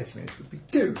 Whereas 30 minutes would be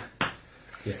 2.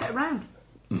 Sit around.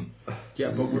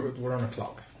 Yeah, but we're on a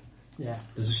clock. Yeah.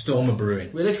 There's a storm of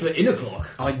brewing. We're literally in a clock.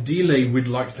 Ideally, we'd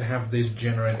like to have this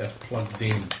generator plugged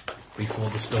in before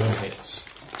the storm hits.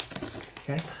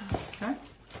 Okay. Okay.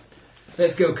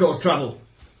 Let's go cause trouble.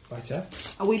 Righto.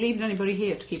 Are we leaving anybody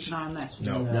here to keep an eye on this?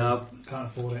 No. No. Can't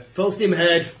afford it. Full steam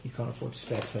ahead. You can't afford to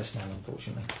spare personnel,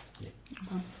 unfortunately.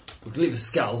 We can leave a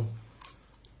skull.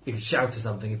 You can shout or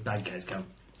something if bad guys come.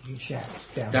 You can shout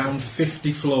down. Down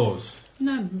 50 floors.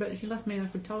 No, but if you left me, I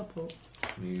could teleport.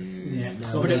 Yeah.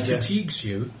 No, But it yeah. fatigues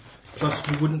you, plus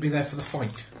you wouldn't be there for the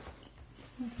fight.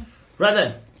 Right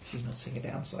then. She's not seeing a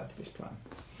downside to this plan.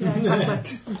 Yeah,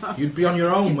 exactly. You'd be on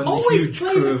your own when the Always huge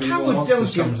play crew the of evil coward, monsters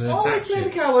don't you? comes and Always attacks play the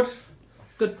you. coward.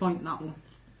 Good point, that one.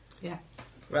 Yeah.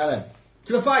 Right then.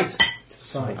 To the fight.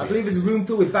 Side. I believe there's a room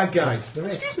filled with bad guys. There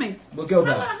is. Excuse me. We'll go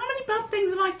How there. many bad things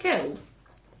have I killed?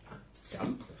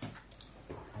 Some.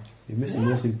 You're missing the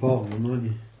most important one, aren't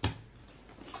you?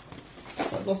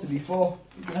 I've lost it before.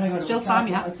 Still time,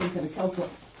 yeah.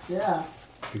 Yeah.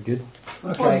 Be good.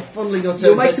 Okay. Fondling your toes.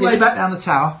 You'll make your way Betty. back down the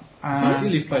tower.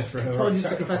 Ideally placed for a heroic Apologies if I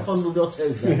sacrifice. fondled your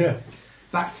toes there.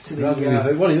 Back to Well,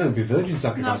 the it'd be virgin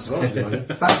sacrifice as well. you know.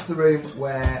 back to the room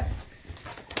where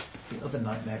the other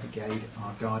Nightmare Brigade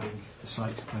are guarding the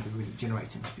site where the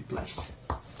regenerator must be placed.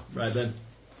 Right then.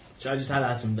 Shall I just hand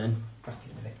out some then? Back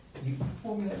in a minute. You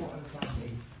formulate what I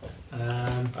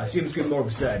plan to I assume it's going to be more of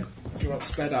a set. Do you want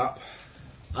sped up?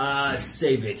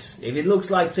 Save it. If it looks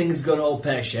like things have gone all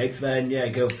pear-shaped, then yeah,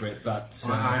 go for it. But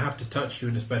I have to touch you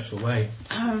in a special way.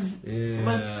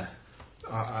 yeah.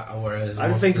 Whereas I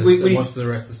most think of we- most of the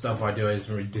rest of the stuff I do is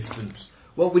very distant.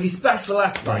 Well, we dispatched the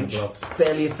last Very fight gloved.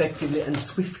 fairly effectively and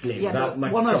swiftly Yeah, without but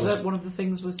much one trouble. of the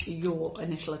things was your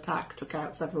initial attack took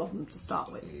out several of them to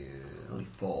start with. Only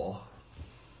 4.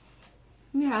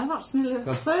 Yeah, that's nearly a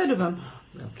third of them.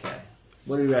 Okay.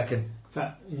 What do you reckon?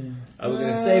 Yeah. Are we going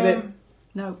to save it?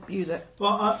 No, use it.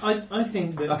 Well, I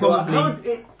think that Okay, well,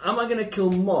 probably... am I going to kill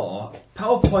more?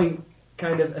 PowerPoint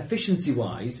kind of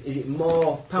efficiency-wise, is it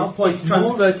more... PowerPoint It's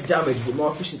transfer to damage, is it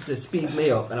more efficient to speed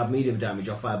me up and have medium damage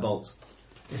or fire bolts?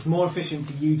 It's more efficient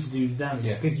for you to do damage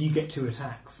Yeah. because you get 2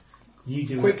 attacks. You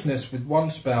do Quickness, with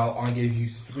one spell, I gave you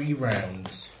 3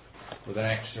 rounds with an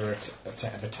extra a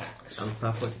set of attacks, And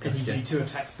PowerPoint's and you do cost 2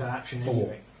 attacks per action 4.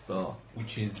 anyway. 4.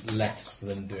 which is less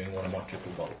than doing one of my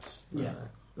triple bolts. Yeah.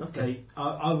 Okay. So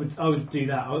I would do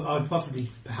that. I would possibly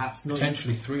perhaps not.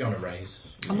 Potentially 3 on a raise.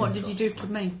 And what did you do to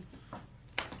me?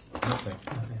 Nothing.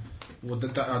 Okay. Well,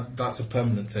 that's a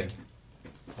permanent thing.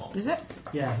 Is it?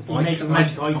 Yeah. You I make a can-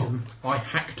 magic item. I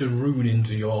hacked a rune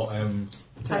into your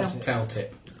Tail. tail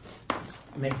tip,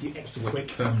 Makes you extra which quick.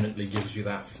 permanently gives you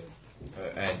that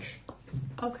edge,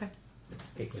 Okay.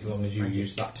 as long as you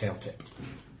use that tail tip.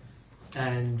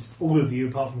 And all of you,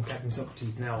 apart from Captain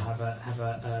Socrates, now have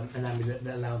an amulet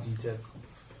that allows you to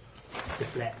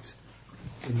deflect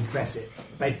when you press it.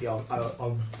 Basically,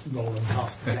 I'll roll and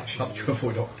cast deflection. Help you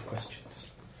avoid awkward questions.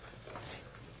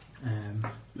 Um,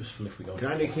 Useful if we go. Can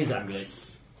I nick his amulet?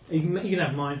 you can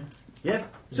have mine. Yeah.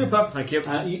 Super, thank you.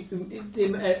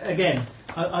 Again,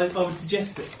 I would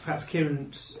suggest that perhaps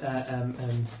Kieran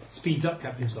speeds up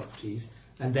Captain Socrates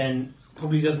and then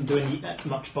probably doesn't do any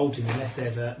much bolting unless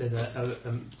there's a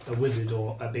wizard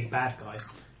or a big bad guy,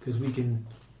 because we can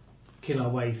kill our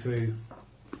way through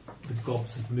the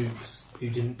gobs of mooks who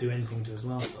didn't do anything to us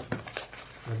last time.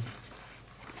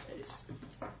 It's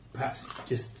perhaps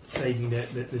just saving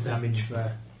the damage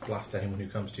for... Blast anyone who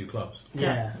comes too close.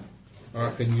 Yeah. Or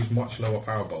I can use much lower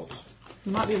power bolts.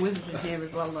 There might be a wizard in here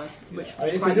as well, though. Which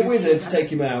If there's a wizard, take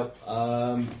him out.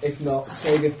 If not,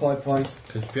 save your points.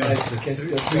 Because to be honest, the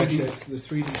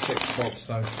 3d6 bolts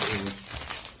times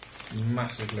 2 is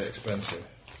massively expensive.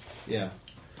 Yeah.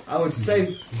 I would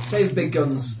save big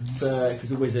guns for if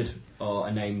there's a wizard or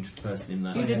a named person in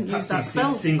there. You didn't use Perhaps that do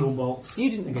spell. single bolts.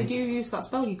 You didn't. Did you use that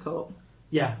spell you caught?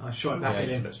 Yeah, I shot it back Yeah, at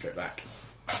you him. should have straight back.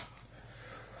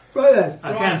 Right then.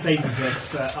 I can save him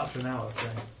for up to an hour, so...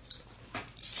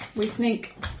 We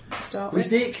sneak. to Start We with.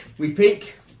 sneak, we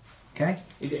peek. Okay.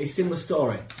 Is it a similar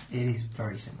story? It is a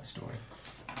very similar story.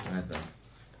 Right then.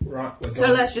 Right, we're So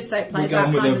let's just say it plays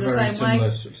out kind of the same way.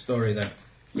 Story then.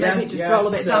 Maybe just roll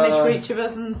a bit of damage for each of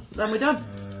us, and then we're done.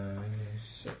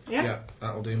 Yeah. Yeah,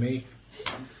 that'll do me.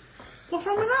 What's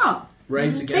wrong with that?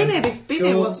 Raise again. Been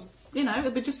here once. You know,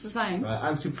 it'll be just the same. Right,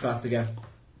 I'm super fast again.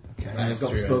 Okay. Right, I've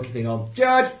got the Through it. smoky thing on.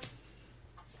 Charge!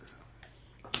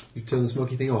 You turn the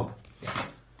smoky thing on.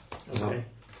 Okay.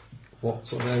 What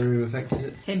sort of area of effect is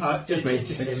it? Him. Just me, it's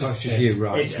just him. It's just you,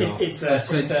 right? It's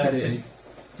a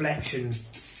deflection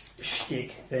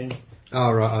shtick thing.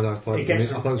 Oh, right, I thought It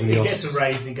gets I thought it was one of a your,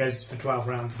 raise and it goes for 12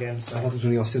 rounds again. I So thought it was one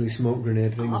of your silly smoke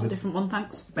grenade I'll things. have a That, different one,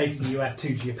 thanks. basically you add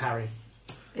 2 to your parry.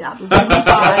 Yeah, that'll be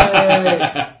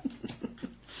fine.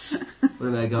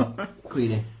 What have I got?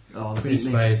 Queenie. Oh, Queen of beat me.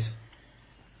 Spades.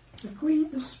 The Queen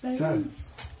of Spades. So,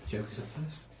 Joker's up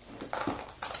first.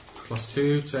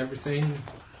 +2 to everything.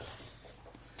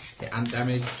 Hit and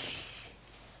damage.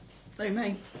 So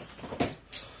me.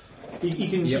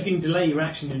 You can delay your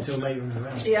action until later in the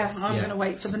round. Yeah, I'm Yeah. going to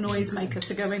wait for the noisemaker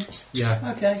to go in.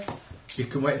 Yeah. okay. You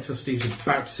can wait until Steve's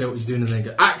about to say what he's doing and then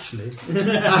go, actually.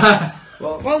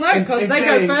 Well, no, because they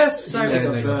go first. So,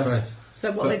 Yeah, they go first.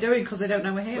 so what are they doing? Because they don't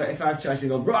know we're here. Wait, if I've charged and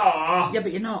gone, rah! Yeah,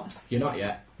 but you're not. You're not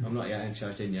yet. I'm not yet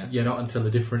charged in yet. You're not until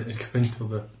the different is going till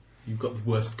the... You've got the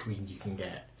worst queen you can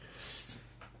get.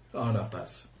 Oh no,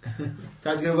 that's...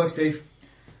 How's it going to work, Steve?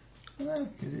 Well,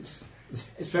 because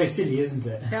It's very silly, isn't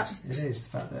it? Yeah, it is the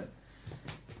fact that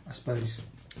I suppose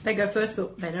they go first,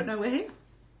 but they don't know we're here.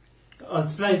 I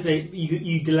suppose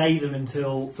you delay them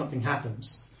until something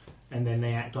happens, and then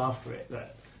they act after it.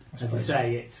 But as I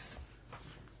say,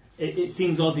 it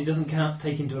seems odd. It doesn't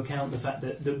take into account the fact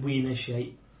that we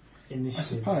initiate I initiative.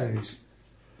 suppose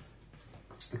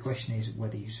the question is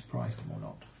whether you surprise them or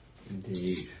not,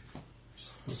 Indeed.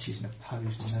 which is an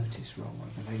opposed notice roll,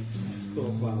 I believe.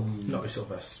 Well, Not yourself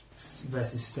versus...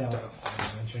 versus stealth.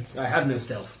 I imagine. I have no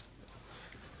stealth.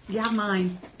 You have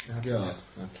mine. I have yours.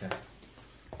 Okay.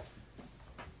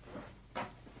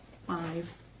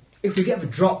 5. If we get the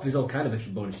drop, there's all kind of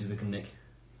extra bonuses we can nick.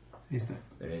 Is there?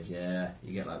 There is, yeah.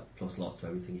 You get like plus lots to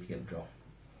everything if you get the drop.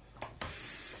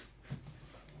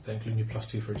 Don't include your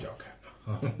 +2 for a jock.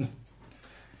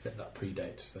 Except that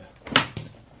predates the...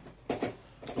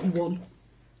 1.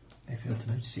 They fail to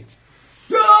notice it.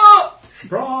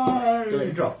 Surprise! Do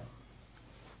it drop.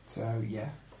 So, yeah.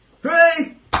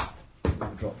 Hooray! With the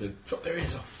drop, do. Chop their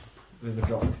ears off. With the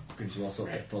drop. Gives you all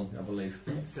sorts of fun, I believe.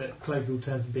 It's a colloquial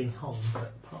term for being hung,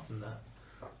 but apart from that,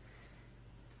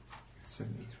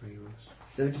 73 Ross.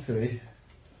 73.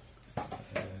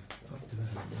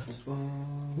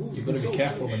 You've got to be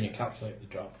careful when you calculate the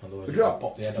drop, otherwise The you'll drop.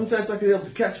 pop the head off. Sometimes I can be able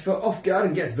to catch a foot off guard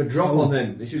and gets the drop on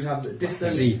them. This usually happens at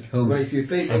distance. See, Very few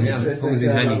feet. Hung It's in- hung in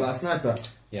hanging. like a sniper.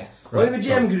 Yes. Only the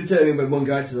GM can determine when one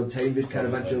guy says obtain this kind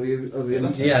of advantage over the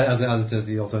other. Yeah, as it does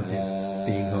the alternative.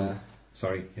 Being Uh, hung.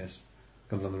 Sorry, yes.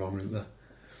 Gone down the wrong route there.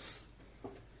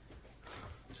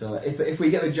 So if we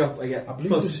get the job, I get I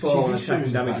believe plus there's a 4 on TV attack series and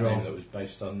of damage that name rolls. that was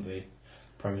based on the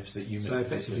premise that you So missed.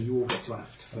 effectively, you all get to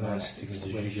act First, first. because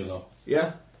as usual.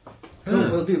 Yeah? Cool,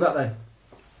 we'll do that then.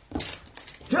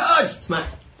 Charge!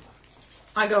 Smack!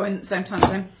 I go in at the same time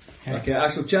as him. Okay, I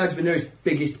shall charge the nearest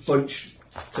biggest bunch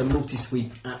to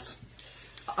multi-sweep at.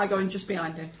 I go in just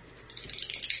behind him.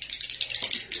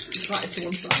 Slightly to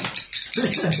one side.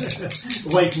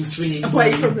 away from swinging,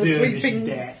 Away what from the you're doing is sweeping,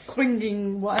 death.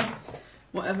 swinging,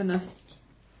 whateverness.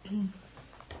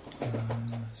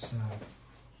 So,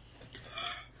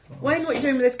 Wayne, what are you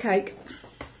doing with this cake?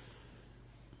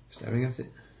 Staring at it.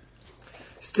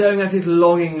 Staring at it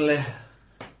longingly.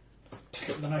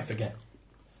 Take up the knife again.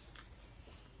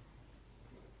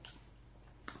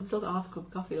 I've still got half a cup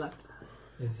of coffee left.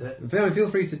 Is it? Feel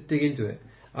free to dig into it.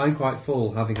 I'm quite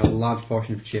full, having a large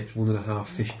portion of chips, 1.5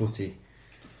 fish butty,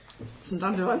 Some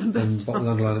dandelion and and bottle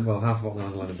of dandelion, well, half a bottle of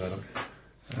dandelion burdock.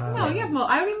 No, you have more.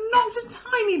 I only knocked a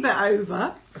tiny bit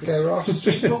over. Okay, Ross.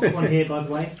 Got one here, by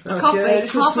the way. Coffee,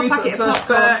 just half a sweep packet it of first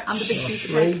popcorn bet. and a big piece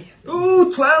of cake.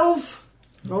 Ooh, 12!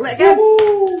 Roll it again.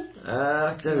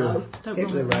 No, Don't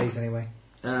Give the roll it. raise anyway.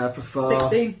 plus 4.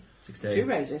 16. 16. 2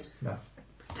 raises. No.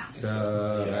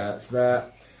 So Yeah. that's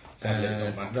that. Sadly, it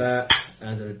And don't matter. that.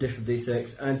 And an additional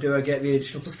d6. And do I get the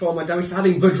additional plus 4 on my damage for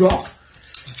having the drop? I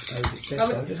suppose it says How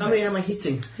so, many, doesn't how many am I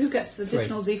hitting? Who gets the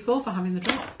additional D4 for having the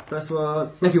drop? First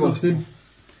one. Everyone.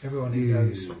 Everyone who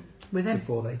goes With him.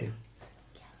 before they do.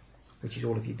 Which is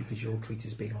all of you because your treat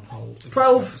is being on hold.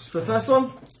 12 for the first one.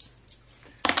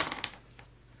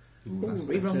 Ooh,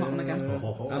 rerun that one again.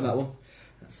 And that one.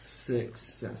 That's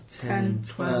 6. That's 10,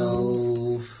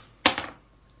 12.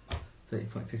 13,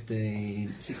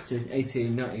 15, 16,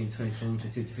 18, 19, 20, 21,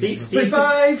 22, 23, Steve's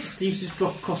 25! Steve's just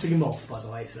crossing him off, by the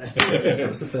way. So. That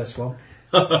was the first one.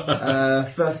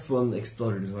 First one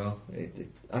exploded as well. I can't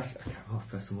remember what the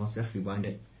first one was. You have to rewind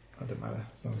it. It doesn't matter,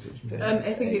 as long as it was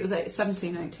I think it was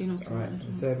 17, 18 or something. Alright,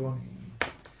 the third one.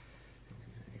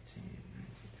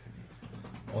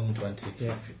 120.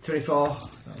 Yeah, 24.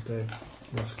 that'll do.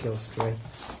 Ross kills 3.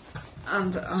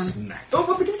 And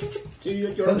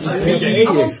You're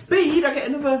I'm on speed.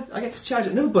 I get to charge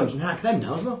another bunch and hack them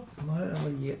now as well. I don't know whether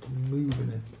you get to move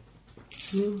in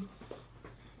it.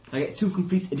 I get 2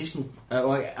 complete additional.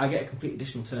 I get a complete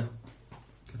additional turn,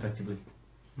 effectively.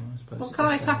 I suppose well, it can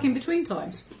I does attack in between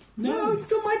times? No, it's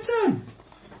still my turn.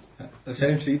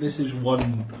 Essentially, this is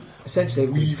one Essentially,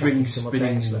 everybody's weaving, attacking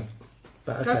simultaneously. spinning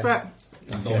But okay. Go for it.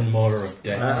 lawnmower of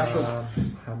death.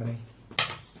 How many?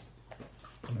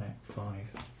 A minute, 5.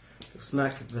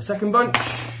 Smack the second bunch.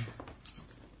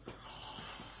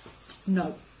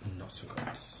 No. Not so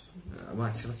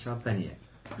good. Shall I Benny it?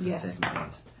 Yes. 7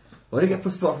 days. Well, I get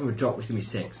plus 4 from a drop, which gives me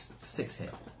 6. 6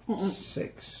 hit.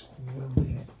 6 will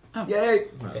hit. Yay!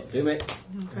 Right, do it.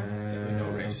 Okay. No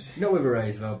raise. Not with a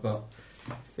raise though, but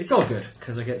it's all good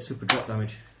because I get super drop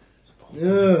damage.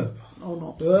 Or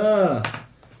not.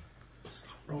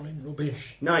 Rolling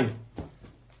rubbish. 9.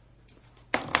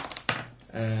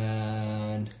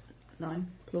 And 9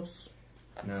 plus.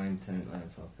 9, 10, 11,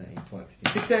 12, 13, 14,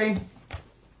 15, 16.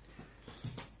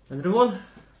 Another one.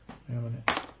 Hang on a minute.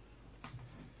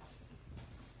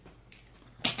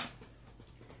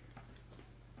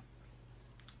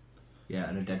 Yeah,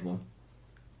 and a dead one.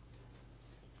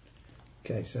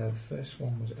 Okay, so the first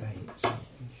one was 8, so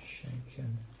he's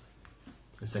shaken.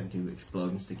 The second 2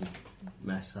 exploding, sticky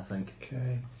mess, I think.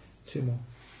 Okay, 2 more.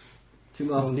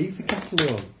 2 Oh, more. leave the cat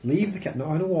alone. Leave the cat. Not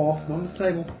on a walk. Not on the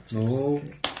table. No.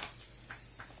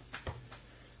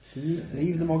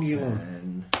 Leave the moggy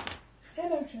alone. 10,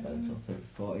 11, 12, 13,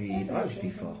 14. I was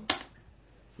D4.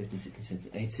 15, 16,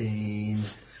 17, 18.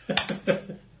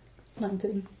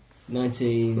 19.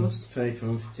 19. Plus. 20,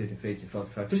 21, 22, 23, 24,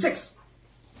 25, 26.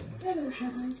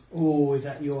 Oh, is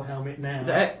that your helmet now? Is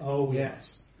that it? Oh, Yeah.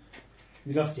 yes.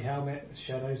 You lost your helmet.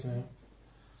 Shadows now.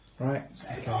 Right.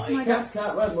 Oh my God. Cats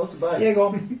can't ride motorbikes. Yeah, go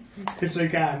on. If they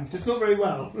can. Just not very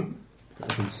well.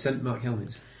 Scent mark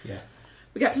helmets.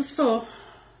 We get plus 4.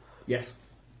 Yes.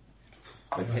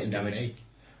 But hitting damage.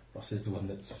 Ross is the one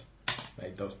that's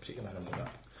made those particular numbers up.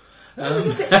 Do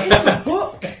I get any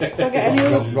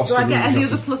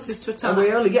other pluses to And we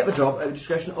attack? only get the drop at the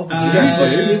discretion of the Uh,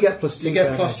 GM. You get plus 2. You get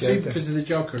for plus Joker. 2 because of the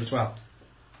Joker as well.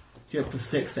 So you have plus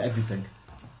 6 for everything.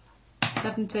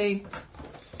 17.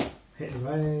 Hit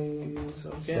and raise.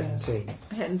 Again. 17.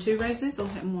 Hitting 2 raises or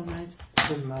hitting 1 raise?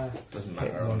 Doesn't matter. Doesn't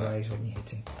Hit matter on one that. raise when you're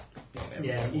hitting.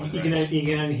 Yeah, you can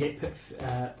only hit.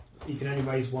 You can only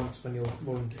raise once when you're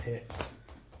rolling to hit.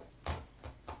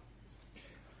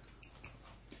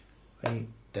 Hey,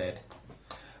 Dead.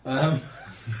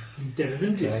 Deader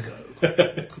than disco.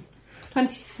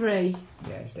 23.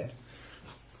 yeah, it's dead.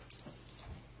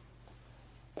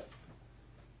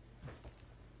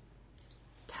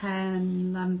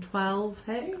 10, 11, 12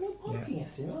 hit. You're not barking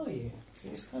at him, are you?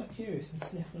 You're just kind of curious and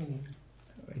sniffling him.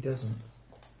 He doesn't.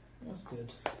 That's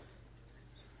good.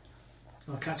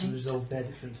 Our cats will resolve their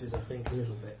differences, I think, a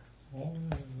little bit.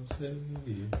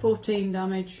 14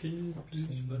 damage. Raise.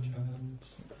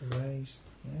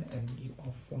 Yeah, and you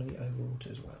off one of the overwrought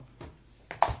as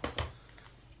well.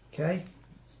 Okay.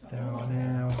 There are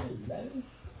now. Hello.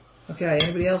 Okay,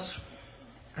 anybody else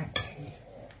acting?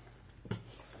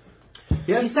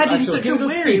 Yes, You said I in shall such give a it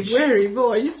weary, speech. weary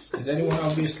voice. Is anyone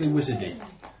obviously wizardy?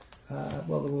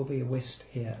 Well, there will be a whist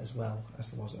here as well as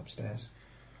there was upstairs.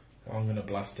 Well, I'm going to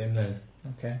blast him then.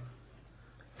 Okay.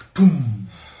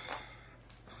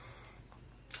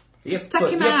 Just take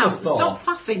him out. Stop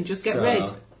faffing. Just get rid.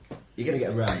 You're going to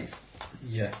get a raise.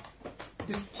 Yeah.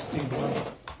 Just do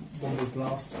one big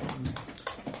blast.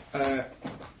 I'm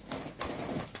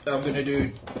going to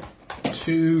do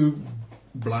two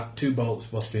bolts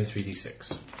plus 2 and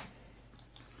 3d6.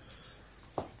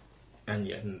 And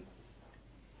yeah,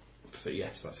 so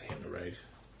yes, that's a hit and a raise.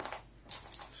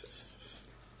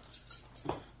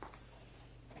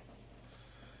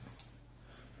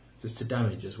 There's to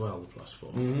damage as well, the plus 4.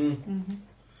 18.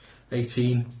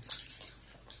 18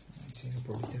 will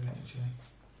probably do it,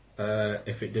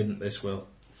 actually. If it didn't, this will.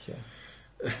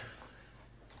 Yeah.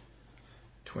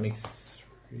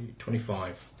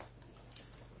 25.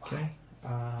 Okay.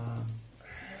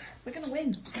 We're going to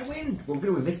win. We're going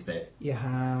to win this bit. You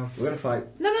have... We're going to fight.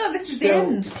 No, this is the still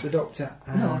end. the Doctor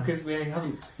No, and... because we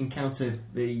haven't encountered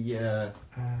the.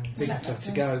 and Big Seth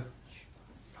to go.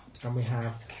 And we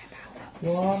have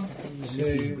 1,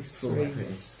 2, 3,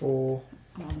 4,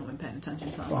 Oh, I'm not been paying attention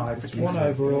to that. 5. There's 1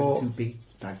 overall, 2 big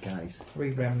bad guys.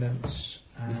 3 remnants,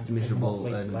 and Mr. Miserable a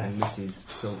motley and left. Mrs.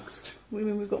 Sulks.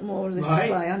 We've got more of this Right. to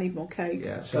play. I need more cake.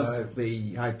 Yeah, So- plus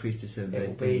the High Priestess of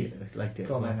It'll be- like it.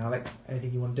 Go on then, Alec.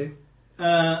 Anything you want to do?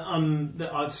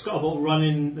 I've just got to run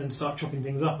in and start chopping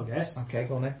things up, I guess. Okay,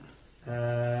 go on then.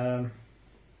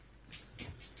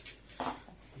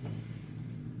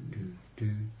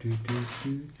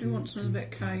 Who wants another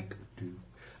bit of cake?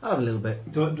 I'll have a little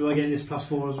bit. Do I get this plus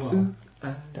 4 as well?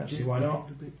 Don't see why not.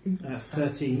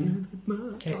 13.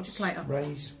 Hold your plate up.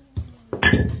 Raise.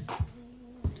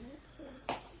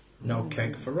 No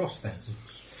cake for Ross then.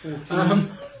 14.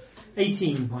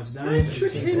 18 points of damage.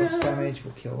 18 points damage.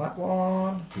 We'll kill that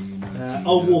one.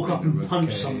 I'll walk up and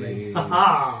punch something.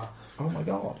 Ha Oh my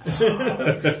god.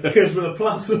 Because with a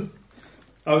plus.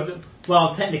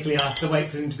 Well, technically I have to wait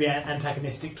for them to be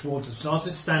antagonistic towards us. So I'll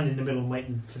just stand in the middle and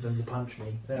waiting for them to punch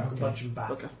me. Then I can Okay. punch them back.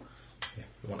 Okay. Yeah,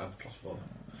 we won't have the plus 4.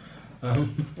 Ah,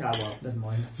 well, never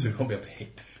mind. So we won't be able to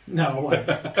hit. No, I won't.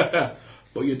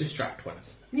 But you distract one.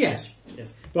 Yes.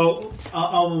 Well,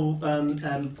 I'll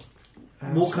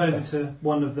walk so over then, to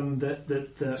one of them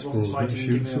that Ross is fighting and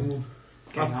give him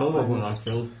a I've killed one I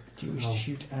killed. do you wish to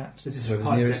shoot at? This is So for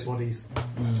pipe nearest- dead bodies.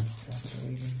 That's the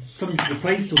reason. Somebody's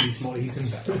replaced all these bodies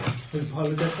and pile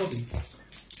of dead bodies.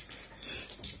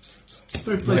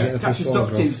 Yeah, Captain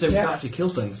Socrates said we Yeah. can actually kill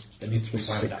things. They need to be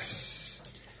wound up. 6.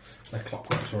 The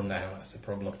clockworks run down, that's the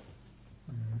problem.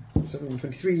 7,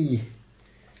 23.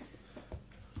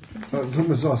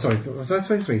 Oh, sorry. Was that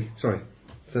 23? Sorry.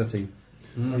 13.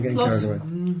 I'm getting Plus. carried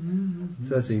away.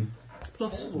 13.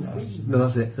 Plus. No,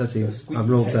 that's it. 13. I've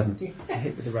rolled 7. To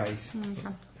hit with the raise.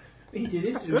 He did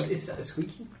it. Is that a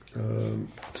squeaky? 2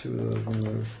 of those, 1 of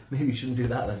those. Maybe you shouldn't do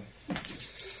that then.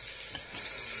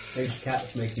 Maybe the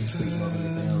cat's making squeak more than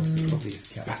anything else. Probably is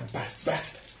the cat.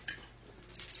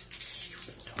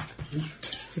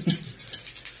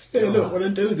 Hey, look, when I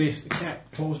do this, the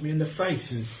cat claws me in the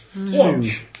face. 2,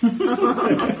 Watch!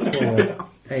 4,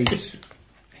 8.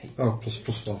 Oh, plus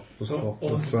 4. Plus 4.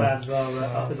 Almost Plus as 12.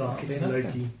 bad as our kissing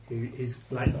Loki, who is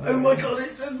like, oh my god,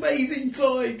 it's an amazing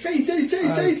toy! Chase!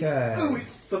 Okay. Oh,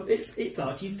 it's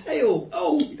Archie's tail!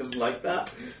 Oh, he doesn't like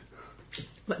that.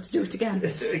 Let's do it again.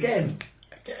 Let's do it again.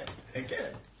 Again.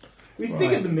 He's Right.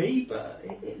 bigger than me, but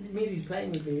it means he's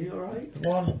playing with me, alright? The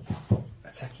one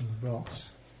attacking Ross.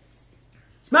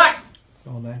 Smack!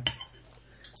 Go on then.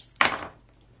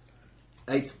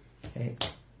 8.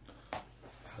 Hit.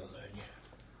 Hallelujah.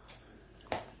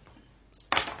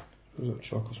 Those are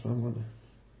charcoal spam, weren't they?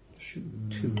 Shoot.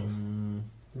 2 of 1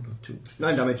 or 2.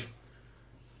 9 damage.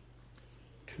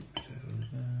 2.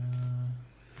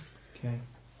 Okay.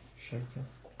 Shaker.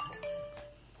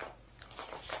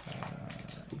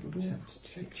 Attempts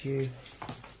to hit you.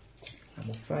 And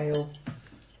will fail.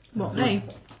 What, me?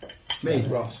 Me.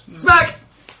 Ross. Smack!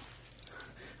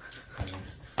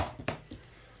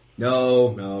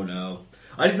 No.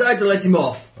 I decided to let him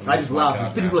off. I just laughed. It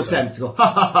was a pitiful attempt to go,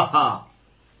 ha ha ha ha.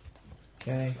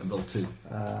 Okay. And roll 2.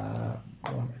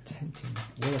 One will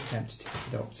attempt to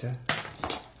hit the Doctor.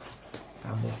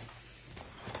 And will...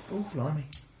 Oh, blimey.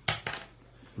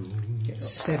 Get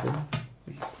 7,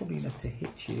 which is probably enough to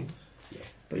hit you.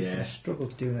 But he's Yeah. going to struggle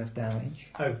to do enough damage.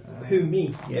 Oh, who,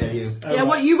 me? Yeah, you. Oh, Yeah, right.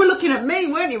 well, you were looking at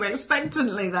me, weren't you,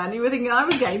 expectantly then? You were thinking I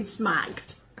was getting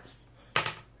smacked.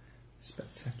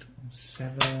 Spectacular.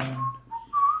 7.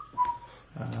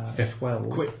 Yeah. 12.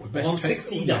 Quick, we best On take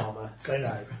 16 armour, so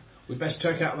no. We best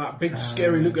take out that big,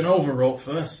 scary looking overwrought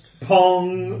first.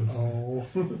 Pong! Oh.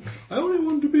 I only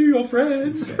want to be your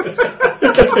friend.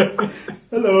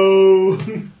 Hello!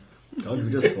 God,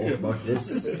 we just talk about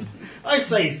this. I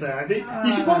say, sir,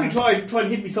 you should probably try and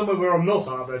hit me somewhere where I'm not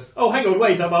armoured. Oh, hang on,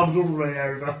 wait, I'm armoured all the way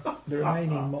over. The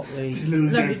remaining motley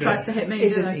Nobody tries to hit me, do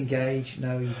isn't they? engaged.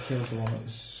 No, you killed the one that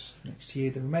was next to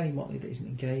you. The remaining motley that isn't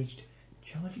engaged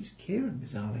charges Kieran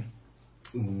bizarrely.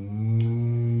 Is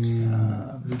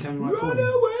he coming right for me?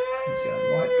 He's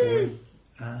going right for him,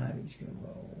 and he's going to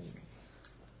roll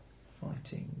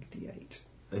fighting d8.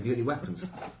 Have you got any weapons?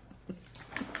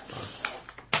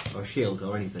 Or a shield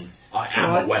or anything? I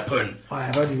am a weapon. I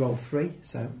have only rolled 3,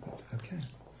 so that's okay.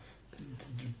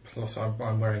 Plus,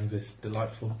 I'm wearing this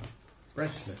delightful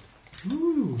bracelet.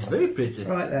 Ooh, very pretty.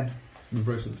 Right then, The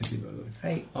bracelet fitting, by the way.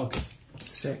 8, Okay.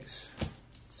 6,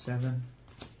 7,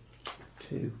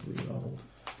 2, rerolled,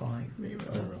 5,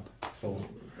 rerolled, 4.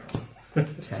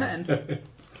 10.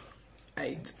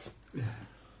 8.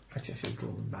 Actually, I should have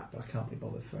drawn them back, but I can't be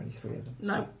bothered for any 3 of them.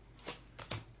 No.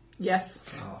 Yes.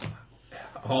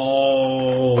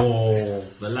 Oh.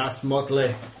 The last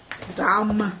motley.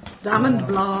 Damn and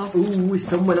blast. Ooh, is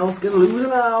someone else going to lose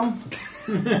an arm?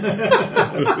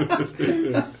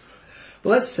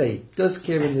 Well, let's see. Does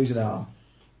Kieran lose an arm?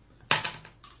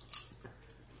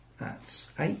 That's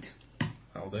 8.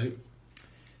 I'll do.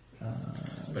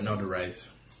 But not a raise.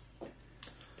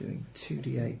 Doing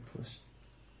 2d8 plus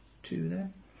 2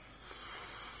 then.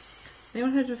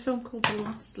 Anyone heard of a film called The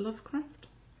Last Lovecraft?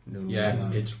 No. Yes,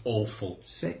 it's awful.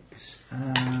 6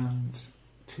 and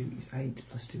 2 is 8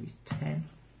 plus 2 is 10.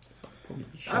 Probably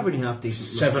be I shaken. really have decent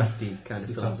 7. crafty kind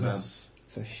of films now.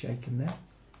 So shaken there.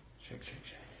 Shake, shake,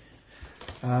 shake.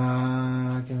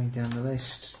 Going down the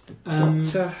list. The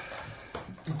Doctor.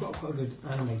 I've got quite a good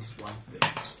animated one.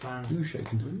 It's fan. Who's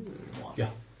shaken? Yeah.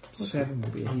 7 will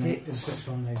be a On hit. the Quest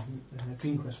Run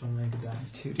Dream Quest Run Labour Day.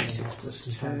 2d6 plus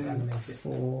 2.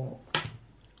 4,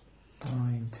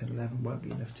 9, 10, 11 won't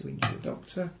be enough to injure the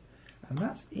Doctor. And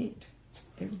that's it.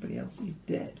 Everybody else is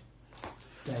dead.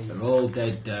 They're all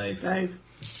dead, Dave. Dave.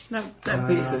 No,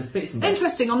 Dave.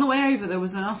 Interesting, on the way over there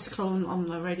was an article on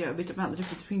the radio a bit about the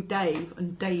difference between Dave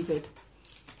and David.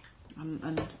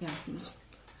 And yeah, it was,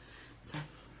 so.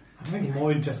 I think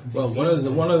more interesting Well, things.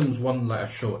 one of them's one letter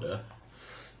shorter.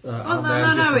 Oh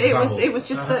no! It was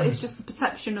just the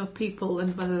perception of people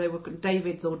and whether they were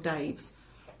Davids or Daves,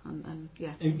 and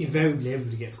yeah. Invariably,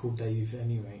 everybody gets called Dave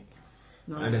anyway.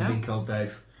 No, I've never been called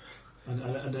Dave. I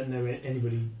don't know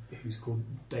anybody who's called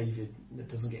David that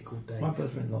doesn't get called Dave. My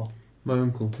brother-in-law. My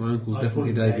uncle's I definitely call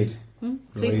him David.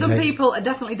 See, Right. some people are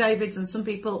definitely Davids and some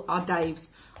people are Daves.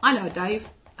 I know a Dave,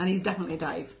 and he's definitely a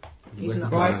Dave. He's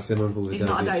not. Right. My uncle was He's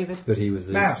not a David. but he was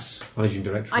the Mouse. managing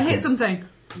director. I hit something.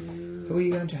 Who are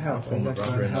you going to help? Are you going to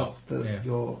try and help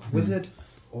your wizard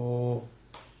or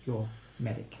your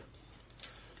medic?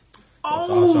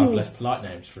 So I have less polite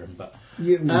names for him, but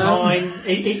You. Mine.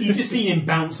 You just seen him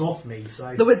bounce off me,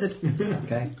 so. The wizard.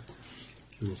 Okay.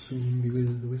 You'll soon be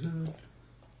with the wizard.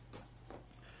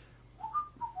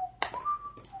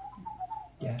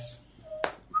 Yes.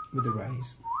 With the raise.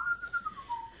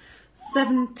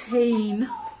 17.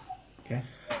 Okay.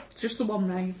 It's just the one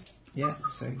raise. Yeah,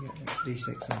 so you get an extra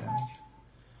d6 on damage.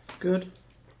 Good.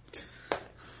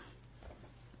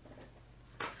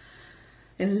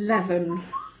 11.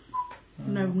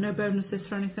 No bonuses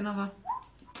for anything other.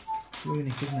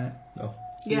 Runic, isn't it? no.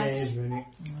 Yeah, Yes. it is really.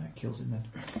 That kills him then.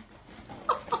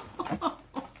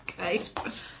 Okay.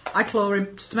 I claw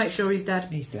him just to make sure he's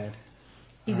dead. He's dead.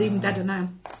 He's even deader now.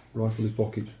 Rifle his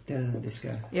pocket. Deader than the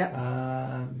disco.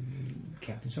 Yeah.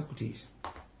 Captain Socrates.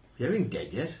 You haven't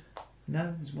dead yet.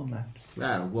 No, there's one left.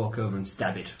 Well, walk over and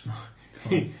stab it.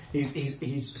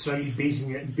 He's slowly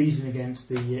beating against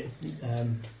the.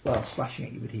 Well, slashing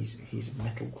at you with his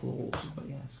metal claws, but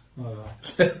yes. Oh,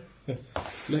 right.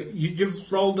 Look,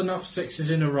 you've rolled enough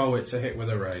 6s in a row. It's a hit with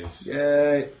a raise.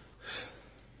 Yay!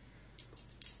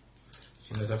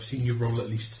 As I've seen you roll at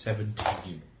least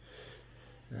 17.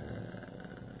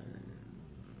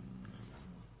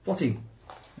 14.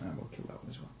 And we'll kill that one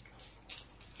as well.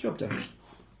 Job done.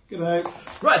 Good night.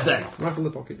 Right then. Rifle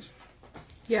the pockets.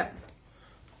 Yep.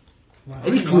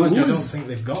 Any I don't clues? think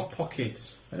they've got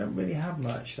pockets. They don't really have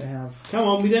much. They have. Come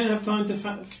on, we don't have time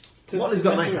to Wally's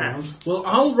got mess nice around. hands. Well,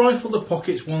 I'll rifle the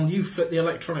pockets while you fit the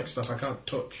electronic stuff I can't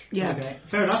touch. Yeah. Okay,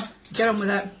 fair enough. Get on with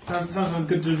it. Sounds like a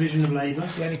good division of labour.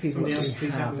 The only people Somebody that else do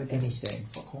please help have with this. anything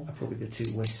are probably the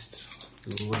two Wists.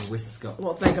 Ooh, what a whist's got.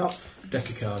 What have they got? Deck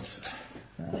of cards.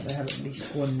 They have at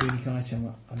least one runic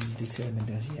item undetermined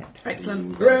as yet.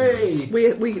 Excellent. Hooray!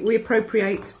 We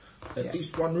appropriate. At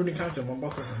least one runic item on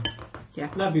both of them. Yeah.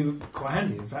 That'd be quite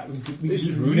handy. In fact, we This could is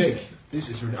use runic. it. This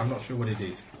is runic. I'm not sure what it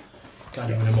is.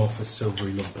 Kind of an amorphous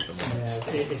silvery lump at the moment.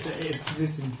 Yeah, it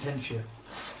exists in potential.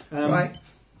 Right.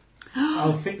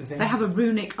 I'll fit the thing. They have a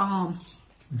runic arm.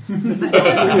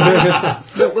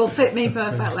 That will fit me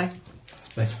perfectly.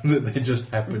 They just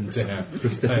happen to have.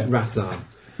 Prosthetic rat arm.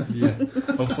 Yeah.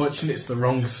 Unfortunately, it's the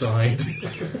wrong side.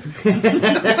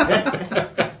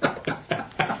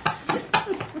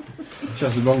 She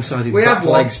has the wrong-sided We have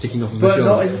leg one, sticking off of the but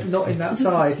shoulder. not in that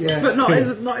side. Yeah. But not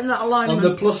in that alignment. On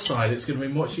the plus side, it's going to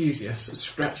be much easier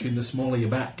scratching the small of your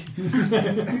back.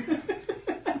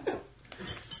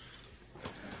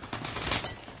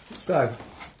 So,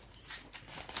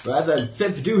 Right then,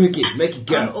 fit for doohickey, make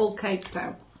it I'm go. all caked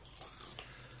out.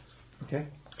 okay.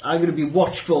 I'm going to be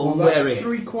watchful and Well, wary. that's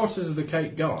 3/4 of the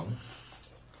cake gone.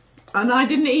 And I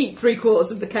didn't eat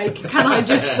 3/4 of the cake, can I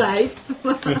just say?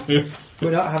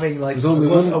 We're not having like There's only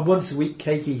one. a once a week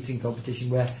cake eating competition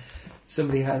where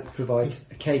somebody provides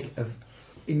a cake of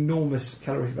enormous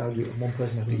calorie value and one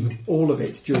person has to eat all of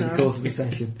it during the course of the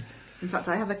session. In fact,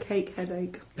 I have a cake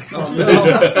headache. Oh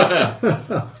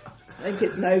no! I think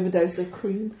it's an overdose of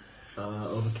cream.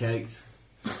 Overcaked.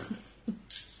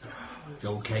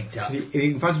 All caked up. If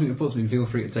you can find something that puts me, feel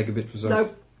free to take a bit for Zoe. No.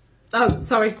 Oh,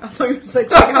 sorry. I thought you were saying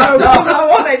take it home. I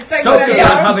wanted to take Sophie, it don't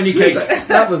home. have any cake.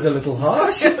 That was a little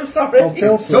harsh. Sorry. I'll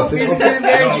tell Sophie Sophie. isn't getting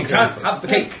married, you can't have the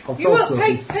cake. I'll You tell will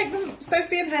Sophie. take them,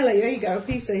 Sophie and Helly. There you go, a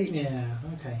piece each. Yeah,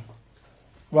 okay.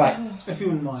 Right. If you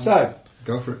wouldn't mind. So,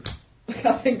 Go for it.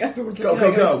 I think everyone's Go,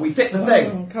 go, go. We fit the thing.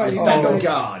 Oh, can't And you stand go? on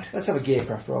guard. let's have a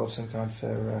gearcraft roll of some kind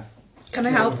for. Can I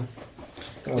help?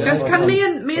 Yeah. Can me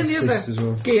and the Assist other as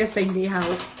well. gear thingy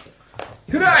help?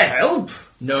 Could I help?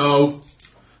 No.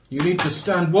 You need to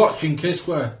stand watch in case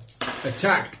we're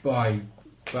attacked by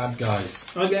bad guys.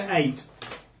 I get 8.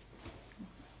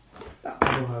 That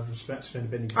will have respect to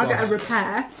Benny. I get a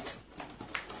repair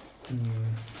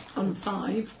on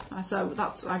 5, so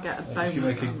that's I get a bonus. If you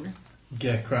make a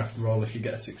gearcraft roll, if you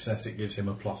get a success, it gives him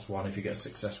a +1. If you get a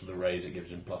success with a raise, it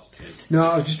gives him +2.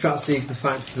 No, I was just trying to see if the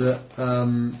fact that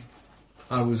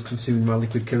I was consuming my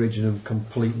liquid courage and I'm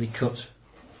completely cut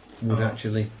would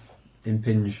actually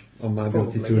impinge on my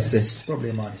ability to yes. assist. Probably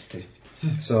a -2.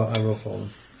 So I roll for them.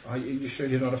 Are you sure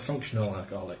you're not a functional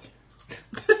alcoholic?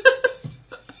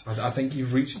 I think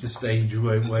you've reached the stage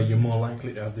where you're more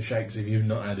likely to have the shakes if you've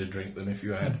not had a drink than if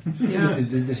you had. Yeah.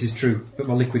 This is true, but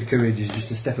my liquid courage is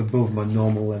just a step above my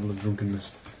normal level of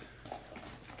drunkenness.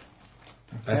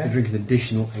 I have to drink an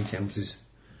additional 8 ounces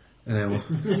an hour.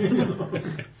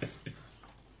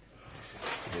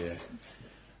 Yeah.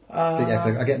 But yeah,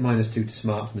 'cause I get -2 to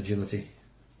smarts and agility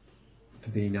for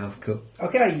being half cut.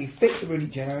 Okay, you fit the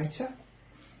runic generator.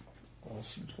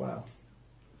 Awesome as well.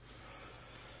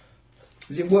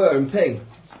 Is it whir and ping?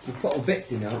 We've put all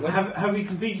bits in, haven't we? Have you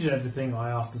completed everything I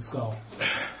asked the skull?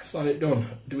 It's not it done.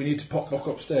 Do we need to pop back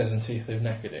upstairs and see if they've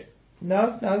knackered it?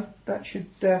 No, that should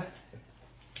Is there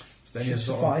any should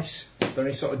sort suffice. Are there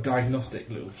any sort of diagnostic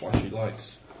little flashy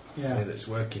lights to Yeah. say that it's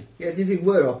working? Yeah, is anything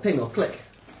whir or ping or click?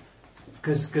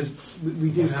 Because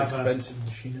we do Most have a... expensive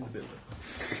machine in the building.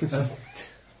 It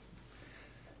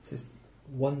says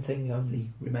one thing only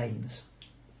remains.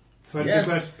 Thread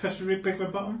Yes. press the big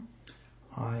red button.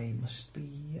 I must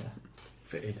be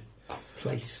Fitted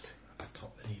placed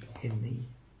atop the needle. in the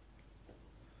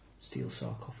steel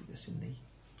sarcophagus in the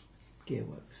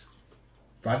gearworks.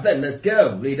 Right then, let's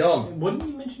go. Lead on. Why didn't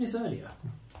you mention this earlier?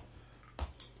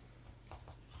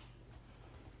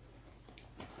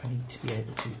 I need to be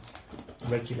able to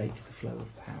regulate the flow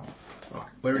of power. Right,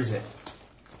 where is it?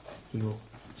 He will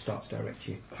start to direct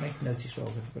you. Make notice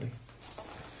rolls, everybody.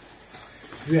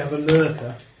 We have a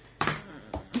lurker.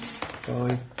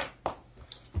 5.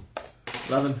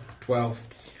 11. 12.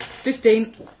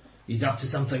 15. He's up to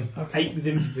something. 8 with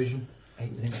vision.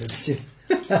 8 within service.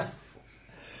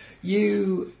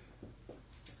 You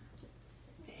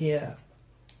hear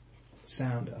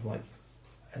sound of like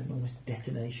an enormous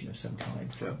detonation of some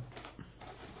kind from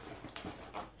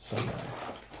somewhere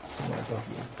above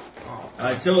you.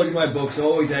 I told you my books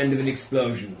always end with an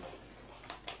explosion.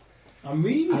 I'm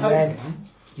really And hoping... then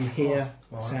you hear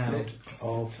Well, sound that's it.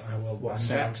 of I will what bang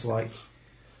sounds like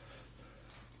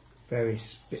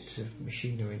various bits of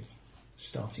machinery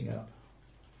starting up.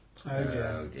 Oh dear.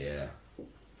 Oh dear.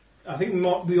 I think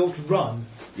we ought to run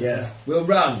Yes, we'll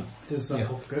run. to the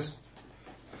sarcophagus.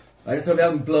 I just hope we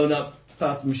haven't blown up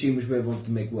part of the machine which we want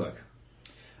to make work.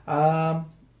 What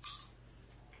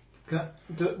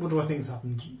do I think has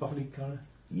happened? Roughly, kind of.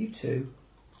 You two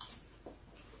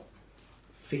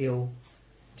feel,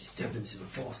 Disturbance of the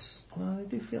force. I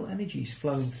do feel energies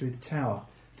flowing through the tower.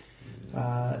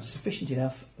 Sufficient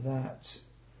enough that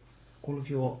all of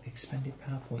your expended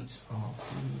power points are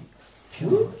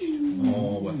recharged.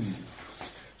 Oh, well.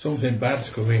 Something bad's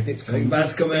coming. Something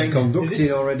bad's coming. It's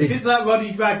conducted already. If it's that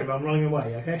ruddy dragon, I'm running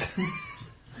away, okay?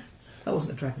 That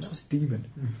wasn't a dragon, that was a demon.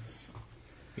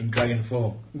 In dragon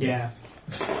form. Yeah.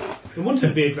 It wanted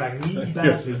to be a dragon, eat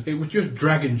badly. It was just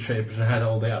dragon shaped and had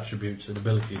all the attributes and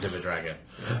abilities of a dragon.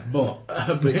 But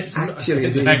it's actually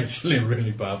it's a demon. actually a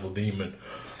really powerful demon.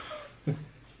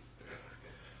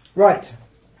 Right,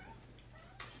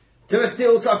 To a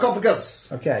steel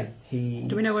sarcophagus. okay,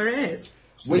 Do we know where it is?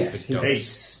 Yes, he-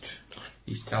 Haste.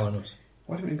 He's telling us.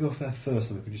 Why don't we go there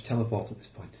first and we could just teleport at this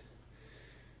point?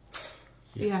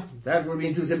 Yeah. That would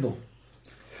be too simple.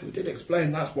 We did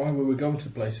explain that's why we were going to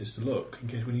places to look, in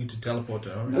case we need to teleport to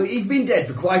Well, he's been dead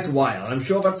for quite a while. I'm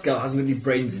sure that skull hasn't got any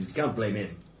brains in it. You can't blame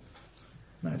him.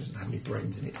 No, it doesn't have any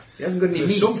brains in it. He hasn't got any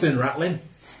There's meat. something rattling.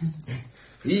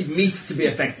 You need meat to be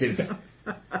effective.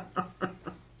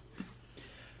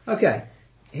 Okay,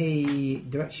 he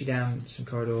directs you down some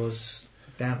corridors,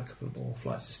 down a couple of more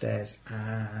flights of stairs,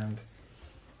 and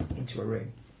into a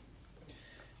room.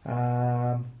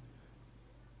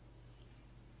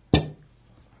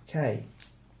 Okay,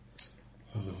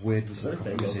 Oh, the weird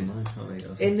sarcophagus in.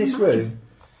 in this room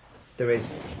there is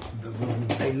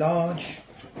a large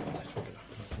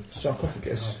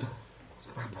sarcophagus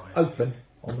open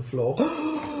on the floor.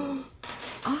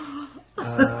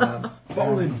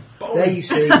 Bowling. There you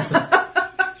see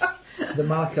the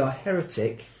Malachar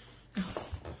heretic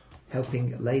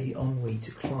helping Lady Ennui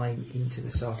to climb into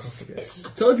the sarcophagus. I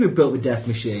told you we built the death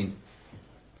machine.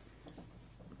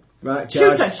 Right,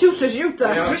 Charles. Shooter! In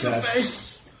the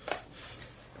face.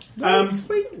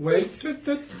 Wait.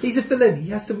 He's a villain, he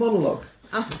has to monologue.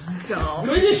 Oh, God.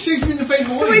 Can we just shoot him in the face?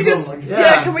 Can we just,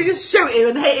 can we just shoot him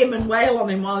and hit him and wail on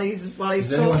him while he's Does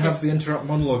talking? anyone have the interrupt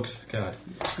monologues card?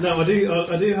 No, I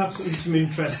do have some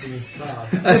interesting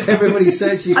cards. As everybody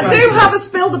says, you I do have a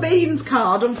spill the beans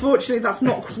card. Unfortunately, that's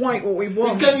not quite what we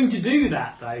want. He's going to do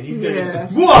that, though. He's going Yes.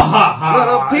 to...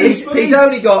 Wahaha! He's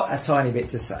only got a tiny bit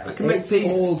to say. I can make It's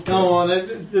peace. all good. Go on,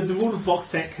 the rule of box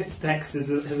text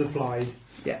has applied.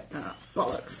 Yeah.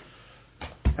 Bollocks.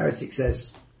 Heretic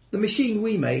says, the machine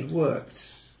we made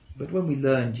worked, but when we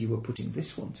learned you were putting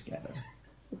this one together,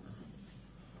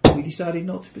 we decided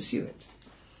not to pursue it.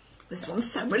 This one's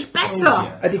so much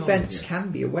better. A defence can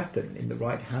be a weapon in the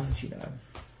right hands, you know.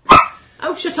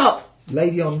 Oh, shut up.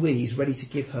 Lady Ennui is ready to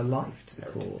give her life to the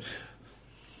cause.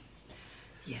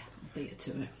 Yeah, I'll beat her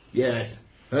to it. Yes.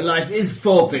 Her life is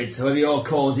forfeit, however your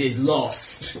cause is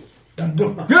lost.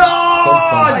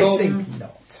 I think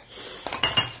not.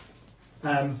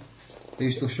 Are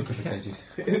you still shuckificated?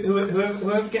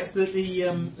 Whoever gets the biggest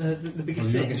You're not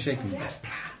thing. going to shake him.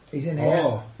 He's in here.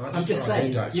 Oh, that's I'm just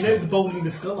right, saying, you know the bowling the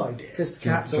skull idea? Because the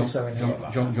cat's also in here.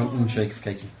 John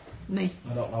unshakificated. Me.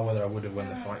 I don't know whether I would have when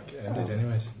the fight ended,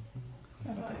 anyways.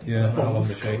 Yeah. How long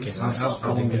the shaking?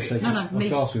 I didn't get shaken. No, Of me.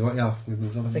 course, we've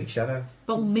moved on. I think Shadow.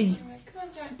 Bowl me.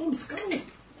 Bowl skull.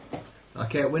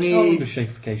 Okay, we How long need the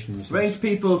shakification was? range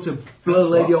people to blow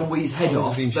Lady Ennui's head How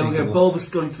off. long Then has we're been going to shaken bowl the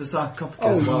skull into the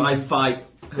sarcophagus while I fight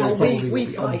Well, Heretic. we Probably would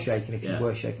be fight. unshaken if Yeah. you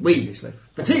were shaken We. previously.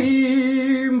 The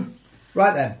team!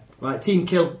 Right then. Right, Team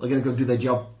Kill are going to go do their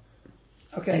job.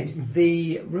 Okay,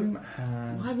 the room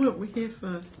has Why weren't we here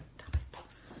first?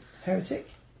 Heretic,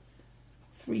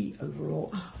 3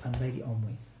 overwrought, and Lady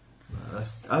Ennui.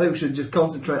 I think we should just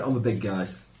concentrate on the big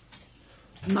guys.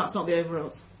 And that's not the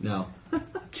overalls. No.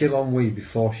 Kill Ennui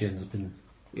before she ends up in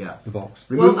Yeah. the box.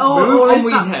 Remove, or remove is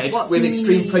Ennui's that head what's with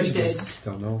extreme needed? prejudice.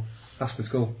 Don't know. Ask the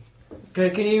skull.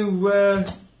 Okay, can you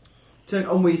turn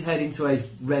Ennui's head into a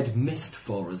red mist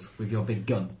for us with your big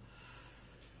gun?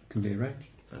 Can be arranged.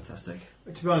 Fantastic.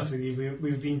 To be honest with you,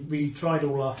 we tried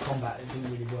all last combat, it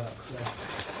didn't really work. So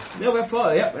No, we're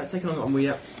fine. Yep, we're taking on Ennui.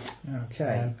 Yep.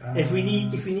 Okay. if we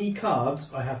need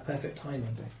cards, I have perfect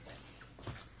timing.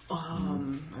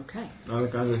 Okay. I'm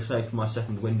going to say for my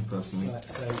second wind personally.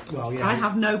 So well, yeah. I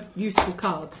have no useful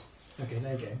cards. Okay,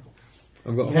 there you go.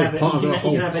 I've got You a can whole have, part you of a can, you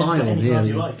whole can have pile on any here. card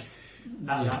you like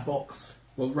out of Yeah. that box.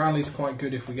 Well, rally's quite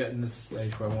good if we get in the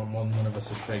stage where one of us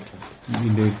is shaken.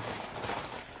 Indeed.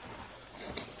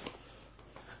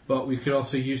 But we could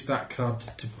also use that card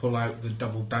to pull out the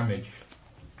double damage.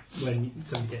 When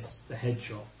somebody gets the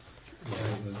headshot. So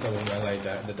the double melee,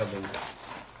 the double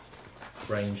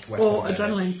ranged weapon. Or damage.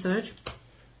 adrenaline surge.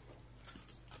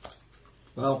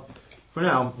 Well, for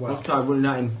now, we'll try running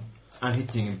at him and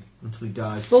hitting him until he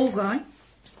dies. Bullseye.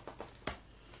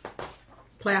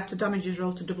 Play after damage is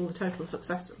rolled to double the total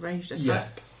success ranged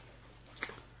attack.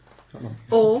 Yeah.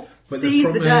 Or But the seize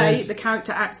the problem day, is- the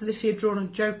character acts as if he had drawn a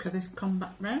joker this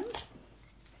combat round.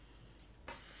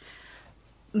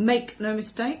 Make no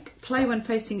mistake, play when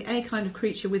facing any kind of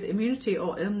creature with immunity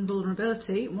or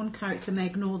invulnerability. One character may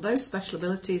ignore those special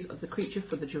abilities of the creature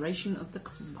for the duration of the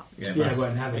combat. Yeah, it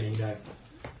won't have any, though. Right.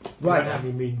 It won't have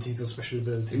any immunities or special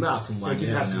abilities. It might have some It'll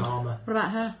just have some armour. What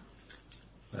about her?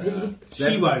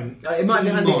 She won't. It might be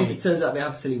He handy if might. it turns out they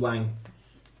have silly wang.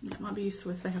 It might be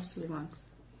useful if they have silly one.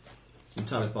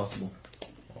 Entirely possible.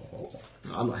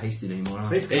 I'm not hasted anymore. Am I?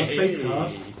 Face card, face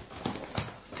card.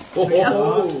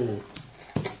 Oh.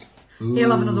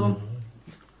 He'll have another one.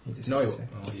 No,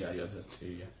 oh yeah, there's two,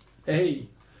 yeah. Hey!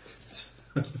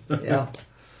 Yeah.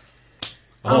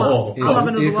 Oh, I'll have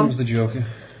another Here one. comes the Joker.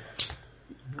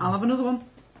 I'll have another one.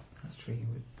 That's true. You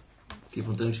would. Keep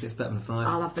on doing, she gets better than 5.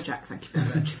 I'll have the Jack, thank you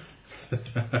very much.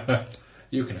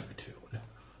 you can have it too.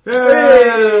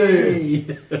 Hey!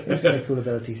 He's got any cool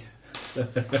abilities.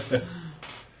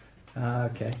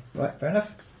 Okay. Right. Fair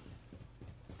enough.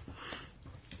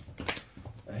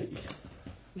 Hey.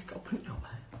 He's got a print out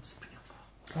there. What's the print out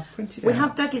for? I've printed We out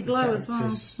have Deadly Blow as well,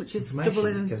 characters' which is information double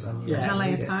in because I'm Yeah.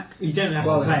 melee read it. attack. You don't have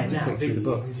Well, to play then, it to now, click do through you? the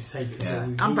book. You can just save it. Yeah.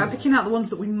 I'm picking out the ones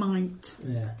that we might.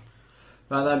 Yeah.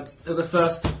 Right then, who goes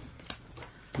first?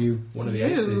 You, one of the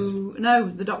aces. No,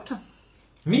 the Doctor.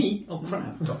 Me? Oh,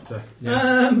 crap. Doctor.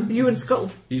 Yeah. You and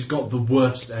Scuttle. He's got the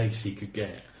worst ace he could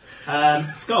get.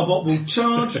 Scuttlebot will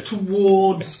charge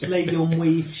towards Lady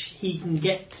Onwe if he can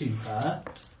get to her,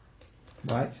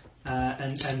 Right.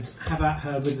 and have at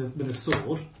her with a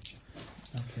sword,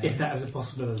 Okay. if that is a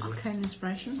possibility. Arcane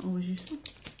Inspiration, always useful.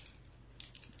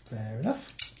 Fair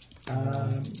enough.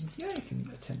 Yeah, you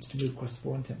can attempt to move across the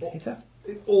floor and attempt to hit her.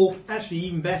 Or, actually,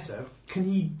 even better,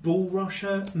 can he bull rush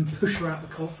her and push her out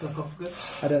the sarcophagus?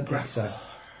 I don't think so,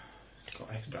 He's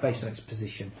got extra. based on its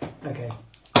position. Okay.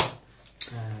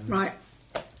 Right.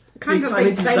 Kind You of climb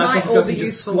think into they the might sarcophagus all be and just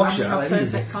useful squash and it have out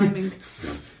perfect easy. timing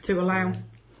to allow.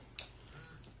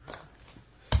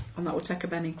 And that will take a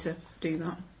Benny to do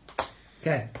that.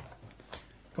 Okay.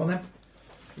 Go on then.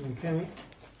 Okay.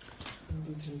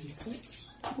 1d26.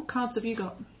 What cards have you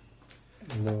got?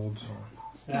 Lords.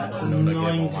 That's Oh, a no,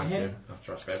 9 no, to mine hit. too.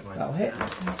 After I spoke mine. That'll hit.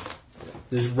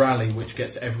 There's Rally, which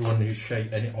gets everyone who's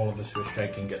shaken, all of us who are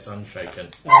shaken gets unshaken.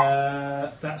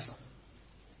 That's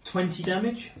 20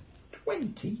 damage.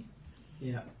 20.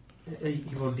 Yeah. You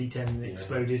rolled a d10 and it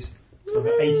exploded. So I've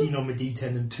got 18 on my d10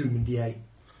 and 2 on my d8.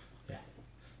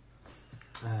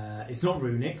 Yeah. It's not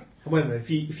runic. However, if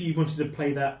you wanted to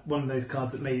play that one of those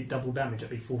cards that made it double damage, that'd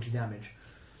be 40 damage.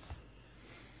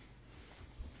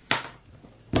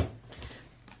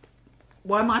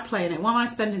 Why am I playing it? Why am I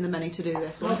spending the money to do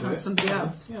this? Why I'll do can't it. somebody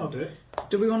else? Yeah, I'll do it.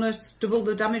 Do we want to double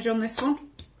the damage on this one?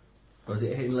 Or is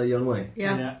it hitting Lady Onwe?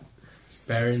 Yeah.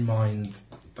 Bear in mind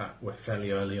that we're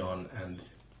fairly early on and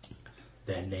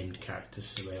they're named characters,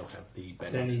 so they'll have the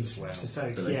Then benefits he's as well. to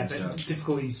soak. So they Yeah, can but soak.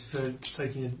 difficulties for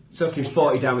soaking in. Soaking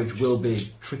 40 damage will be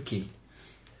tricky.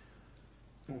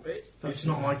 It's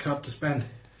not my card to spend.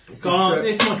 It's Go on, a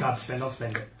it's my card to spend, I'll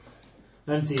spend it.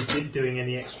 I don't see it doing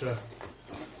any extra.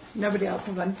 Nobody else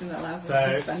has anything that allows So, us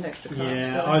to spend extra cards.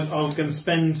 Yeah, so- I was going to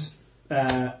spend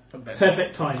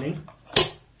perfect timing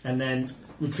and then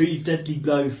retrieve Deadly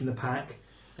Blow from the pack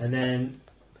and then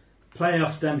play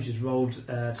after damage is rolled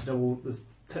to double the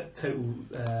total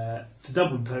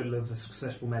of a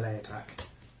successful melee attack.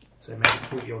 So make it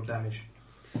 40 odd damage.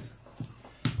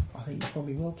 I think you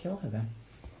probably will kill her then.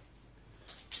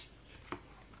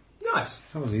 Nice.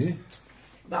 That was easy.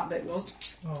 That bit was.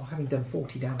 Oh, having done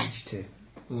 40 damage to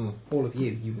all of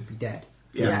you, you would be dead.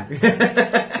 Yeah.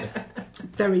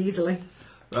 Very easily.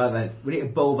 Right then, we need to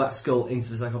bowl that skull into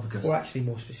the sarcophagus. Or actually,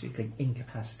 more specifically,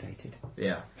 incapacitated.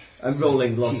 Yeah. And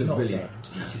rolling lots She's of not brilliant. dead,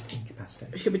 she's just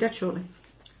incapacitated. She'll be dead shortly.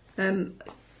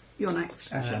 You're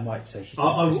next. Actually, I might say she's I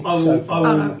dead. will-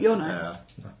 Oh no, you're next.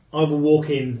 I will walk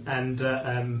in and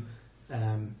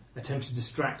attempt to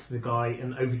distract the guy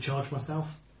and overcharge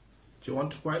myself. Do you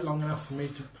want to wait long enough for me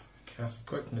to cast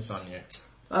quickness on you?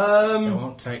 It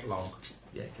won't take long.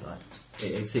 Yeah, can I?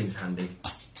 It seems handy.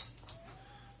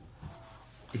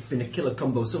 It's been a killer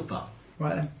combo so far.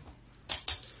 Right then.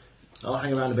 I'll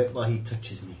hang around a bit while he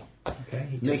touches me. Okay,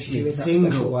 he Makes touches you me in that special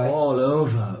tingle way. all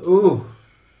over. Ooh.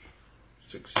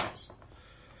 Success.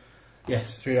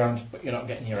 Yes, 3 rounds, but you're not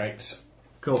getting your 8s.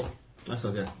 Cool. That's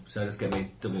all good. So just get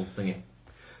me double thingy.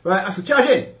 Right, I shall charge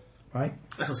in. Right,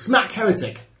 I shall smack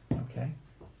Heretic okay.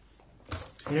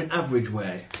 in an average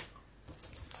way.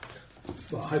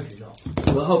 Well, hopefully not.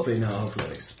 Well, hopefully no. Hopefully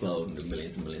it'll explode and do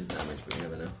millions and millions of damage, but you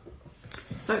never know.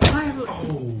 So can I have a look?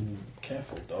 Oh,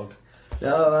 careful, dog.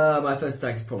 No, my first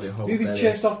attack is probably a horrible You've been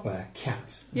failure. chased off by a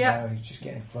cat. Yeah. No, you just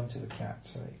get in front of the cat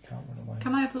so that it can't run away.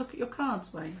 Can I have a look at your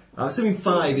cards, Wayne? I'm assuming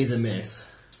 5 is a miss.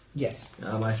 Yes.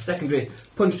 My secondary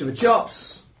punch to the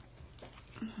chops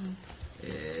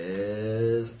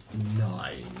is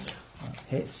 9. That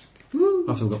hits.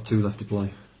 I've still got 2 left to play.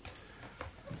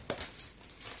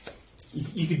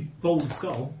 You could bowl the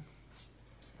skull.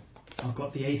 I've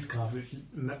got the ace card, which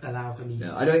allows me.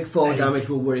 No, I don't think 4 damage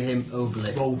will worry him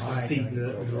overly. Roll to succeed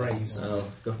the raise. I'll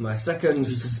go for my second Bowl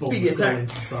speedy the skull attack.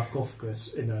 into the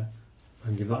sarcophagus in a.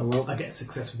 And give that a whirl. I get a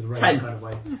success with the raise 10. kind of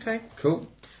way. Okay. Cool.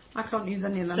 I can't use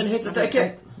any of them. 10 hits, I take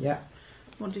it. Yeah.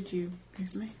 What did you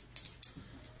give me?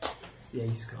 It's the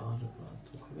ace card that I was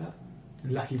talking about.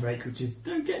 Lucky break, which is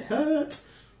don't get hurt.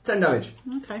 10 damage.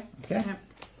 Okay. Okay. Yep.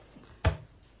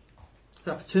 Is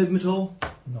that perturb him at all?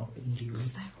 Not indeed.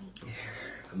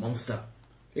 A monster.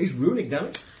 He's runic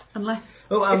damage. Unless.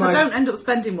 Oh, if I don't end up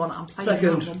spending one, I'm playing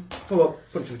Second one. follow-up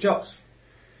punch to the chops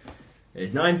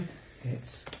is 9.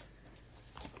 Hits.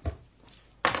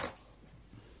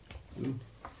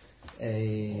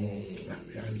 A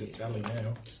Tally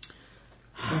now.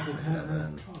 12,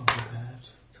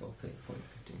 14,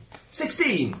 15.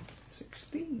 16!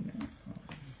 16.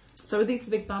 So are these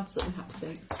the big bads that we have to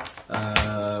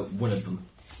do? One of them.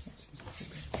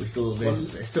 There's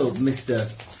still Mr.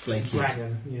 Flaky.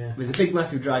 Dragon, yeah. There's a big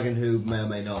massive dragon who may or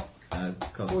may not cause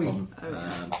a problem. Oh,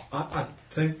 yeah. I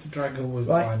think the dragon was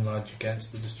Right. by and large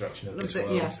against the destruction of this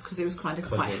world. Yes, because he was kind of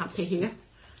Because quite it's- happy here.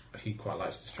 He quite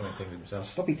likes destroying things himself.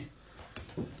 Stop it.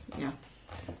 Yeah.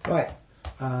 Right.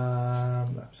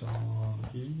 That's on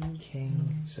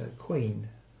King. So Queen.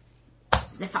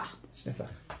 Sniffer. Sniffer.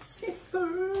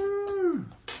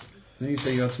 Didn't you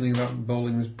say you had something about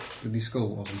bowling with your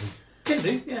skull or something? Can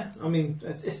do, yeah. I mean,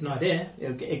 it's an idea.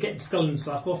 It'll get the skull in the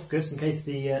sarcophagus in case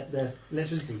the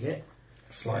electricity hit.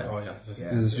 Slight, oh yeah.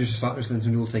 There's just a fact that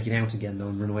somebody will take it out again though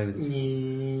and run away with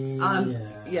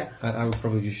it. Yeah. I would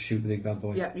probably just shoot the big bad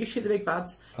boy. Yeah, you shoot the big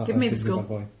bads. I'd Give me shoot the big skull. bad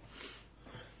boy.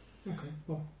 Okay,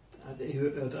 well, I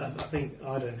think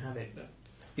I don't have it, but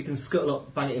You can scuttle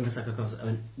up, bang it in the sarcophagus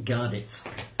and guard it.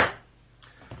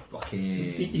 Rocky.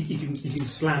 you can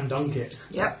slam dunk it.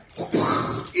 Yep.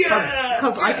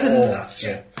 Because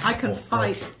I can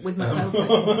fight with my tail tip.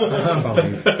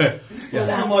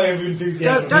 Am I over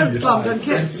enthusiastic? Don't slam dunk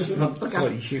it. That's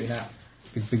what you're shooting at.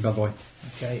 Big bad boy.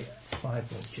 Okay,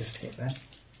 5 will just hit there.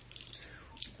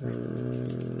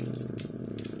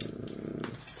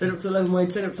 Turn up to 11, Wayne,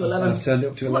 turn up to 11. I've turned it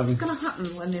up to 11. What's going to happen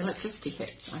when the electricity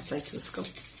hits? I say to the skull.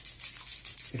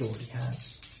 It already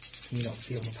has. Can you not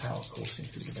feel the power coursing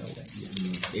through the building?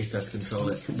 He has to control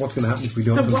it. What's going to happen if we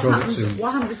don't So control it soon?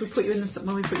 what happens if we put you in the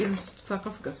when we put you in the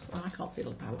sarcophagus? Well, I can't feel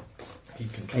the power. He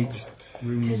controls 8 it.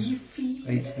 runes.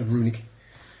 8 of runic.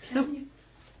 Nope.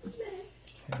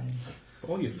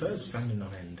 Oh, your fur's standing on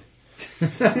end.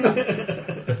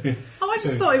 Oh, I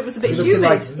just thought it was a bit You're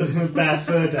looking humid. Bad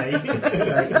fur day.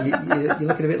 You're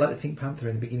looking a bit like the Pink Panther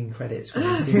in the beginning credits.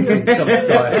 When he's being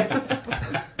subsidized.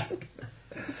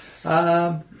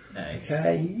 Nice.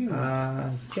 Okay,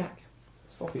 Jack.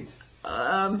 Stop it.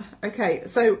 Okay,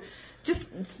 so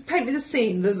just paint me the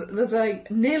scene. There's a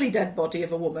nearly dead body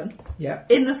of a woman Yeah.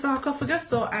 in the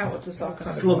sarcophagus or out of the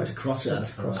sarcophagus. Slumped across it. Slumped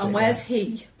across And it, where's yeah.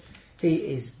 he? He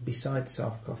is beside the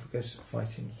sarcophagus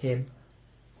fighting him.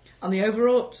 And the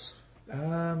overwroughts?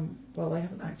 Well, they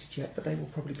haven't acted yet, but they will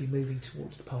probably be moving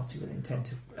towards the party with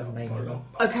intent of remaining on.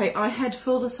 Okay, I head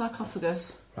for the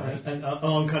sarcophagus Right. And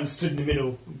I'm kind of stood in the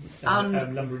middle, and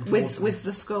lumbering towards with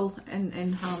the skull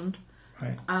in hand,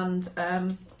 Right.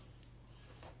 and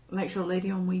make sure Lady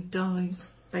Ennui dies,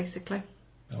 basically.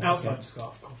 Oh, outside okay. the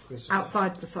sarcophagus.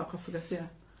 Outside the sarcophagus, yeah.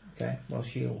 Okay. Well,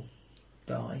 she'll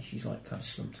die. She's like kind of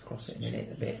slumped across it and in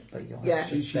it a bit, but you'll Yeah. have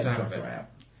to She's then out drop of it. her out.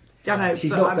 I know,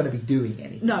 She's but not I'm- going to be doing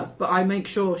anything. No, but I make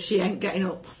sure she ain't getting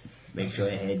up. Make sure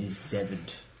your head is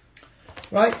severed.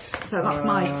 Right. So that's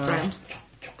my round.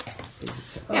 Leave it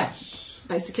to Yeah. us.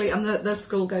 Basically, and the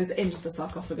skull goes into the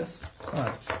sarcophagus.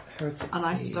 Right. Heretic And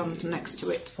I stand next to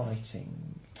it. Fighting.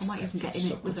 I might even get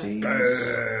in it with Socrates. it.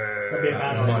 That'd be a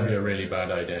bad That might be idea. a really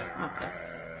bad idea.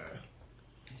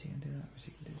 Is he going to do that? Or is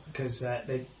he going to do that?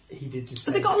 Because he did just.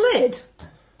 Has say- it got a lid?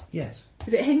 Yes.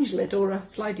 Is it a hinge lid or a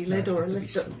slidey lid or a It'll have to be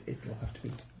lift up? It'll have to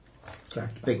be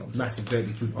dragged back Big, onto- massive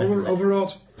burger cube.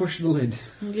 Overwrought, push the lid.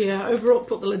 Yeah, overall,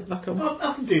 put the lid back on.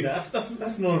 I can do that.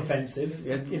 That's non-offensive.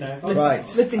 Yeah. You know.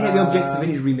 Right. Lifting heavy objects within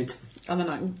his remit. And then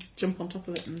I can jump on top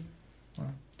of it and...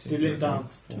 1, 2, Do a little 3,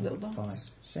 dance. 4, Do a little dance.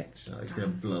 5, 6. No, he's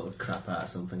going to blow the crap out of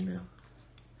something now.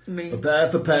 Me. Prepare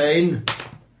for pain.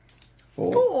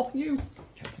 4. Oh, you.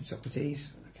 Captain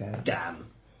Socrates. Okay. Damn.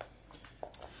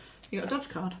 You got a dodge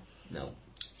card. No.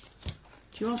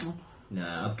 Do you want one?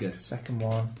 Nah, I'm good. Second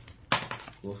one.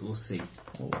 We'll see.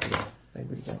 Oh, yeah. They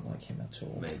really don't like him at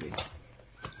all. Maybe.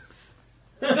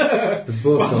 The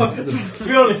both Well, gone. to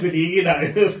be honest with you, you know,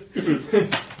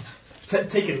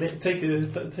 take a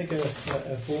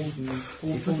form If you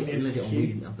let it on, we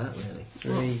didn't have that really.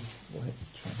 3. We'll hit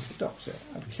the doctor.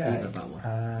 Still Okay. have that one.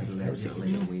 And It'll let it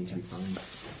on, we should be fine.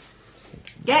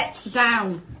 Get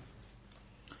down.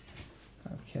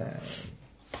 Okay.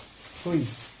 Oi,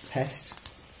 pest.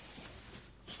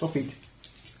 Stop it.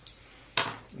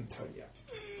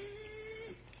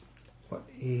 What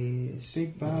is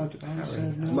Big bad your answer,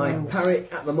 parry? no. My parry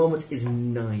at the moment is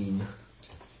 9.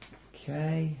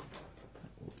 Okay.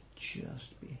 That will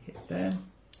just be a hit there.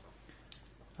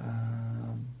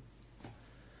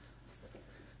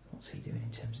 What's he doing in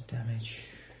terms of damage?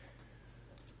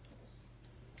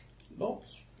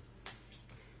 Lots.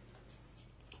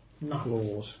 No.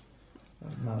 Claws.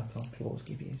 Malachon claws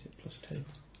give you, is it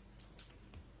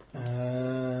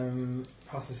 +2?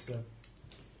 Passes the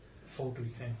foldery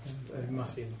thing. It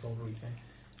must be in the foldery thing.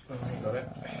 Got it.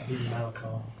 Even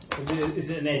Malachar. Is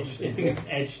it an edge? I think it's an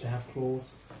edge to have claws.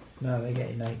 No, they get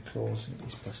innate claws and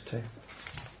it's +2.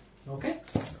 Okay.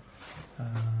 So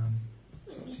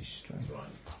what's his strength?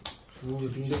 So rules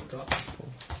have been looked up.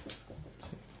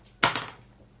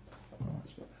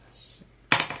 Six,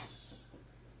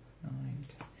 9.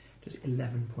 Does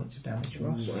 11 points of damage,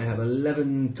 Ross? I have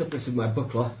 11 toughness with my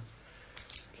buckler.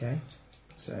 Okay.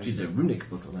 So, Which is a runic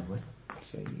buckler, that way.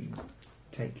 so you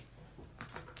take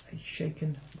a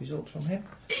shaken result from him.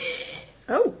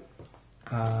 Oh,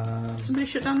 Somebody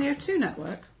shut down the O2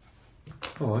 network.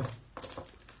 Oh, So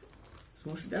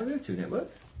what's it down there to,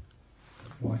 network?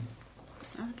 Why?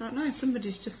 I don't know.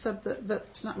 Somebody's just said that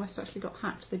NatWest actually got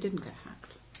hacked. They didn't get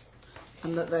hacked.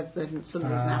 And that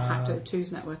somebody's now hacked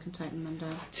O2's network and taken them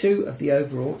down. 2 of the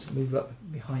overwrought move up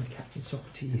behind Captain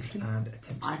Socrates and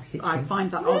attempt to hit I him. find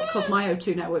that odd because my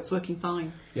O2 network's working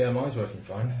fine. Yeah, mine's working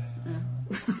fine.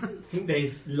 I think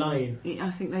there's lying. I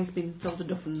think there's been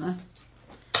soldered up in there.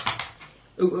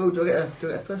 Oh, do I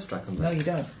get a first strike on No, that? you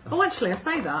don't. Oh, actually, I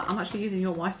say that. I'm actually using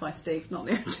your Wi-Fi, Steve, not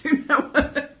the O2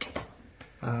 network.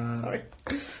 Sorry.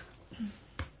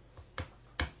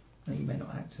 No, you may not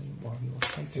act while you are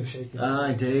shaken. Still shaking.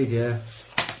 I did, yeah.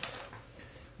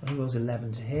 He rolls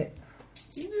 11 to hit.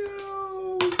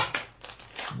 No.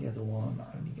 And the other one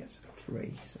only gets a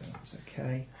 3, so that's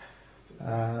okay.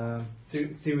 So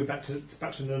we're back to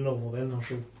the normal then.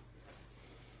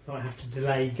 I might have to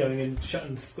delay going and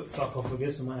shutting the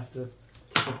sarcophagus. I might have to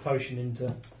take a potion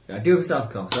into. Yeah, I do have a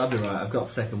sarcophagus, so I'll be right. I've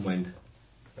got second wind.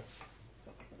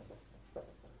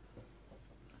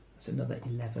 That's another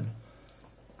 11.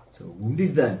 So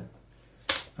wounded then.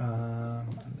 And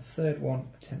the third one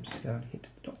attempts to go and hit the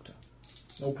doctor.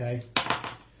 Okay.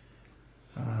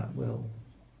 Will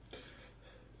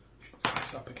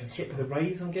It's up against Hit with a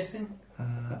raise, I'm guessing.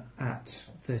 at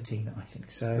 13, I think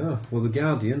so. Oh, well, The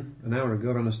Guardian, an hour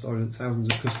ago, ran a story that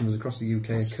thousands of customers across the UK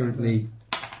are currently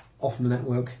off the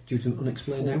network due to an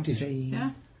unexplained outage. 14,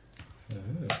 Yeah.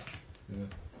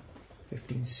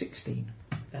 15, 16.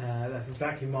 That's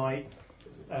exactly my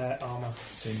armour.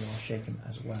 So you are shaken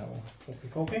as well.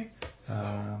 Copy.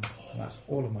 And that's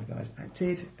all of my guys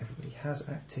acted. Everybody has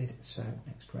acted. So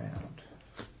next round,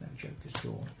 no jokers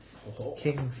drawn.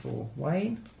 King for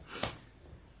Wayne.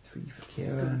 3 for Oh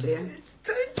Kieran. dear.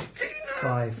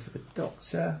 5 for the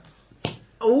doctor.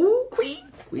 Oh, Queen.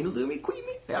 Queen will do me, queen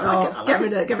me. I Oh, like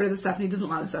it. get rid of the Stephanie. He doesn't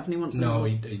like the Stephanie. He wants the No, four.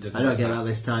 he doesn't. I don't get that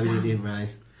this time, he didn't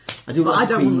rise. I do But I like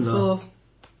don't queen, want the though. 4.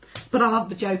 But I love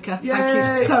the Joker. Yay!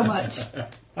 Thank you so much.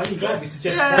 I'm glad we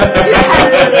suggested That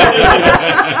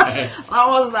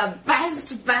was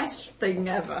the best thing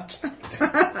ever.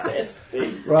 that.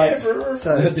 Right. So This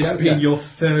has Joker. been your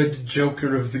third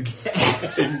Joker of the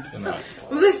game tonight.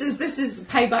 Well, this is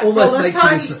payback Almost for all those makes you wish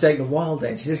times. you'd taken a wild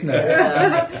edge, isn't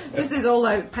it? This is all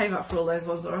payback for all those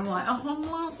ones where I'm like, oh,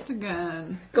 I'm last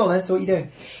again. Go on then. So what are you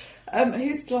doing?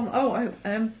 Who's still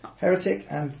on? Heretic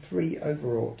and 3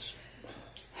 overwrought.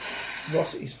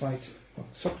 Ross is fighting. Well,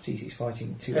 Socrates is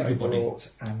fighting 2 Everybody. overwrought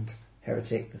and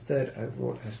Heretic. The third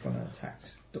overwrought has gone and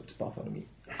attacked Dr. Bartholomew.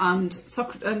 And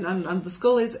the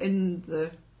skull is in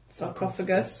the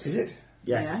sarcophagus. Is it?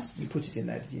 Yes. You put it in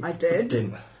there, did you? I did.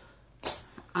 Didn't.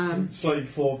 Slightly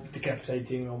before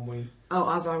decapitating on we.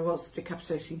 As I was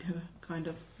decapitating her, kind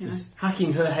of, Just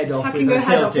hacking her head off Hacking with her her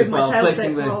head tail off tip with my while tail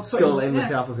placing tip the while skull putting- in the yeah.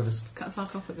 sarcophagus.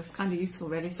 Sarcophagus, kind of useful,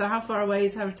 really. So how far away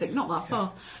is Heretic? Not that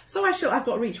far. So I've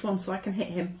got to reach 1, so I can hit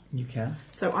him. You can.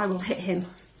 So I will hit him.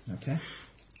 Okay.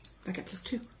 I get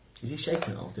 +2. Is he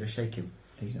shaking at all? Did I shake him?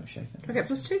 He's not shaking. Do I get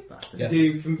 +2? Bastard. Yes.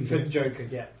 Do for the Joker,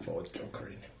 yeah. For the Joker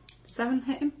in. 7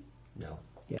 hit him. No.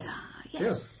 Yeah.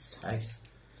 Yes. Nice.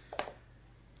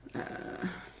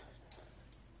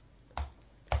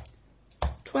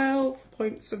 12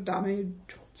 points of damage.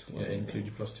 Yeah, include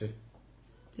your +2.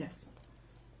 Yes.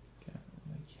 Okay,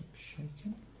 I'll make him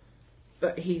shaken.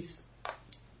 But he's...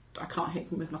 I can't hit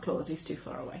him with my claws, he's too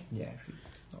far away. Yeah, if you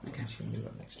Okay. he's going to move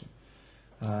up next to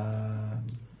him.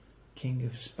 King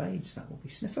of Spades, that will be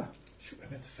Sniffer. Shoot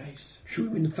him in the face. Shoot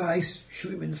him in the face.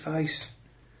 Shoot him in the face.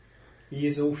 He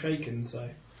is all shaken, so.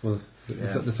 Well,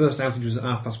 the first outage was at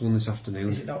 1:30 this afternoon.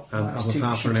 Is it not? And Well, as it's of too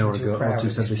half an shooting hour to a ago, crowd R2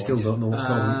 at said this they still point. don't know what's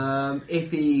causing it.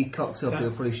 If he cocks up, he'll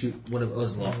probably shoot one of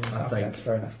us lot, I Okay, think. that's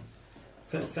fair enough.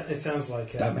 So it sounds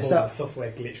like Don't more mess of up. a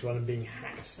software glitch rather than being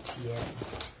hacked. Yeah.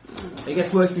 It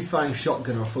gets worse if he's firing a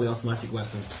shotgun or a fully automatic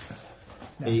weapon.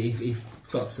 No. He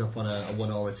cocks up on a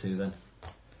 1 or a 2 then.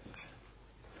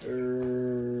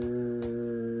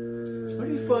 What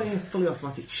are you firing a fully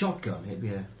automatic shotgun? It'd be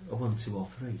a 1, 2 or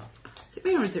 3. Is it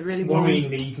me or is it really warm?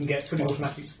 Worryingly, you can get fully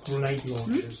automatic grenade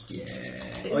launchers. Yeah.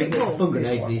 Is Or you it can get warm? fun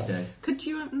grenades these days. Could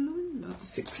you open the window?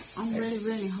 6. I'm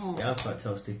really hot. Yeah, I'm quite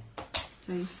toasty.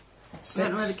 Please. I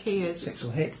don't know where the key is. 6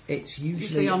 will hit. It's Usually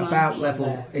usually on about a- level.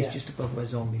 there, It's yeah. just above where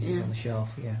zombies is Yeah. on the shelf.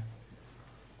 Yeah.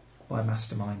 By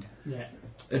Mastermind. Yeah.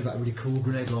 It's got a really cool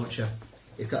grenade launcher.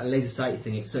 It's got a laser sight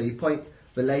thing. So you point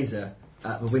the laser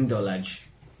at the window ledge,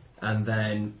 and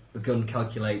then the gun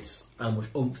calculates how much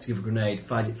oomph to give a grenade,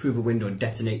 fires it through the window, and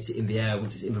detonates it in the air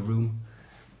once it's in the room.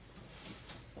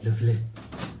 Lovely.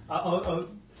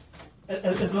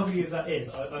 As lovely as that is,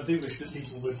 I do wish that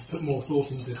people would put more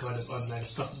thought into kind of, I don't know,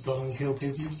 stuff that doesn't kill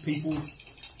people.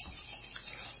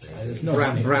 There's no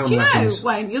Brown Do you know, weapons.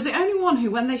 Wayne, you're the only one who,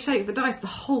 when they shake the dice, the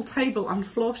whole table and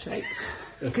floor shakes.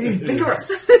 Because he's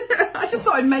vigorous. I just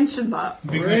thought I'd mention that.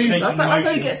 That's how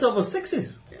he gets over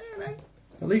 6s.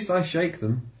 At least I shake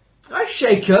them. I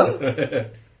shake him.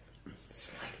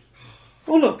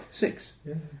 Oh look, 6.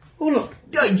 Oh look.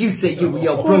 You say your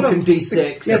broken look.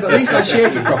 D6. Yeah, but at least I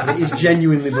shake it properly. It's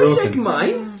genuinely I broken. shake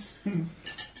mine.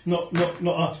 Not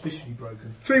artificially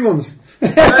broken. 3 ones.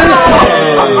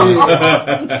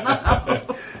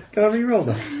 Can I re-roll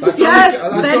that? That's Yes,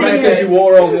 only, then that's he only because is. you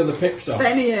wore all the other pips off.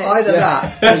 Benny it. Either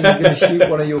that, or you're going to shoot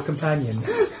one of your companions.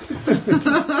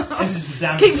 This is the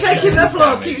damage. Keep shaking the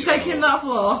floor, keep shaking that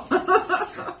floor.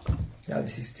 No,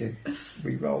 this is to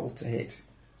re-roll to hit.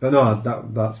 But no,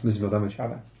 that's miserable damage. Oh,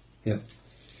 no. Yeah.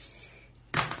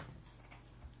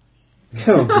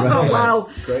 Oh, right. Wow.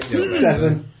 Great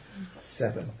deal.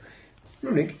 7.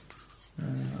 Runic. I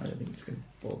don't think it's going to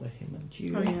bother him and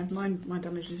you. Oh yeah, my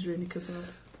damage is really casselled.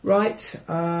 Right,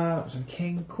 so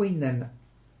King, Queen then.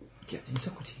 Captain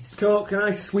Socrates. Cool, can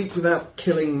I sweep without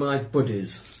killing my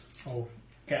buddies? Oh,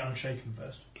 get unshaken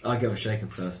first. I'll go with shaken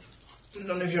first.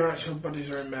 None of your actual buddies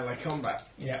are in melee combat.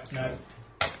 Yeah, no.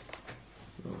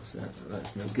 What's that?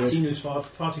 That's no good. Tina's far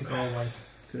too far away.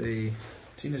 3.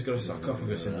 Tina's got a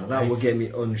sarcophagus in her That way. will get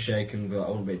me unshaken, but I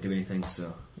won't be able to do anything,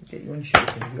 so. Get you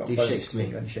unshaken. You've got He bonus shakes to me.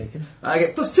 make you unshaken. I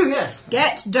get +2, yes!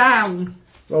 Get down.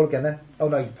 Roll again then. Oh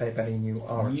no, you pay a penny and you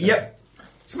are. Yep!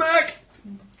 Smack!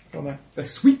 Go on then. A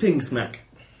sweeping smack.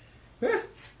 God,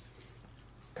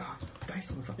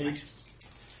 dice on the fuck.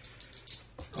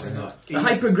 A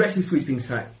hyper-aggressive sweeping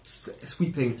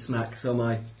smack, so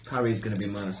my parry is going to be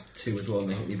 -2 as well when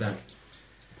they hit me back.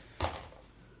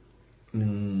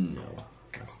 No,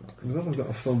 that's not We've good. always got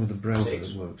a phone with the browser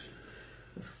that works.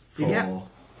 4. Yeah.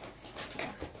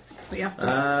 But you have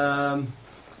to.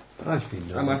 I've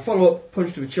been And my follow-up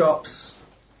punch to the chops.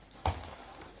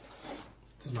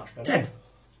 This is much better. 10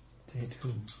 To hit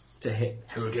whom? to hit.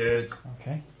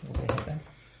 Okay, we'll be hit then.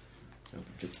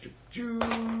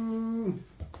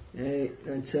 8,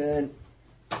 9, 10,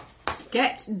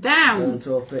 Get 11, down.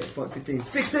 12, 13, 14, 15,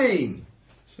 16!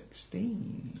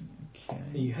 16. Are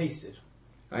Okay. you hasted?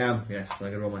 I am, yes. I'm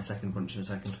going to roll my second punch in a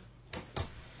second.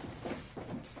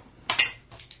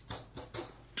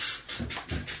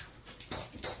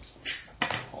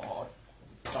 Oh,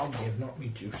 dog, you've knocked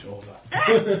me juice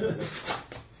over.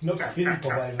 Not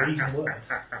physical, but even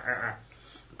worse.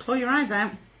 Claw your eyes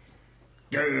out.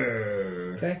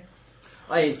 Okay.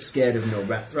 I ain't scared of no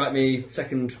rats. Right, me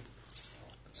second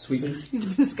sweep.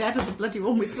 You'd been scared of the bloody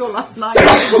one we saw last night.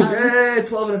 Yeah,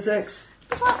 12 and a 6. It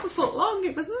was half a foot long.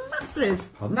 It was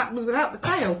massive. Pardon? That was without the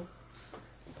tail.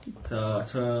 So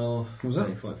 12. What was that?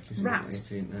 24, 15, Rat.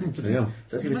 18, Bloody 19. hell.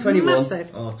 So it's It either was 21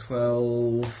 massive. or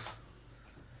 12,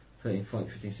 13, 14,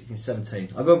 15, 16, 17.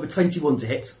 I'll go for 21 to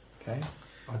hit. Okay.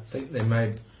 I think they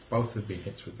may both have been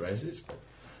hits with razors, but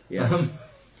Yeah.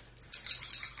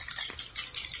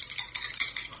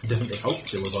 I definitely hope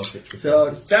they were both hits with So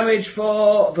razors. damage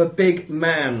for the big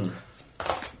man.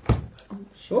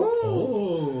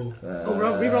 Oh.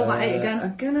 Re-roll that 8 again.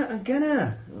 I'm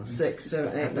gonna. 6,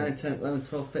 7, 8, 9, 10, 11,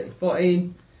 12, 13,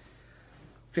 14.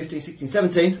 15, 16,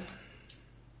 17.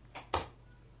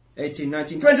 18,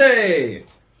 19, 20! 20.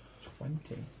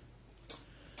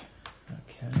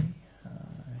 Okay.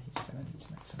 He's going to need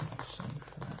to make some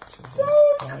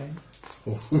save for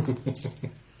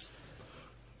that.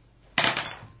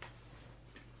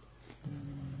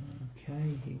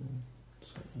 Okay, he will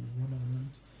sort of one of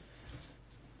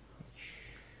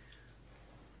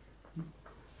them.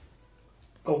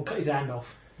 Go on, cut his hand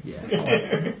off. Yeah,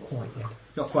 not quite yet.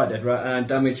 Not quite dead, right? And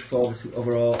damage for the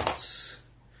overall.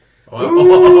 Oh,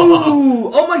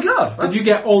 Ooh! Oh my god! did you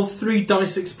get all 3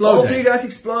 dice exploding? All 3 dice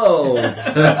explode!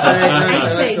 So that's 8,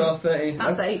 9, 10, 12, 13.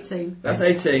 That's 18. That's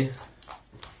 18.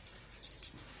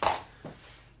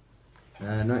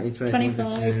 19, 20,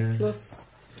 25 plus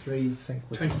 3, I think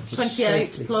we 20, can 28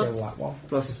 safely plus- kill that one.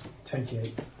 plus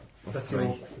 28. That's 3.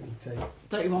 your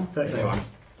 31. 31.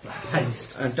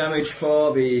 Taste. And damage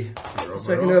for the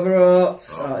second overall.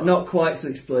 Not quite so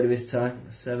exploded this time.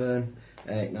 7,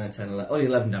 8, 9, 10, 11. Only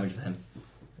 11 damage for him.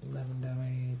 11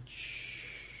 damage.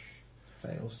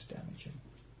 Fails to damage him.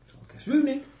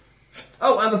 Swooning.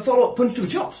 Oh, and the follow-up punch to the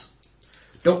chops.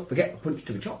 Don't forget the punch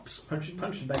to the chops. Punch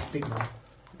the big man.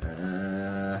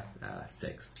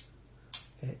 6.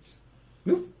 Hits.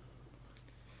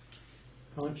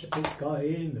 Punch a big guy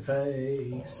in the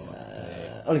face.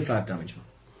 Only 5 damage.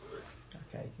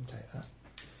 Okay, you can take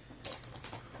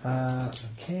that.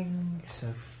 King, so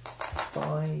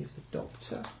 5, the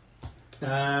Doctor.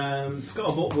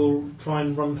 Scuttlebot will try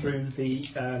and run through the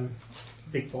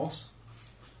big boss.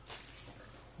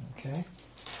 Okay.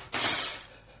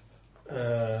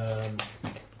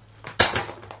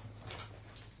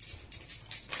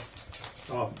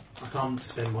 I can't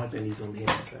spend my pennies on him,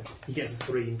 so he gets a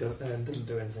 3 and doesn't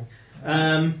do anything.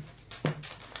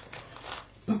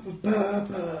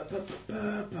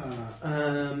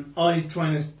 I try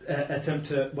and attempt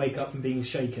to wake up from being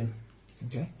shaken,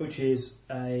 Okay. which is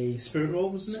a spirit roll,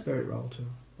 wasn't it? Spirit roll to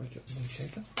wake up the knee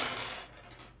shaker.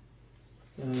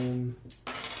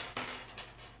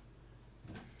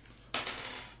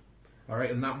 I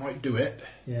reckon that might do it.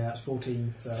 Yeah, it's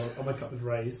 14, so I'll wake up with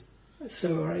Rays.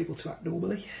 So we're able to act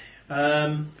normally.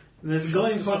 There's a guy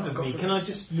in front of me. Can I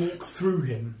just walk through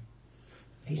him?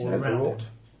 He's Or around overwrought. him?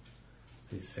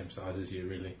 He's the same size as you,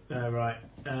 really. Right.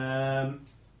 I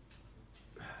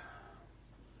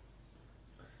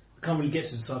can't really get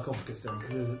to the sarcophagus then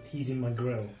because he's in my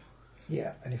grill.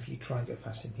 Yeah, and if you try and go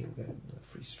past him, he'll get a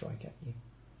free strike at you.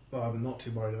 Well, I'm not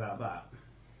too worried about that.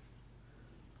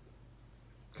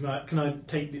 Can I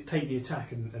take the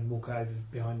attack and walk over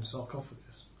behind the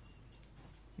sarcophagus?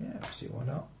 Yeah, see why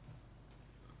not.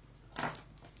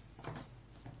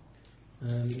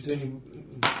 Is there any?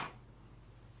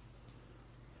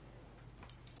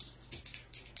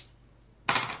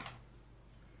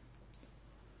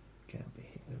 Can't be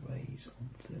hit the raise on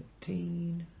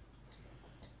 13.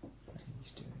 And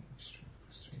he's doing extra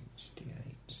plus 3, which is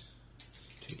D8.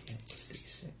 2D8 plus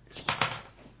D6.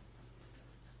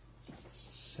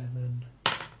 7.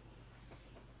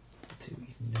 2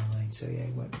 is 9, so yeah,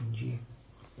 he won't injure you.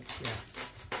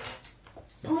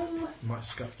 Might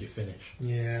scuff your finish.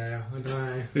 Yeah, I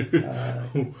don't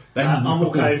know. Then I'll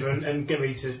walk over and get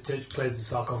ready to close the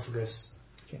sarcophagus.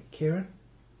 Okay, Kieran.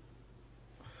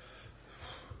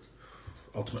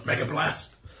 Ultimate Mega Blast.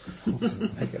 Make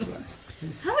a blast.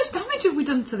 How much damage have we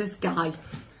done to this guy?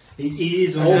 He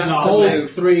is on All, that last all move.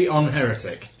 3 on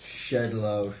Heretic. Shed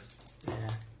load. Yeah.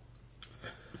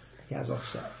 He has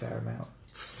offset a fair amount.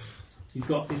 He's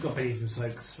got pennies and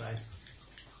soaks, so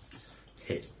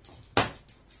Hit.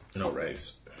 No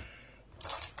raise.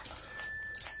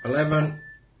 11,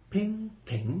 Ping,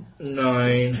 ping.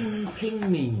 9. Ping, ping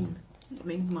mean. I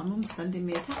mean, my mum's sending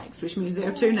me a text, which means the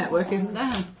O2 network isn't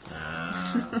down.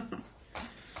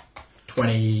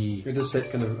 20. It does say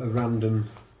kind of a random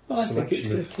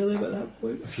selection of kill him at that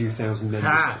point. a few thousand members.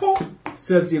 Ha!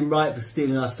 Serves him right for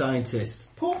stealing our scientists.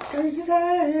 pop goes his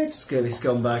head. Scurvy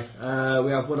scumbag.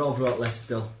 We have one overall left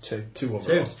still. 2. 2 of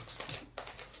 2.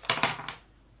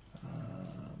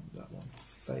 That one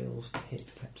fails to hit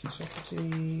Captain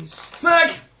Socrates.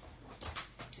 Smack!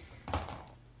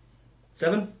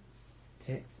 7.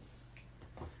 Hit.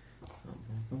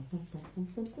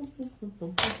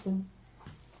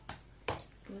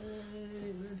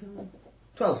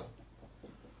 12.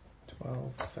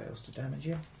 12 fails to damage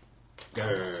you.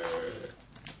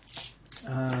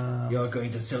 You're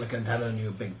going to Silicon Heaven,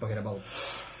 you big bucket of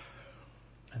bolts.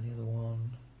 And the other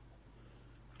one.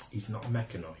 He's not a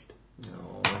mechanoid.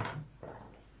 No.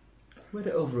 Where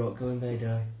did Overwrought go in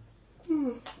Mayday?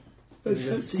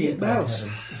 Let's see it mouse.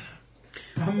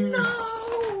 No!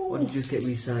 Why did you just get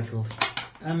recycled?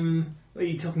 Are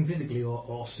you talking physically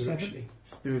or spiritually?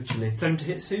 Spiritually. 7 to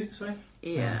hit who? Sorry.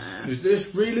 Yeah. Is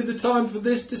this really the time for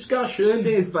this discussion?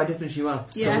 Seems by definition you are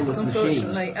Yes, soulless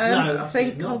unfortunately. machines. No, I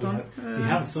think. not. Hold on. We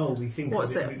have a soul. We think.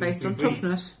 What's we- it we- based we on? breathe.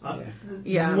 Toughness.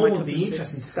 Yeah. my More of the toughness is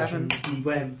interesting discussion 7 would be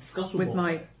where scuttleball. with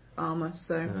my armour.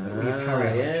 So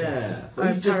Yeah. Well,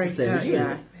 I'm it's just parry- the same as you.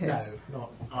 yeah, No, hits.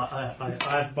 not.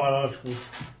 I have biological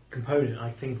component.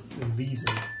 I think in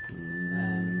reason.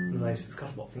 Those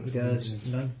scuttlebot He things. does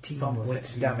 19 Far more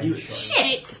points of effective. damage.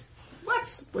 Shit!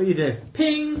 What? What do you do?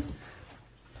 Ping.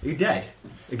 Are you dead?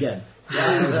 Again?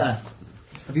 Have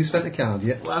you spent a card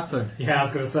yet? What happened? Yeah, I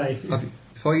was going to say.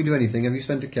 Before you do anything, have you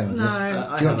spent a card No.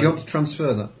 yet? Do you want to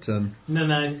transfer that?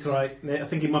 No, it's all right. I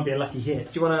think it might be a lucky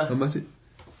hit. Do you want How to... much it?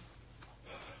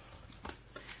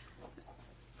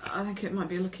 I think it might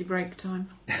be a lucky break time.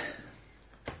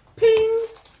 Ping!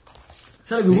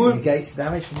 So the It wound... negates the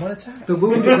damage from one attack. The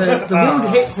wound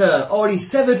hits her. Already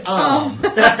severed arm.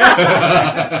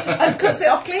 And cuts it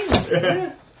off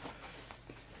cleanly.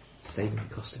 Saving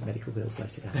the cost of medical bills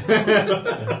later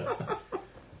down.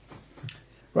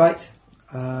 Right.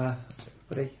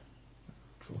 Buddy.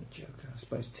 Draw a joker. I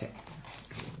suppose tech.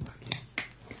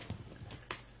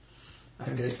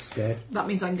 That's good. M6 dead. That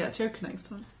means I can get a choker next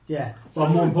time. Yeah. Well,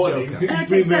 more importantly, Joker. we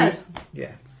Heretic's dead.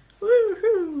 Yeah.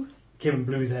 Woohoo! Kevin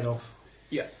blew his head off.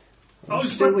 Yeah. I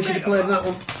still wish you'd played that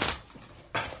one.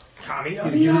 Cammy,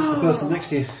 Give it to the person next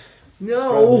to you.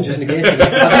 No! Rather than just negating it.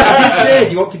 I did say,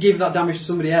 do you want to give that damage to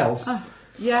somebody else?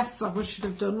 Yes, I should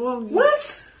have done one.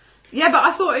 What? Yeah, but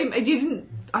I thought you didn't.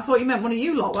 I thought you meant one of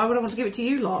you lot. Why would I want to give it to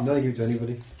you lot? No, give it to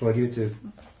anybody. So I give it to...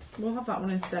 We'll have that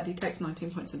one instead. He takes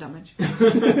 19 points of damage.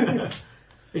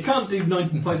 He can't do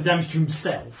 19 points of damage to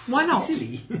himself. Why not? He's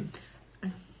silly.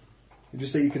 You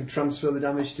just say you can transfer the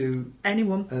damage to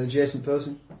Anyone, an adjacent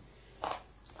person?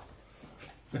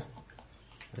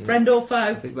 friend or I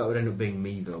foe. think that would end up being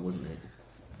me, though, wouldn't it?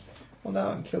 Well, no,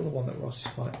 I can kill the one that Ross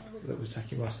is fighting. That was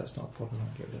attacking Ross. That's not a problem.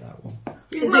 I'll get rid of that one.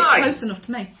 Is it close enough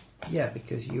to me? Yeah,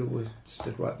 because you were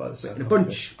stood right by the circle. In a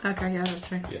bunch. Okay, yeah, that's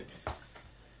true.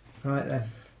 Right then.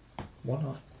 One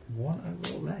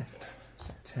overall left. So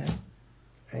 10.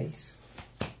 Ace.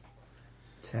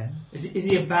 10. Is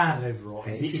he a bad overall?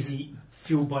 Is Ace. he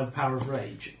fueled by the power of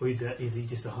rage? Or is he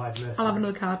just a hired mercenary? I'll have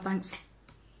another card, thanks.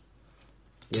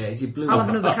 Yeah, is he blue? I'll have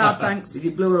another card, thanks. Is he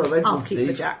blue or a red I'll one, keep Steve?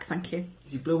 the jack, thank you.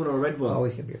 Is he blue one or a red one?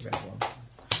 Always going to be a red one.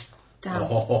 Damn.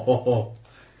 Oh,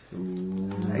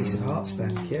 Ace of hearts then.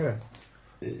 Kira.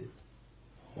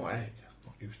 what egg?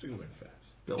 Not used to going fast.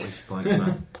 Don't waste your points,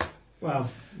 man. Well,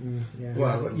 yeah.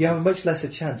 Well, You have a much lesser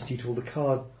chance due to all the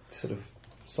card sort of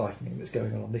siphoning that's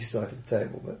going on this side of the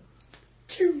table, but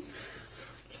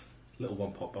little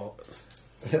one pop ball.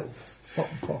 a little pop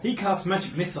and pop. He casts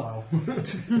magic missile.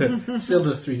 Still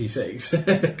does 3d6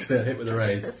 because I hit with a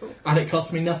raise, and it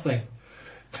cost me nothing.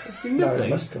 No, it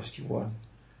must cost you 1.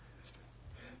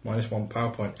 -1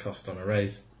 power point cost on a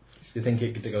raise. Do you think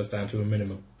it goes down to a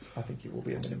minimum? I think it will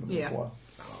be a minimum Yeah. of 1.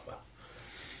 Oh, well,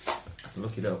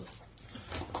 Look it up.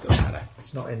 doesn't matter.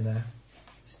 It's not in there.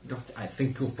 I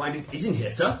think you'll find it is in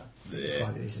here, sir. Yeah.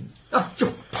 Fine, it isn't. Ah,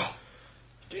 jump.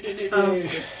 Oh,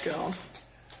 good God.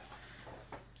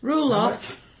 Rule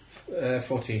off.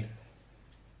 14.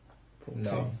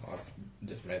 No, I've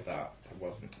just made that. It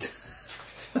wasn't.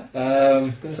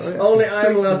 Sorry, Only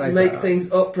I'm allowed to made make that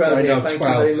things up round Sorry, here. no, Thank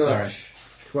 12, you very much. sorry.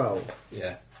 12.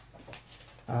 Yeah.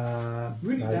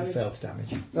 Really no, damage. it fails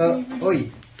damage. Oi,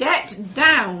 Get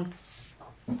down.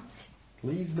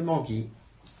 leave the moggy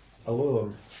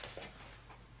alone.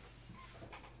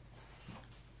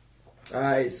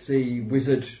 It's the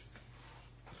wizard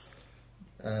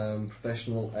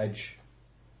professional edge.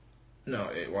 No,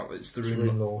 it's the It's Rune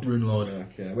Rune Lord. Rune Lord.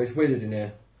 Okay, well, it's wizard in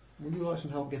here. Would you like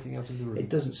some help getting out of the room? It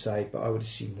doesn't say, but I would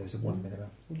assume there's a 1 minimum.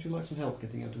 Would you like some help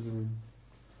getting out of the room?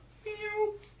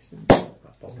 Not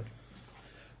that bothered.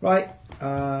 Right,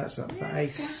 so that's that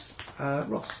ace.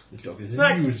 Ross. The dog is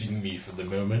Smack. amusing me for the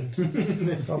moment.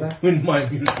 Got there. When my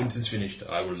amusement is finished,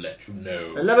 I will let you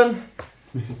know. 11.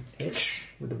 Hit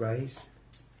with the raise.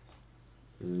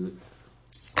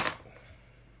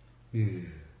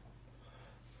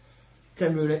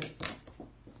 10 runic.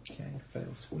 Okay,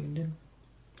 fails to wound him.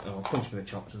 Oh, I'll punch him with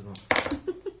chops as well.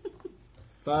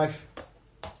 5.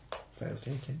 Fails to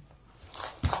hit him.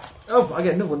 Oh, I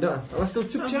get another one, don't I? Oh, I still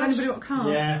took Has charge. anybody got a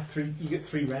card? Yeah, you get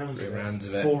 3 rounds. 3 of it. rounds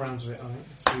of it. 4 rounds of it, I think.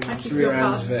 Thank you for 3 your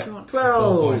rounds card. of if you it. want.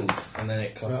 12. 4 points. And then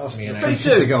it costs me an Twenty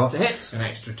extra, 22 to go. to hit. an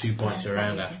extra 2 points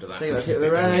around after that. Take that hit with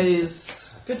a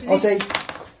raise. I'll say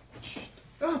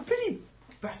Oh, pretty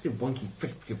bastard wonky.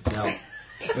 No.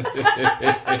 Spend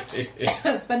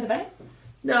a penny.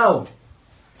 No.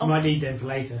 I might need them for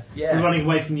later. Yes. We're running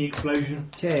away from the explosion.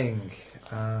 King.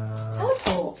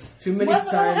 Teleport. Too many Where the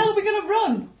hell are times. we going to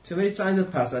run? Too many times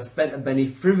have passed. I spent a penny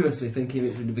frivolously thinking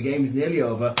the game is nearly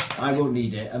over. I won't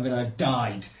need it, and then I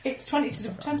died. It's 20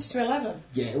 to 11.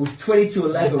 Yeah, it was 20 to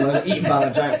 11 when I was eaten by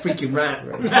a giant freaking rat.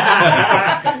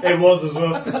 It was as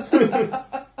well.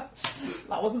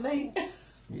 That wasn't me.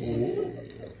 Yeah.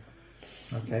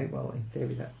 Okay, well, in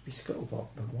theory that would be Scuttlebot,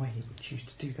 but why he would choose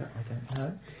to do that, I don't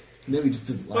know. Maybe he just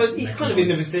doesn't like Well, he's making kind of in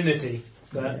the noise. vicinity.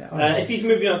 But Yeah, if he's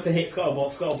moving up to hit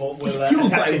Scuttlebot will He's fueled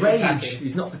attack by him to attack rage. him.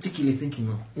 He's not particularly thinking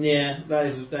well. Yeah, that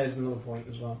is another point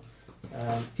as well.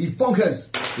 He's bonkers.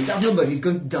 He's outnumbered. He's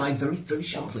going to die very, very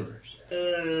shortly.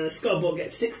 Scuttlebot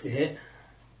gets 6 to hit.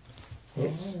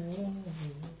 Hits.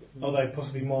 Although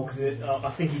possibly more because I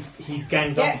think he's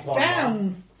ganged up. Get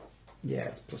down! Yeah,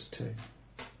 it's +2.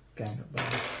 Gang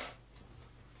up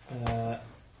there.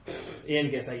 He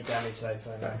only gets 8 damage though,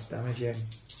 so That's damaging.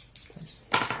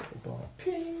 Scuttlebot.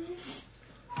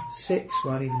 6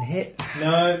 won't even hit.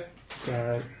 no.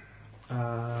 So,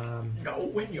 No,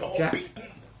 when you're Jack. beaten.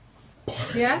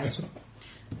 Yes?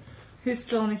 Who's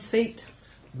still on his feet?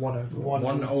 1 over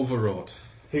One overwrought.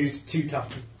 Who's too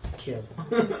tough to kill?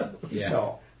 Yeah.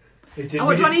 Not. And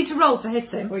what do I need to roll to hit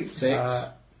him? Wait, 6.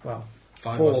 well,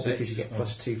 5 4 or 6. because you get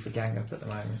 +2 for gang up at the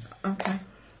moment. Okay.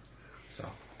 So,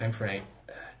 aim for 8.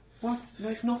 What? No,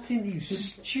 it's not in you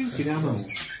stupid animal.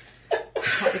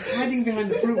 It's hiding behind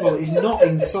the fruit bowl. It's not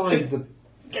inside the...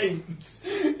 Games.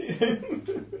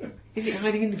 Is it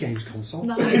hiding in the games console?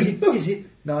 No. Is it?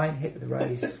 9, hit with the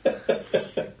raise.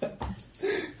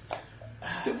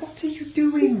 What are you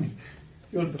doing?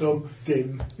 Your dog's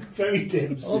dim. Very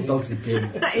dim. All Steve. dogs are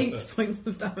dim. 8 points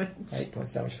of damage. 8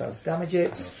 points damage fails to damage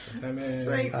it. Damage.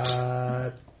 Save.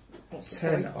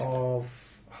 10 of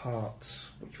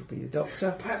hearts, which will be the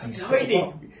doctor. Perhaps And he's Scuttlebot.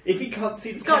 hiding. If he can't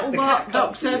see the cat Scuttlebot,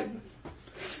 can't see Doctor. him.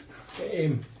 Get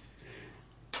him.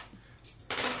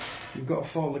 You've got a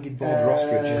four-legged board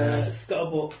ostrich.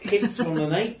 Scuttlebutt hits on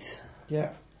an 8. Yeah,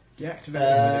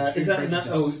 Deactivate Is that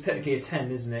technically a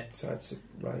 10, isn't it? so it's a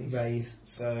raise. Raise,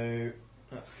 so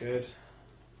that's good.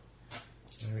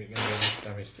 There we go.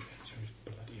 Damage to his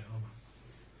bloody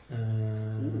armour.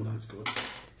 Ooh, that's good.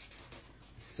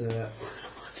 So that's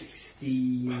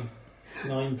 16,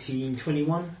 19,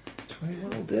 21. 21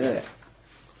 will do it.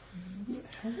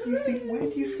 Where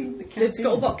do you think the cat Did is?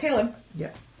 Scuttlebot kill him?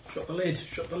 Yeah. Shut the lid.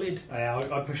 Shut the lid.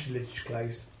 I pushed the lid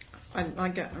closed. I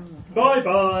get. Bye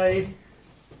bye.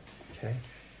 Okay.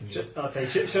 I'll say,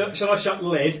 shall I shut the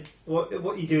lid? What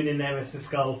are you doing in there, Mr.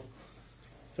 Skull?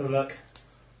 Let's have a look.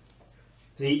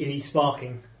 Is he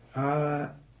sparking?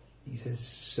 He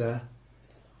says,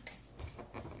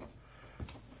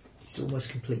 it's almost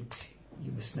complete.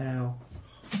 You must now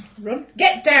Run.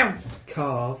 Get down!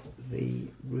 carve the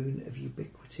rune of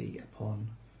ubiquity upon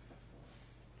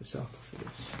the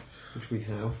sarcophagus. Which we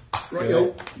have. Right,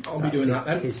 yo. I'll be doing that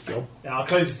then. His job. Yeah, I'll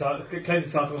close the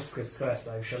sarcophagus first,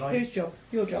 though, shall I? Whose job?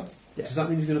 Your job. Yeah. Does that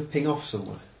mean he's going to ping off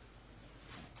somewhere?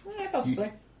 Yeah,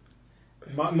 possibly.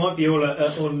 Might be all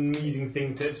an amusing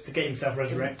thing to get himself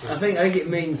resurrected. I think it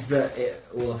means that it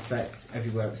will affect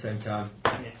everywhere at the same time.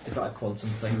 Yeah. It's like a quantum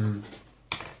thing.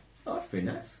 Oh, that's pretty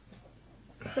nice.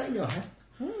 Is that in your head?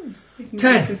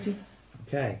 10.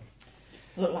 Okay.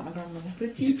 I look like my grandmother.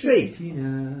 You succeed.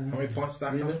 How many points does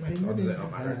that cost me? Or does it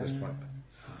not matter at this point?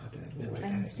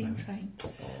 And the steam train.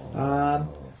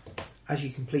 As you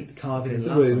complete the carving of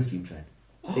the rune,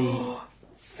 the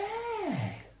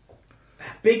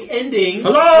Big ending.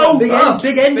 Hello!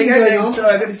 Big ending going on.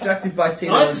 Sorry, I got distracted by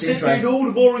Tina. I on had to the sit train. through all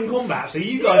the boring combat, so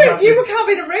you guys have You to... were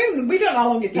carving a room. We don't know how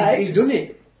long it takes. He's done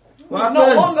it. What Not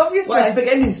happens? long, obviously. Well, it's a big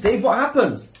ending, Steve. What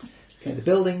happens? okay, the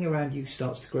building around you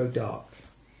starts to grow dark,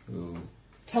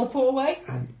 Teleport away.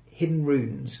 and hidden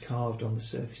runes carved on the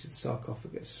surface of the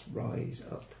sarcophagus rise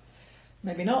up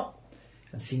Maybe not.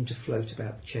 and seem to float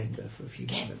about the chamber for a few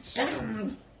moments.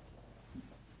 Down.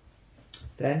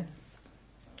 Then,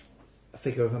 a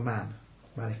figure of a man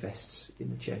manifests in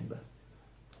the chamber.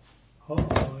 Hi.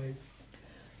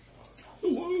 Does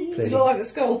it Clearly, look like the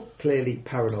skull? clearly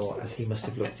Paranor as he must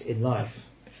have looked in life.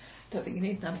 Don't think you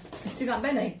need them. You see that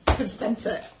many? Could have spent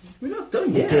it. We're not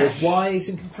done He yet. appears wise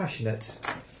and compassionate.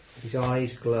 His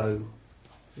eyes glow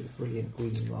with a brilliant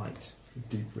green light.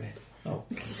 Deep red. Oh.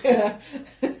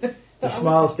 He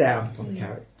smiles down upon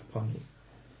upon you.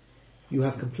 You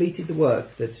have completed the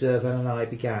work that Zervan and I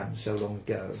began so long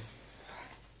ago.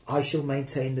 I shall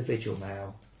maintain the vigil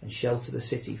now and shelter the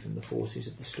city from the forces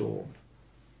of the storm.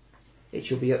 It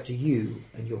shall be up to you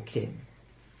and your kin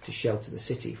to shelter the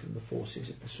city from the forces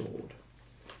of the sword.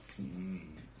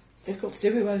 It's difficult to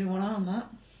do with only one arm, that.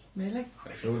 Really?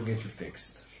 If it will get you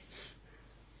fixed.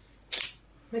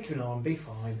 Make you an arm, be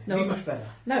fine. No, be I'm much better.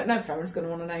 No, Farron's going to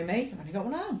want to know me. I've only got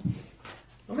one arm.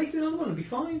 I'll make you another one and be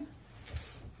fine.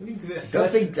 We can give it a I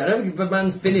don't think the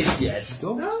man's finished yet. He's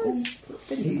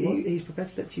prepared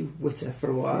to let you witter for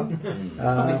a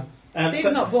while.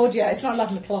 Steve's not bored yet. It's not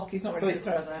 11 o'clock. He's not ready to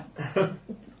throw us out.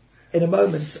 In a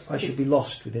moment, I should be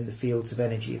lost within the fields of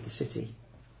energy of the city.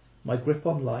 My grip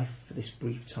on life for this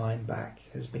brief time back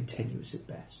has been tenuous at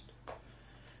best.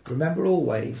 Remember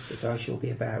always that I shall be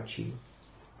about you,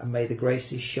 and may the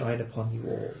graces shine upon you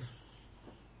all.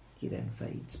 He then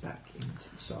fades back into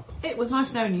the sarcophagus. It was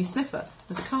nice knowing you, Sniffer.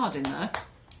 There's a card in there.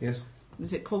 Yes.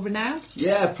 Is it called Renown?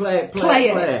 Yeah, play it. Is there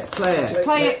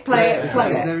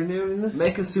renown in there?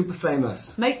 Make us super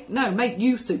famous. Make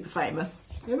you super famous.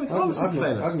 Yeah, make us super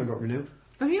famous. I've not got renown.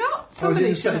 Have you not?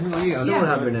 Somebody should. Someone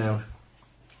have renown.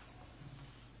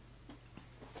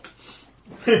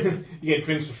 You get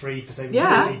drinks for free for saving Yeah.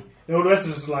 the city. And all the rest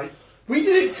of us are like, we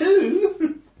did it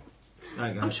too!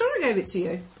 I'm sure I gave it to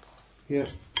you. Yeah.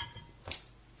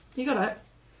 You got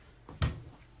it?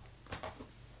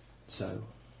 So,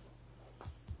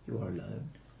 you are alone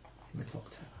in the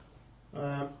clock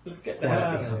tower. Let's get the hell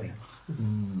out Quietly of here.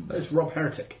 humming. That's Rob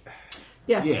Heretic.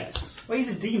 Yeah. Yes. Well,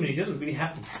 he's a demon, he doesn't really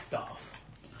have to stuff.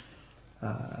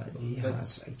 He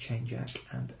has a chain jack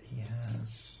and he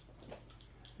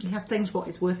has things what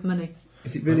is worth money.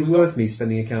 Is it really worth me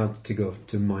spending a card to go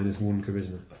to -1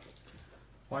 charisma?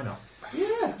 Why not?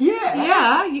 Yeah.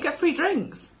 Yeah, you get free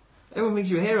drinks. Everyone thinks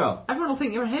you're a hero. Everyone will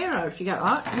think you're a hero if you get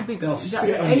that. You'd be They'll Is that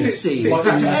spit on you. Steve?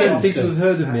 50% of people have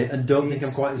heard of me and don't think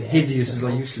I'm quite as hideous as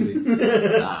I used to be.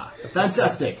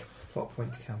 Fantastic. plot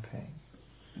point campaign.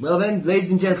 Well then, ladies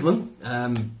and gentlemen,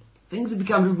 things have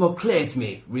become a little more clear to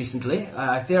me recently.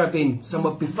 I fear I've been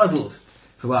somewhat befuddled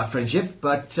through our friendship,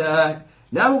 but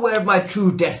now I'm aware of my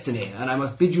true destiny, and I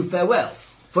must bid you farewell.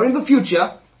 For in the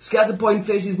future, Scatterpoint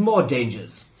faces more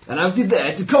dangers, and I will be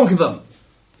there to conquer them.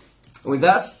 And with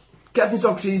that, Captain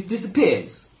Socrates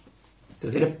disappears.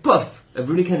 In a puff of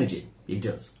runic energy. He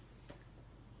does.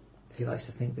 He likes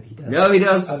to think that he does. No, he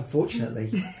does.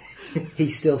 Unfortunately, he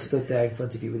still stood there in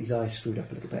front of you with his eyes screwed up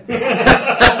a little bit.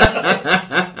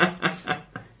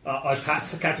 I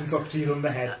pat Captain Socrates on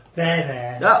the head.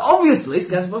 There. Obviously,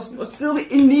 Scatterpoint must still be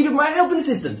in need of my help and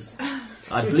assistance.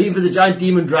 I believe there's a giant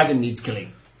demon dragon needs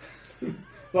killing.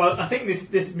 Well, I think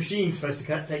this machine's supposed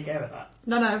to take care of that.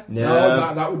 No.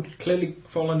 No, that would clearly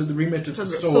fall under the remit of the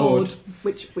sword.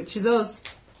 Which is us.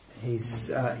 He's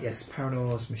yes,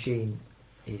 Paranormal's machine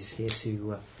is here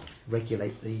to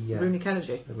regulate the Runic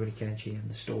energy. the runic energy and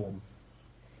the storm.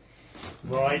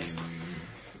 Right.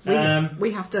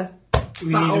 We have to We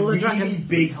need battle a the really dragon.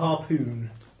 big harpoon.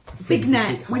 Big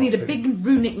net. We need a big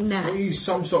runic net. We need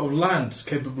some sort of lance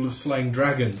capable of slaying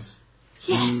dragons.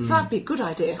 Yes, that'd be a good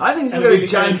idea. I think it's a And very really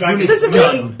giant dragon. runic There's a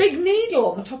really gun. big needle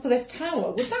on the top of this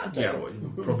tower. Would that do? Yeah, well,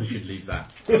 you probably should leave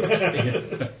that.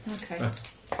 Okay.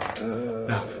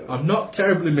 Now, I'm not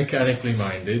terribly mechanically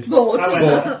minded. But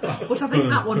However- I think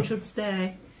that one should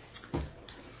stay.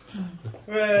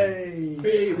 Hooray!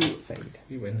 Fade.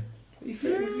 You win.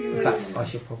 In fact, I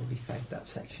should probably fade that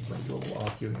section where you're all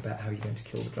arguing about how you're going to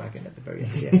kill the dragon at the very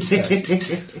end of the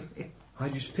episode. I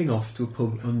just ping off to a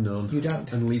pub unknown. You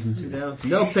don't. And leave them to it.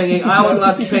 No pinging. I wasn't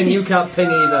allowed to ping. You can't ping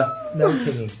either. No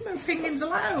pinging. No pingings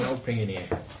allowed. No ping in here.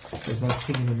 There's no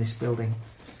pinging in this building.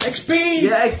 XP!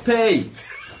 Yeah, XP.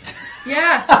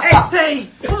 Yeah, XP.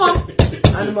 Come on.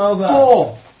 Hand them over.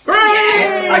 4!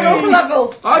 Yes, I go up a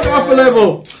level. I got up a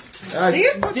level! Do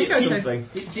you? What do you go to? Something.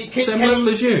 Same level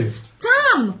as you.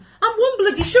 Damn! I'm one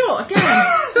bloody short again.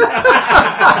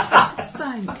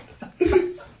 Sank.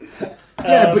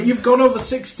 Yeah, but you've gone over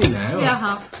 60 now. Yeah, I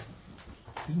have.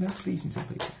 There's no pleasing to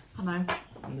people. I know.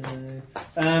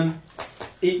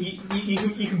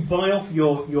 You can buy off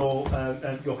your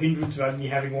hindrance of only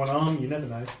having one arm. You never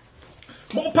know.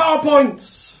 More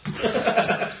PowerPoints!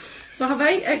 So I have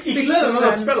 8 XP. You can learn another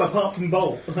then. spell apart from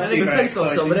bolt. I think you place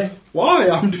off somebody. Why?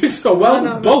 I'm doing so well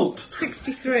with Bolt.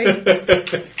 63.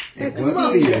 It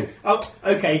works for you. Oh,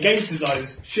 okay, games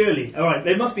designers. Surely. Alright,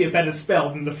 there must be a better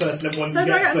spell than the first level one So you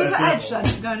do I get get another first edge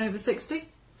level. then, going over 60?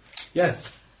 Yes,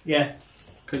 Yeah.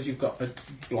 because you've got a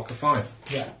block of 5.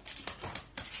 Yeah.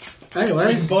 You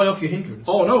Anyway. can buy off your hindrance.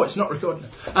 Oh no, it's not recording.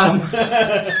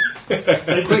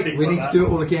 Quick, We need to do it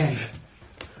all again.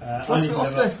 What's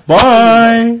the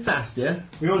Bye! fast, yeah?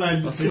 We all know